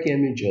generic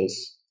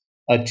images,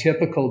 a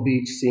typical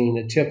beach scene,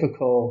 a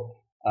typical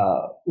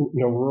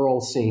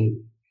rural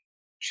scene,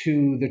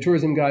 to the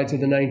tourism guides of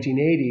the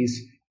 1980s,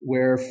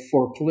 where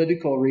for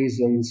political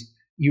reasons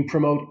you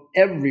promote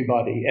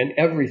everybody and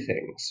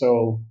everything.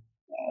 So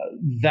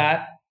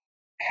that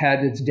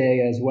had its day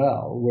as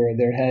well, where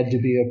there had to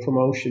be a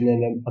promotion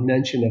and a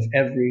mention of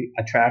every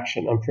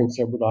attraction on Prince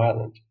Edward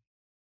Island.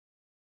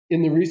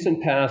 In the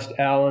recent past,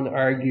 Alan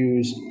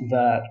argues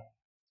that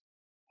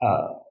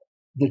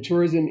the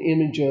tourism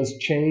images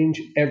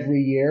change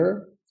every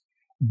year,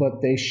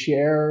 but they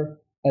share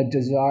a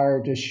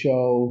desire to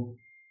show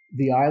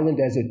the island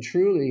as it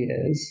truly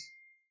is,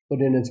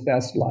 but in its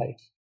best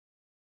light.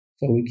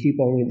 So we keep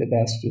only the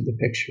best of the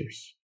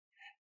pictures.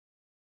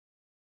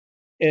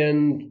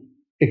 And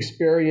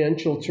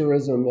experiential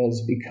tourism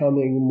is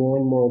becoming more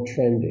and more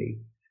trendy.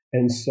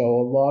 And so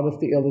a lot of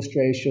the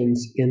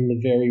illustrations in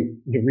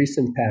the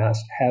recent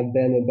past have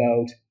been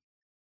about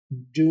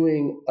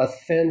doing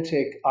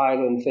authentic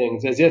island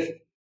things, as if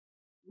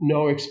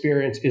no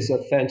experience is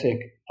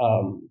authentic.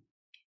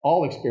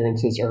 All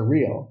experiences are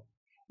real,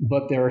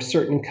 but there are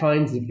certain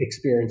kinds of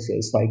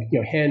experiences, like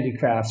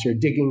handicrafts or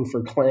digging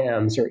for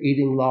clams or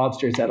eating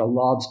lobsters at a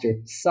lobster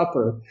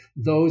supper.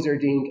 Those are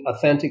deemed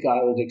authentic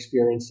island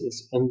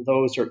experiences, and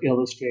those are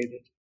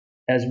illustrated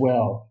as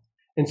well.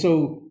 And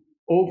so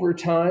over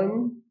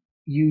time,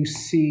 you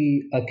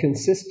see a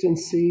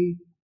consistency.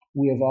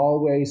 We have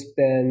always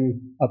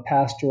been a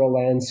pastoral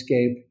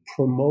landscape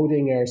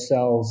promoting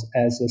ourselves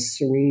as a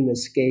serene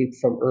escape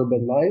from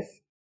urban life.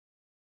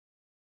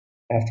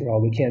 After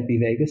all, we can't be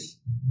Vegas,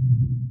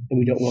 and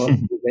we don't want to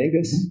be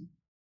Vegas.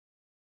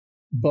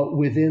 But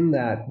within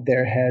that,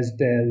 there has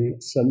been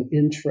some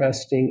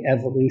interesting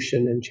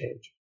evolution and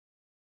change.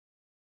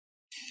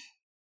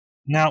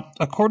 Now,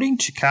 according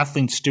to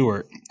Kathleen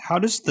Stewart, how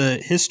does the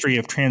history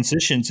of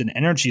transitions in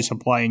energy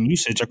supply and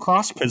usage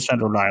across Prince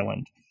Edward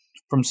Island,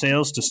 from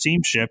sails to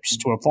steamships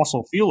to a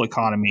fossil fuel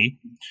economy,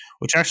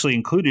 which actually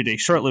included a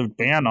short-lived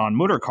ban on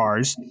motor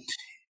cars,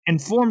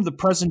 inform the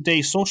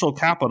present-day social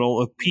capital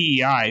of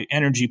PEI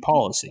energy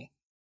policy?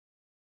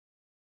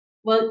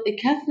 Well,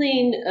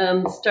 Kathleen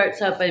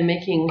starts out by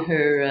making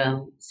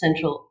her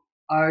central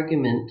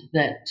argument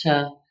that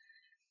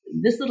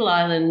this little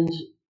island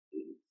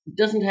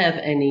doesn't have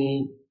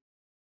any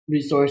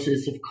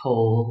resources of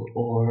coal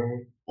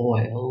or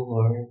oil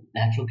or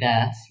natural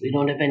gas. We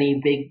don't have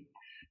any big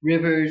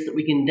rivers that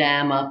we can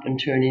dam up and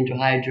turn into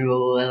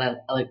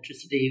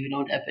hydroelectricity. We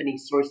don't have any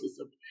sources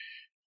of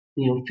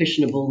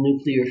fissionable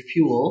nuclear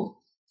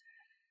fuel.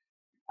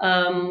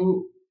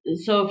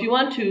 So if you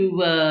want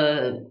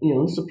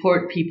to,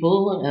 support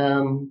people,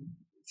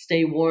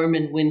 stay warm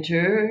in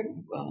winter,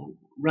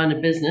 run a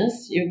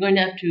business, you're going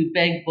to have to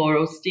beg,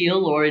 borrow,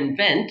 steal, or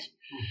invent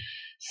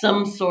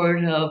some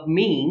sort of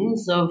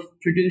means of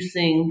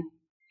producing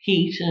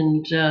heat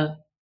and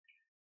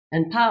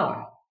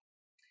power.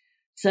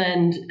 So,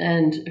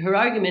 and her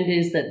argument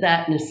is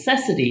that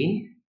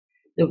necessity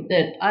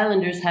that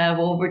islanders have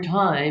over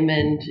time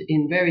and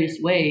in various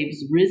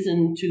waves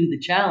risen to the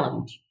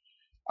challenge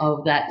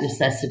of that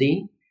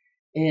necessity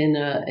in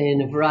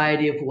a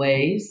variety of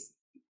ways,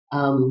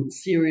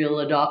 serial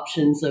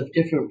adoptions of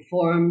different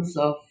forms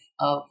of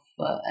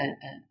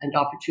and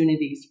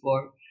opportunities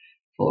for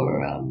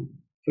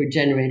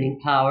generating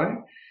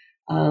power.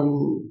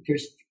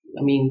 First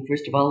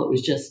of all, it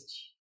was just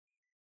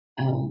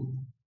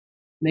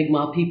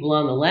Mi'kmaq people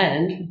on the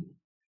land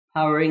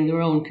powering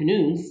their own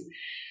canoes.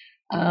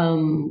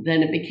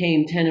 Then it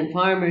became tenant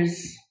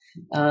farmers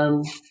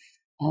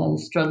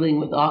struggling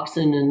with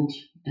oxen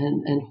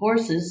and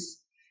horses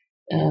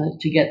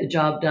to get the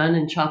job done,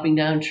 and chopping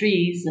down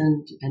trees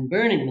and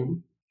burning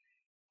them.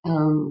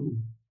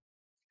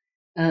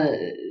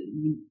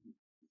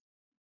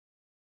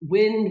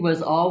 Wind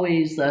was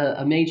always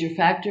a major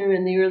factor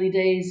in the early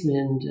days,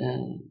 and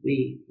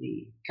we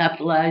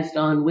capitalized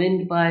on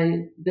wind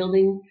by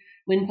building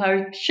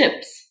wind-powered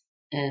ships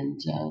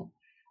and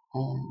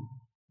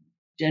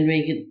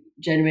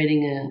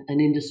generating an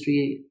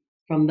industry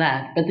from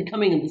that. But the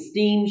coming of the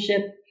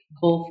steamship,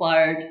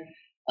 coal-fired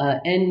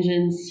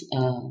engines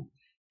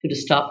put a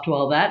stop to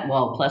all that.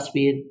 Well, plus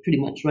we had pretty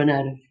much run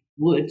out of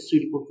wood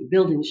suitable for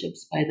building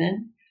ships by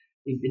then.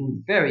 We've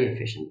been very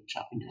efficient at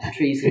chopping down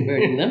trees and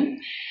burning them,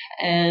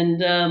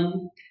 and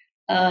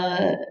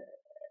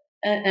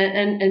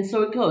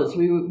so it goes.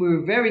 We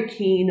were very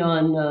keen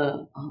on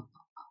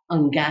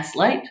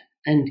gaslight,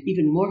 and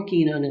even more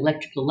keen on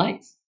electrical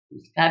lights. It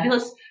was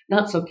fabulous.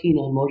 Not so keen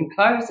on motor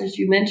cars, as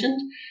you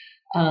mentioned.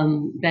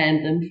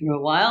 Banned them for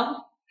a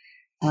while.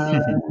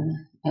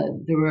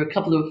 There were a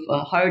couple of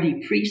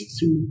hardy priests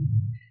who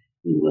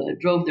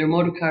drove their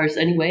motor cars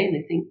anyway, and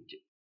I think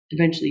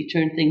eventually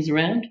turned things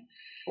around.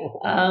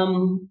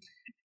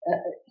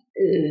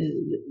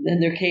 Then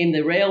there came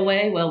the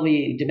railway. Well,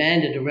 we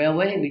demanded a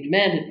railway. We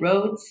demanded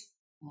roads.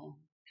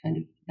 Kind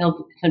of held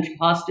the country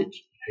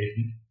hostage.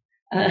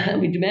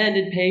 We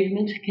demanded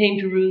pavement. Came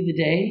to rue the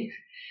day.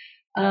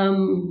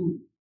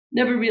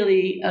 Never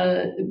really.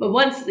 But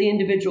once the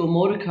individual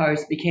motor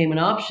cars became an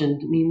option,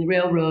 the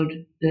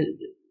railroad, the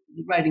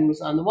writing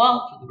was on the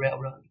wall for the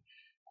railroad.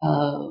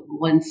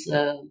 Once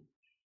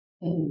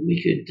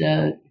we could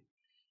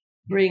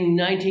bring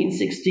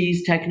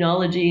 1960s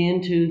technology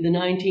into the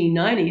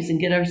 1990s and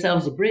get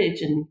ourselves a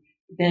bridge and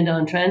depend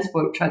on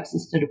transport trucks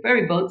instead of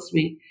ferry boats.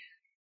 We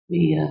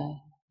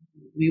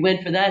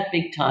went for that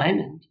big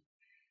time,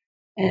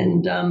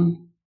 and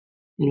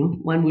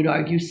one would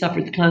argue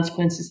suffered the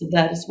consequences of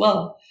that as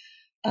well,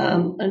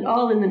 and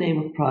all in the name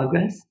of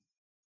progress.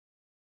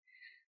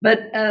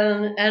 But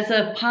as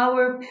a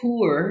power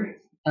poor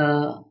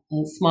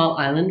small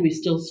island, we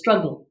still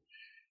struggle.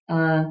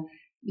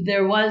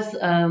 There was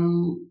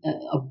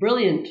a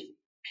brilliant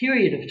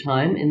period of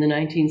time in the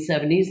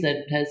 1970s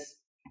that has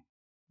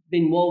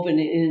been woven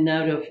in and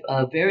out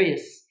of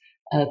various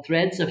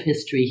threads of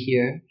history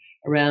here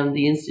around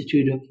the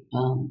Institute of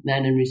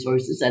Man and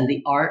Resources and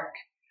the ARC.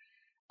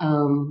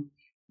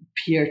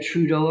 Pierre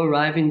Trudeau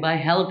arriving by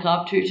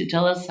helicopter to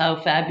tell us how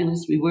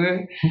fabulous we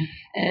were,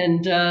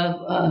 and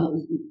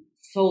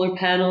solar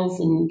panels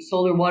and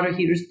solar water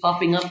heaters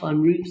popping up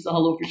on roofs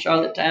all over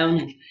Charlottetown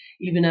and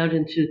even out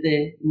into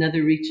the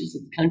nether reaches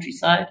of the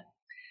countryside.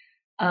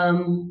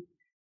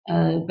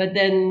 But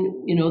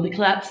then, the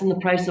collapse in the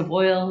price of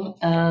oil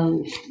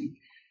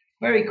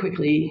very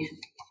quickly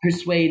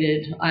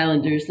persuaded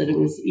islanders that it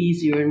was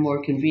easier and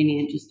more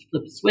convenient just to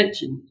flip a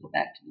switch and go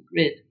back to the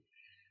grid.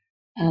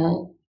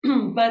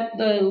 But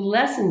the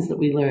lessons that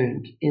we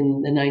learned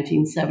in the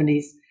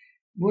 1970s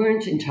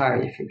weren't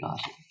entirely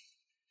forgotten.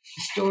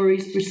 The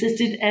stories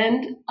persisted,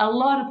 and a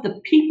lot of the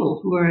people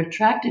who were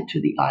attracted to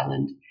the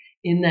island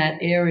in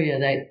that area,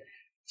 that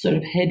sort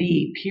of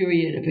heady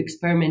period of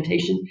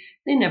experimentation,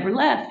 they never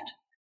left.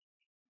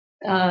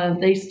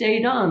 They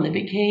stayed on. They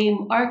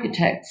became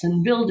architects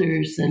and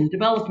builders and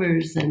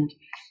developers and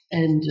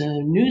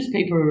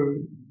newspaper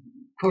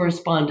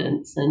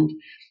correspondents and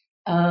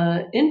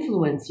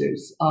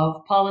influencers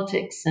of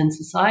politics and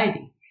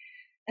society.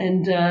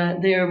 And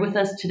they're with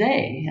us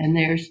today, and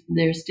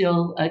they're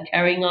still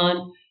carrying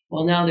on.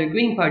 Well, now they're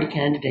Green Party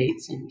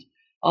candidates and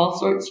all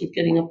sorts of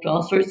getting up to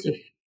all sorts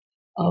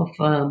of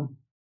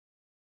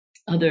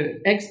other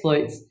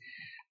exploits.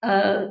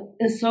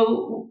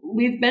 So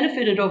we've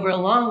benefited over a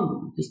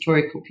long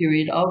historical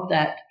period of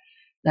that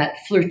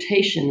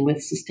flirtation with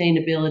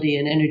sustainability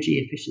and energy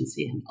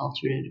efficiency and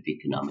alternative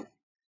economic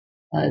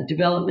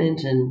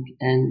development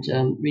and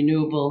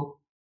renewable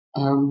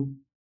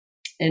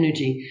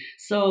energy.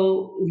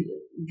 So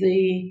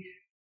the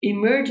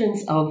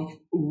emergence of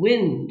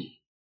wind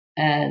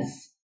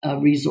as a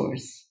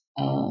resource,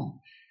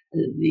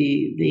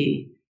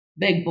 the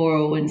beg,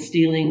 borrow, and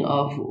stealing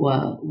of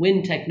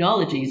wind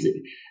technologies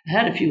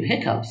had a few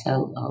hiccups,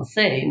 I'll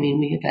say. I mean,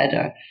 we have had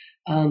our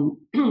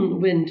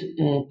wind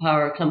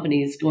power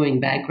companies going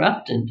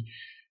bankrupt, and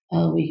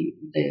the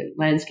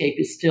landscape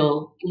is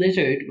still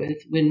littered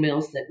with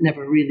windmills that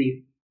never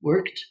really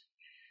worked.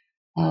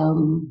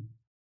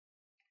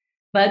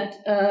 But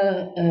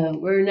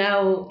we're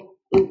now,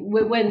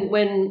 when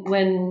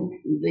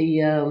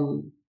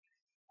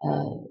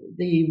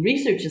the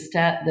research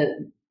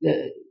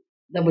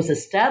that was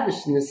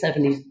established in the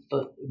 70s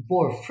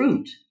bore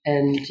fruit,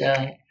 and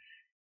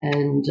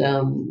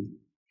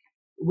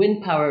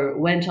wind power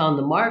went on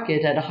the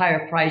market at a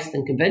higher price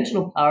than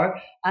conventional power,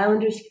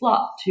 islanders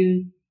flocked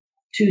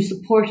to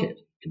support it,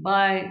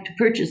 to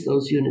purchase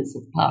those units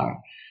of power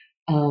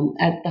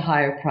at the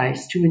higher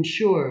price, to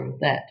ensure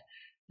that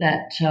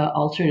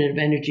alternative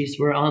energies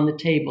were on the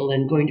table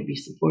and going to be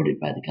supported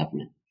by the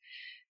government.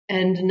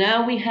 And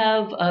now we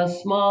have a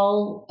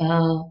small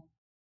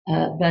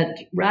but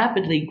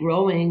rapidly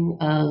growing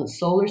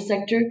solar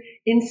sector,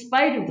 in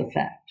spite of the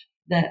fact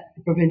that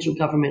the provincial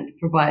government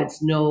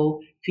provides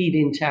no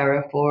feed-in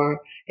tariff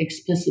or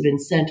explicit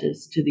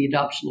incentives to the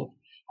adoption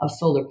of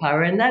solar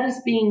power. And that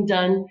is being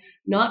done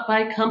not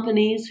by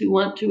companies who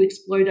want to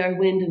exploit our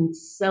wind and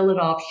sell it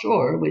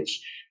offshore,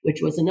 which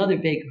was another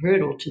big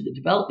hurdle to the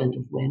development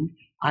of wind.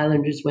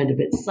 Islanders went a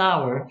bit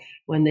sour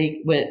when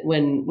they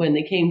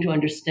came to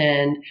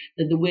understand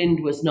that the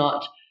wind was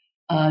not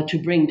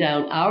to bring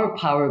down our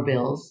power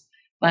bills,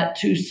 but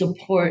to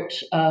support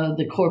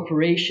the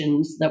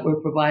corporations that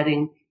were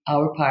providing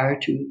our power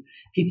to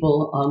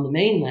people on the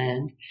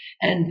mainland,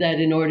 and that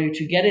in order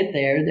to get it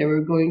there, they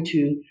were going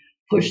to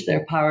push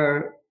their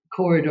power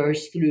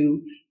corridors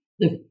through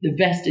the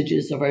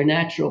vestiges of our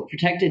natural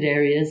protected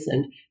areas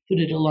and put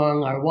it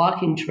along our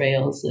walking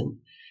trails. And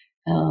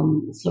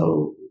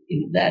so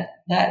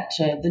that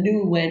the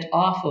new went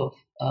off of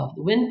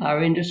the wind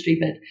power industry,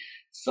 but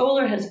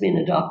solar has been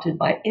adopted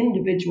by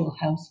individual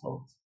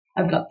households.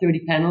 I've got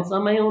 30 panels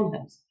on my own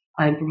house.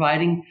 I'm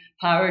providing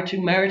power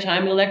to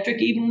Maritime Electric,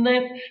 even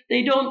if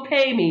they don't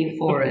pay me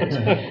for it.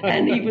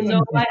 And even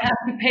though I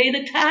have to pay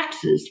the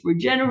taxes for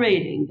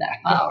generating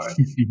that power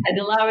and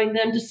allowing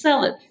them to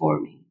sell it for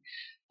me.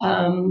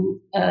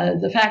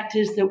 The fact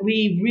is that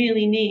we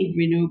really need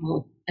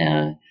renewable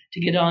to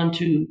get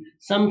onto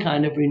some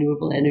kind of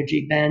renewable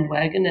energy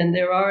bandwagon, and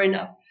there are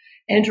enough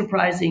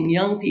enterprising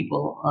young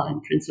people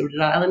on Prince Edward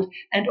Island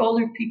and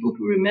older people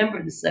who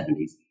remember the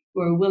 70s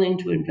who are willing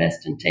to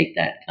invest and take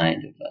that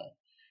kind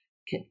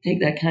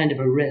of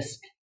a risk.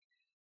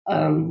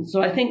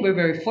 So I think we're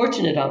very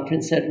fortunate on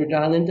Prince Edward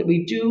Island that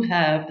we do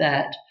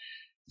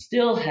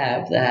still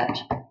have that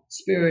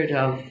spirit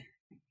of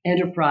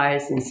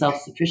enterprise and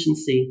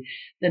self-sufficiency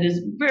that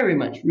is very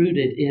much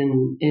rooted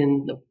in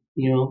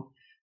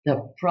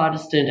the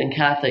Protestant and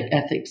Catholic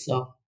ethics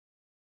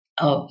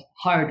of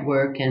hard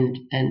work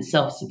and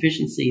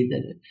self-sufficiency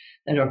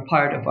that are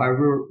part of our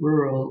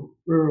rural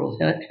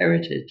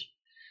heritage.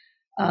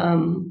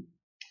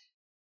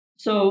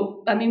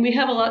 So, I mean, we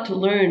have a lot to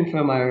learn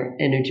from our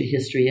energy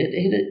history.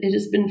 It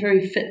has been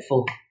very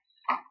fitful,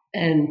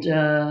 and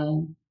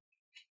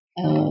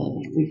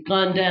we've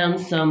gone down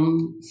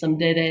some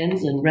dead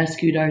ends and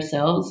rescued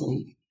ourselves,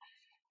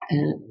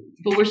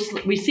 but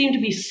we seem to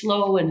be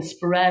slow and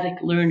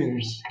sporadic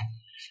learners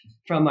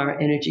from our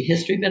energy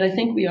history. But I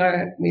think we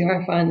are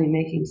finally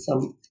making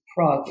some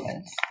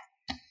progress.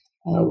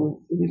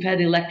 We've had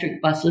electric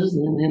buses,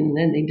 and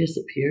then they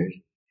disappeared.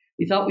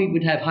 We thought we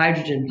would have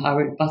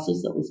hydrogen-powered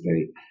buses. That was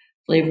very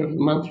flavor of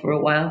the month for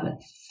a while, but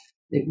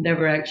they've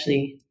never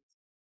actually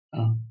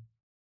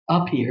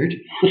appeared.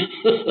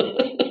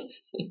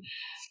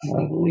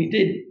 We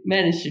did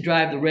manage to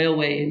drive the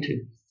railway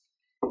into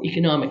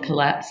economic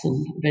collapse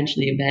and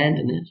eventually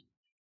abandon it.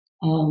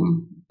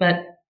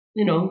 But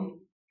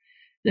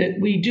that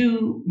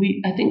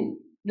I think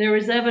there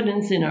is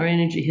evidence in our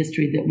energy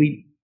history that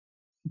we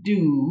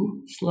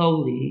do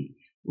slowly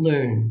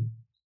learn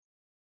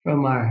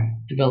from our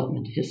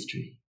development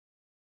history.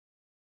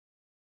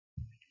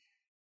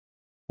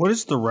 What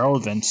is the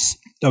relevance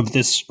of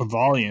this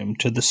volume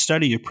to the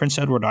study of Prince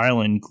Edward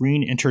Island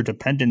green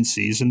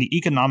interdependencies and the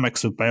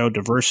economics of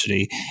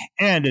biodiversity,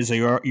 and, as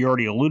you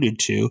already alluded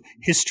to,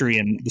 history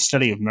and the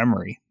study of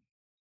memory?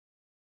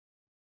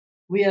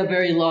 We have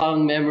very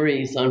long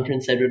memories on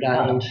Prince Edward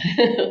Island.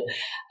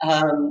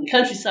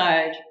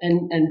 Countryside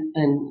and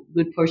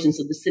good portions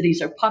of the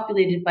cities are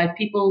populated by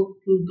people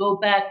who go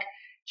back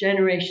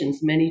generations,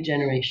 many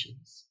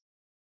generations.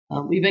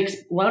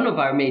 One of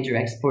our major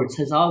exports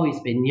has always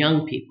been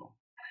young people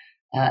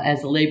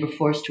as a labor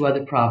force to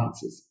other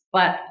provinces.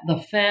 But the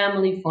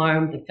family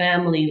farm, the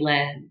family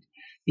land,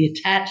 the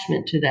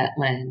attachment to that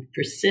land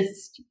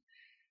persist.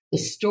 The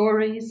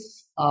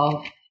stories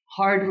of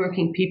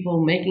hardworking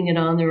people making it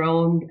on their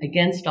own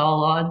against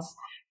all odds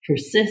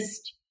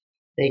persist.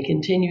 They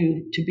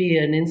continue to be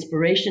an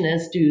inspiration,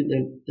 as do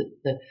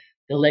the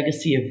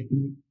legacy of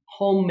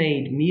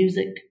homemade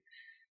music,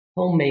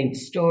 homemade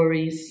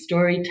stories,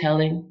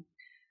 storytelling.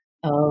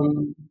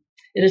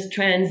 It is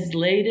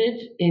translated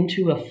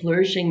into a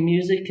flourishing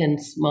music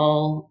and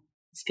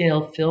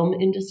small-scale film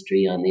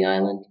industry on the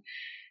island.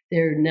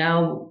 They're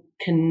now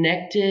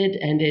connected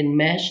and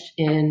enmeshed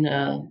in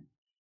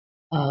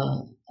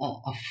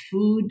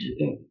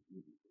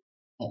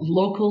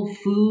local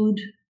food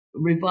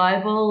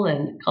revival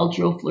and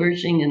cultural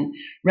flourishing and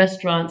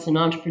restaurants and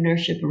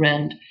entrepreneurship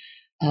around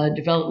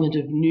development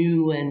of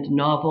new and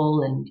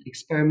novel and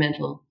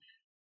experimental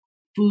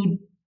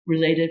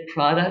food-related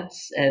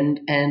products and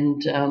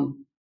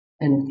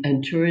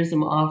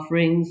tourism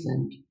offerings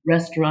and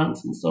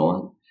restaurants and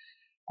so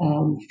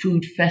on,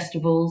 food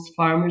festivals,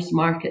 farmers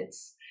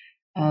markets.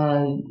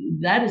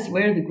 That is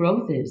where the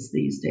growth is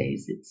these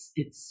days.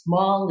 It's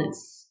small,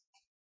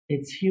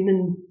 it's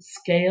human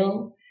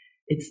scale,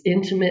 it's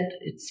intimate,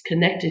 it's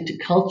connected to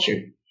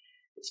culture,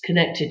 it's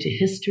connected to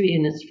history,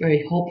 and it's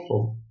very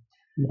hopeful.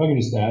 If I can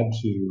just add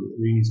to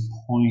Reni's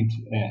point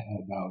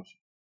about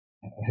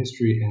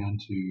history and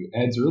to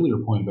Ed's earlier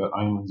point about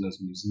islands as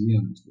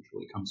museums, which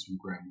really comes from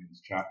Graham Newton's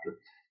chapter.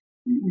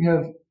 We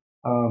have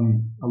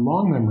a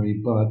long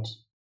memory, but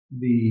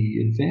the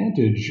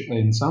advantage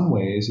in some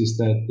ways is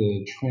that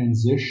the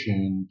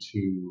transition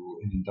to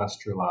an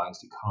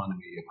industrialized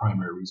economy, a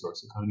primary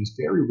resource economy, is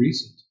very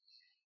recent.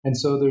 And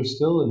so there's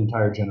still an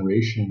entire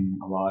generation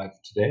alive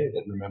today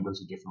that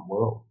remembers a different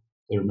world.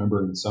 They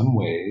remember in some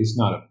ways,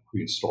 not a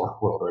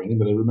prehistoric world or anything,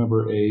 but they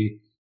remember an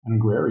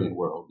agrarian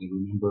world. They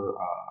remember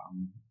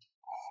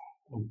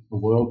a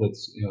world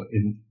that's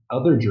in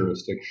other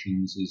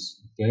jurisdictions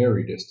is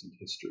very distant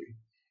history.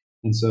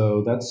 And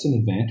so that's an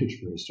advantage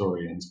for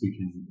historians. We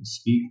can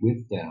speak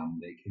with them.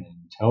 They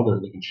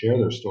can share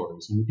their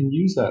stories, and we can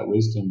use that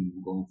wisdom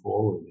going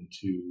forward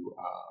into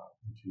a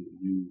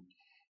new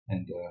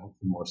and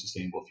more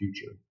sustainable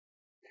future.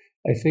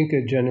 I think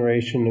a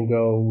generation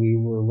ago, we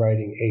were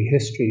writing a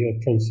history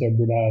of Prince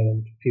Edward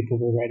Island. People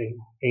were writing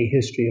a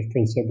history of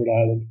Prince Edward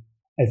Island.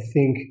 I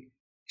think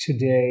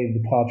today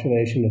the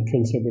population of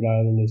Prince Edward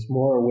Island is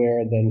more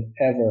aware than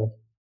ever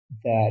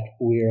that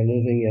we are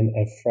living in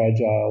a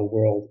fragile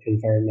world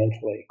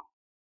environmentally.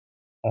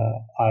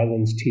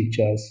 Islands teach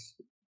us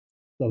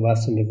the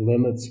lesson of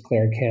limits.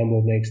 Claire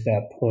Campbell makes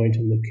that point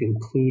in the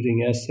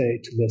concluding essay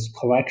to this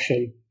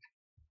collection.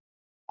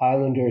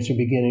 Islanders are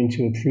beginning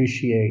to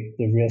appreciate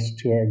the risk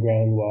to our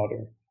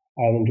groundwater.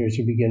 Islanders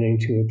are beginning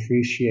to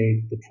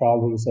appreciate the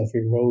problems of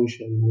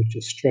erosion, which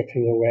is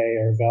stripping away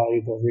our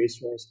valuable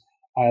resource.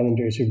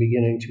 Islanders are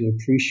beginning to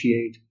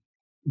appreciate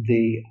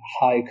the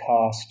high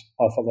cost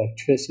of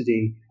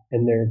electricity,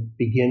 and they're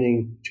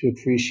beginning to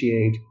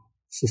appreciate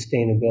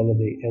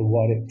sustainability and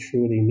what it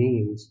truly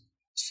means,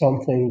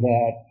 something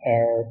that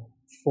our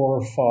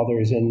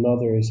forefathers and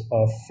mothers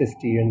of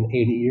 50 and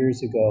 80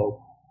 years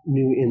ago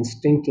knew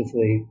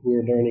instinctively,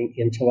 we're learning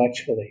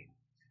intellectually.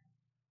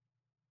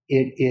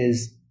 It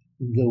is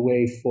the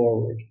way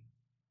forward,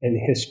 and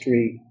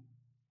history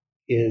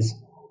is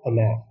a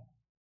map.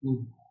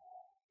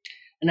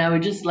 And I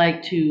would just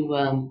like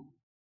to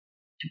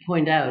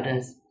point out,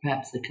 as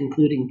perhaps the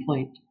concluding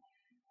point,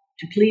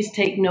 to please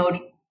take note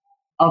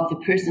of the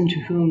person to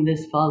whom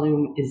this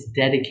volume is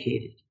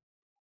dedicated.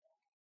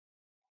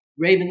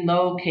 Raymond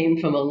Lowe came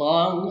from a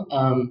long,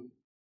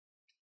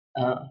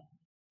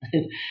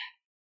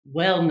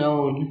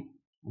 well-known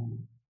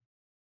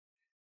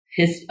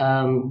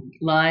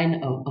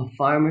line of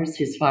farmers.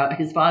 His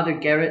father,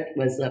 Garrett,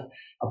 was a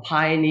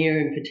pioneer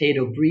in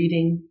potato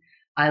breeding.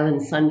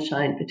 Island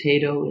Sunshine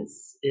potato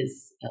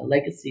is a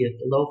legacy of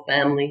the Lowe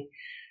family.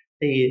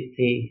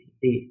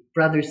 The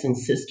brothers and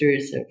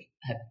sisters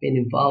have been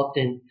involved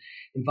in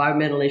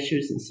environmental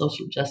issues and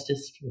social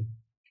justice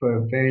for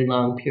a very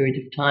long period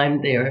of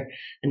time. They are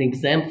an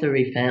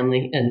exemplary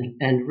family,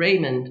 and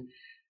Raymond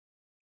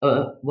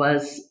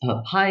was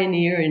a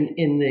pioneer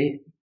in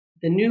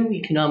the new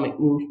economic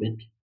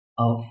movement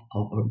of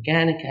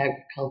organic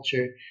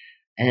agriculture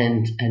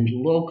and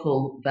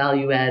local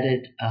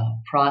value-added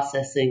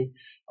processing,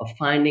 of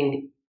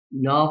finding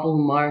novel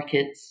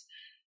markets,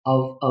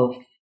 of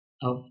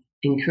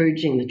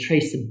encouraging the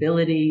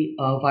traceability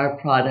of our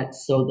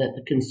products so that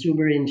the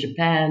consumer in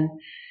Japan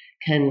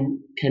can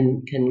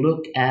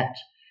look at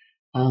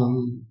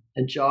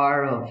a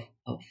jar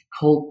of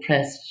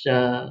cold-pressed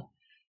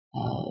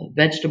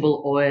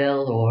vegetable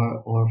oil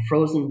or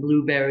frozen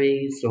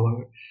blueberries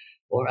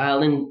or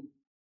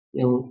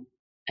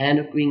Anne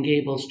of Green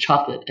Gables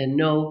chocolate and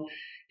know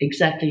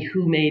exactly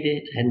who made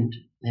it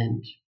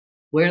and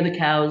where the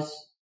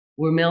cows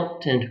were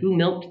milked and who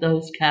milked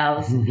those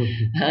cows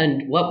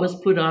and what was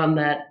put on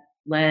that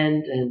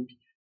land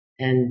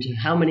and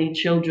how many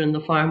children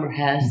the farmer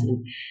has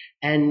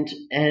and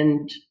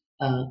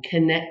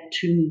connect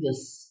to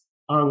this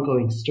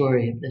ongoing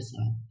story of this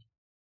island.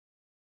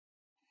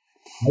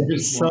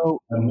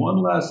 And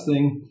one last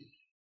thing,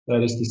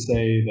 that is to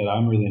say that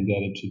I'm really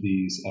indebted to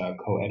these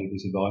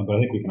co-editors of the volume, but I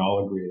think we can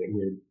all agree that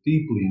we're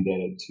deeply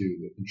indebted to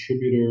the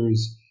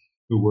contributors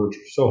who worked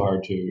so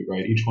hard to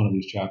write each one of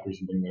these chapters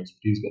and bring their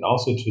expertise, but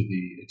also to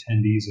the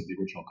attendees of the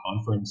original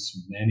conference.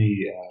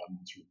 Many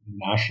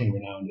nationally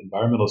renowned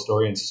environmental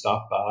historians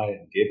stopped by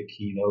and gave a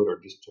keynote or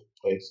just took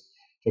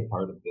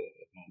part of the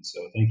event. So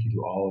thank you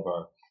to all of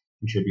our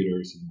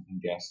contributors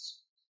and guests.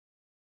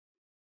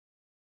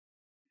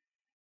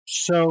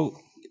 So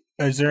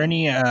is there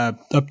any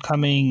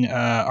upcoming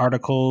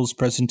articles,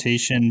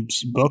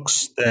 presentations,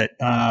 books that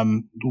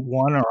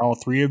one or all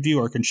three of you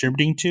are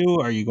contributing to?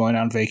 Are you going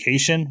on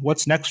vacation?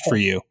 What's next for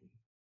you?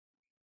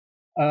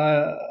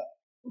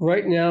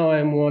 Right now,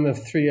 I'm one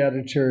of three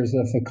editors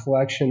of a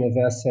collection of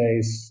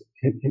essays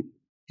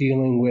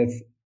dealing with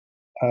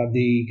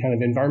the kind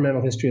of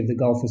environmental history of the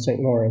Gulf of St.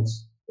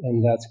 Lawrence,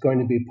 and that's going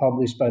to be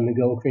published by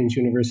McGill-Queen's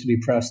University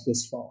Press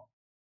this fall.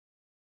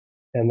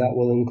 And that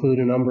will include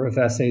a number of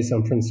essays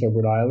on Prince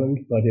Edward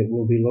Island, but it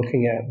will be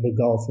looking at the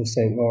Gulf of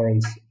St.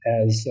 Lawrence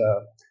as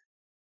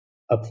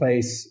a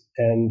place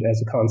and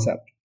as a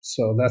concept.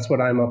 So that's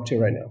what I'm up to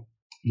right now.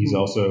 He's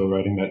also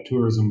writing that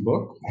tourism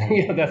book.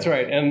 Yeah, that's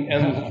right.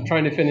 And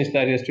trying to finish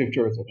that history of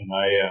tourism. And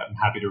I'm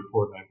happy to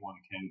report I've won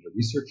a Canada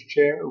Research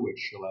Chair,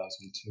 which allows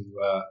me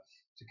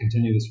to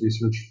continue this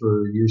research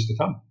for years to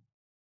come.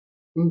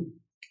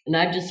 And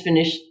I've just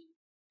finished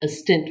a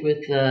stint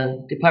with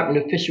the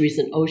Department of Fisheries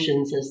and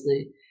Oceans as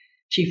the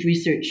chief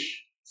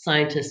research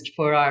scientist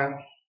for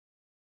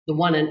the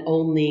one and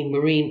only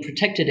marine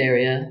protected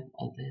area,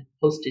 the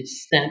postage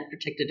stamp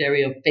protected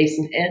area of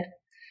Basin Head,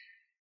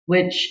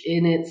 which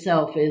in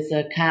itself is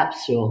a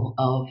capsule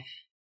of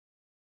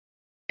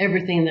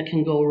everything that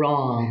can go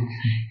wrong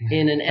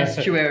in an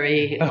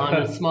estuary on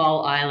a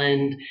small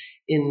island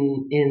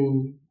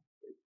in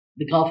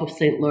the Gulf of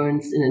St.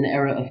 Lawrence in an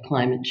era of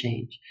climate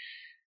change.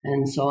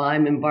 And so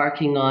I'm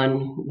embarking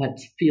on what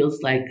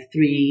feels like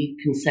 3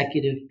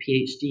 consecutive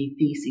PhD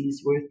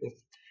theses worth of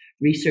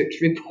research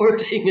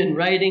reporting and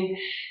writing.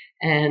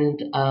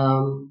 And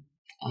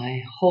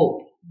I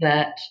hope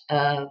that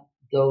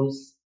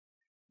those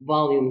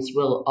volumes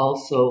will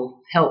also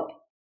help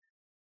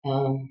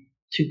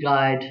to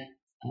guide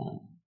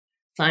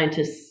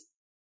scientists,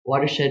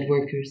 watershed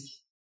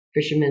workers,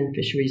 fishermen,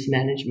 fisheries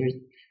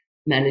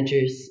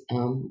managers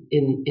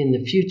in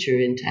the future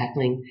in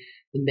tackling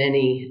the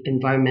many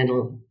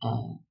environmental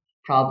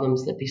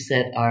problems that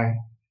beset our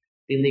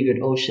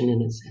beleaguered ocean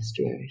and its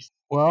estuaries.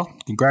 Well,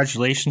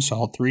 congratulations to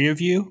all three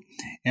of you,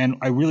 and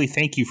I really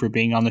thank you for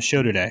being on the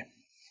show today.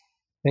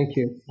 Thank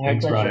you.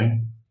 Thanks,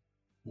 Brian.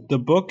 The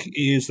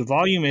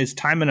volume is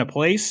Time and a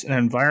Place, An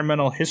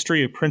Environmental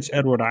History of Prince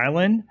Edward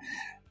Island,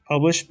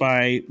 published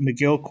by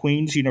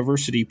McGill-Queen's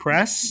University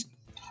Press.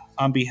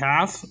 On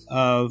behalf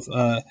of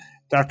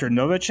Dr.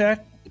 Novacek,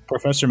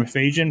 Professor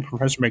Mafajan,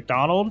 Professor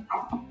McDonald,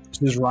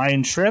 This is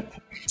Ryan Tripp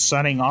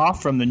signing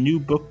off from the New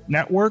Book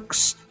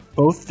Networks,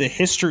 both the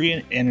History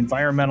and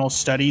Environmental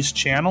Studies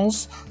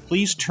channels.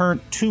 Please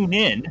tune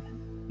in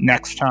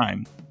next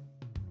time.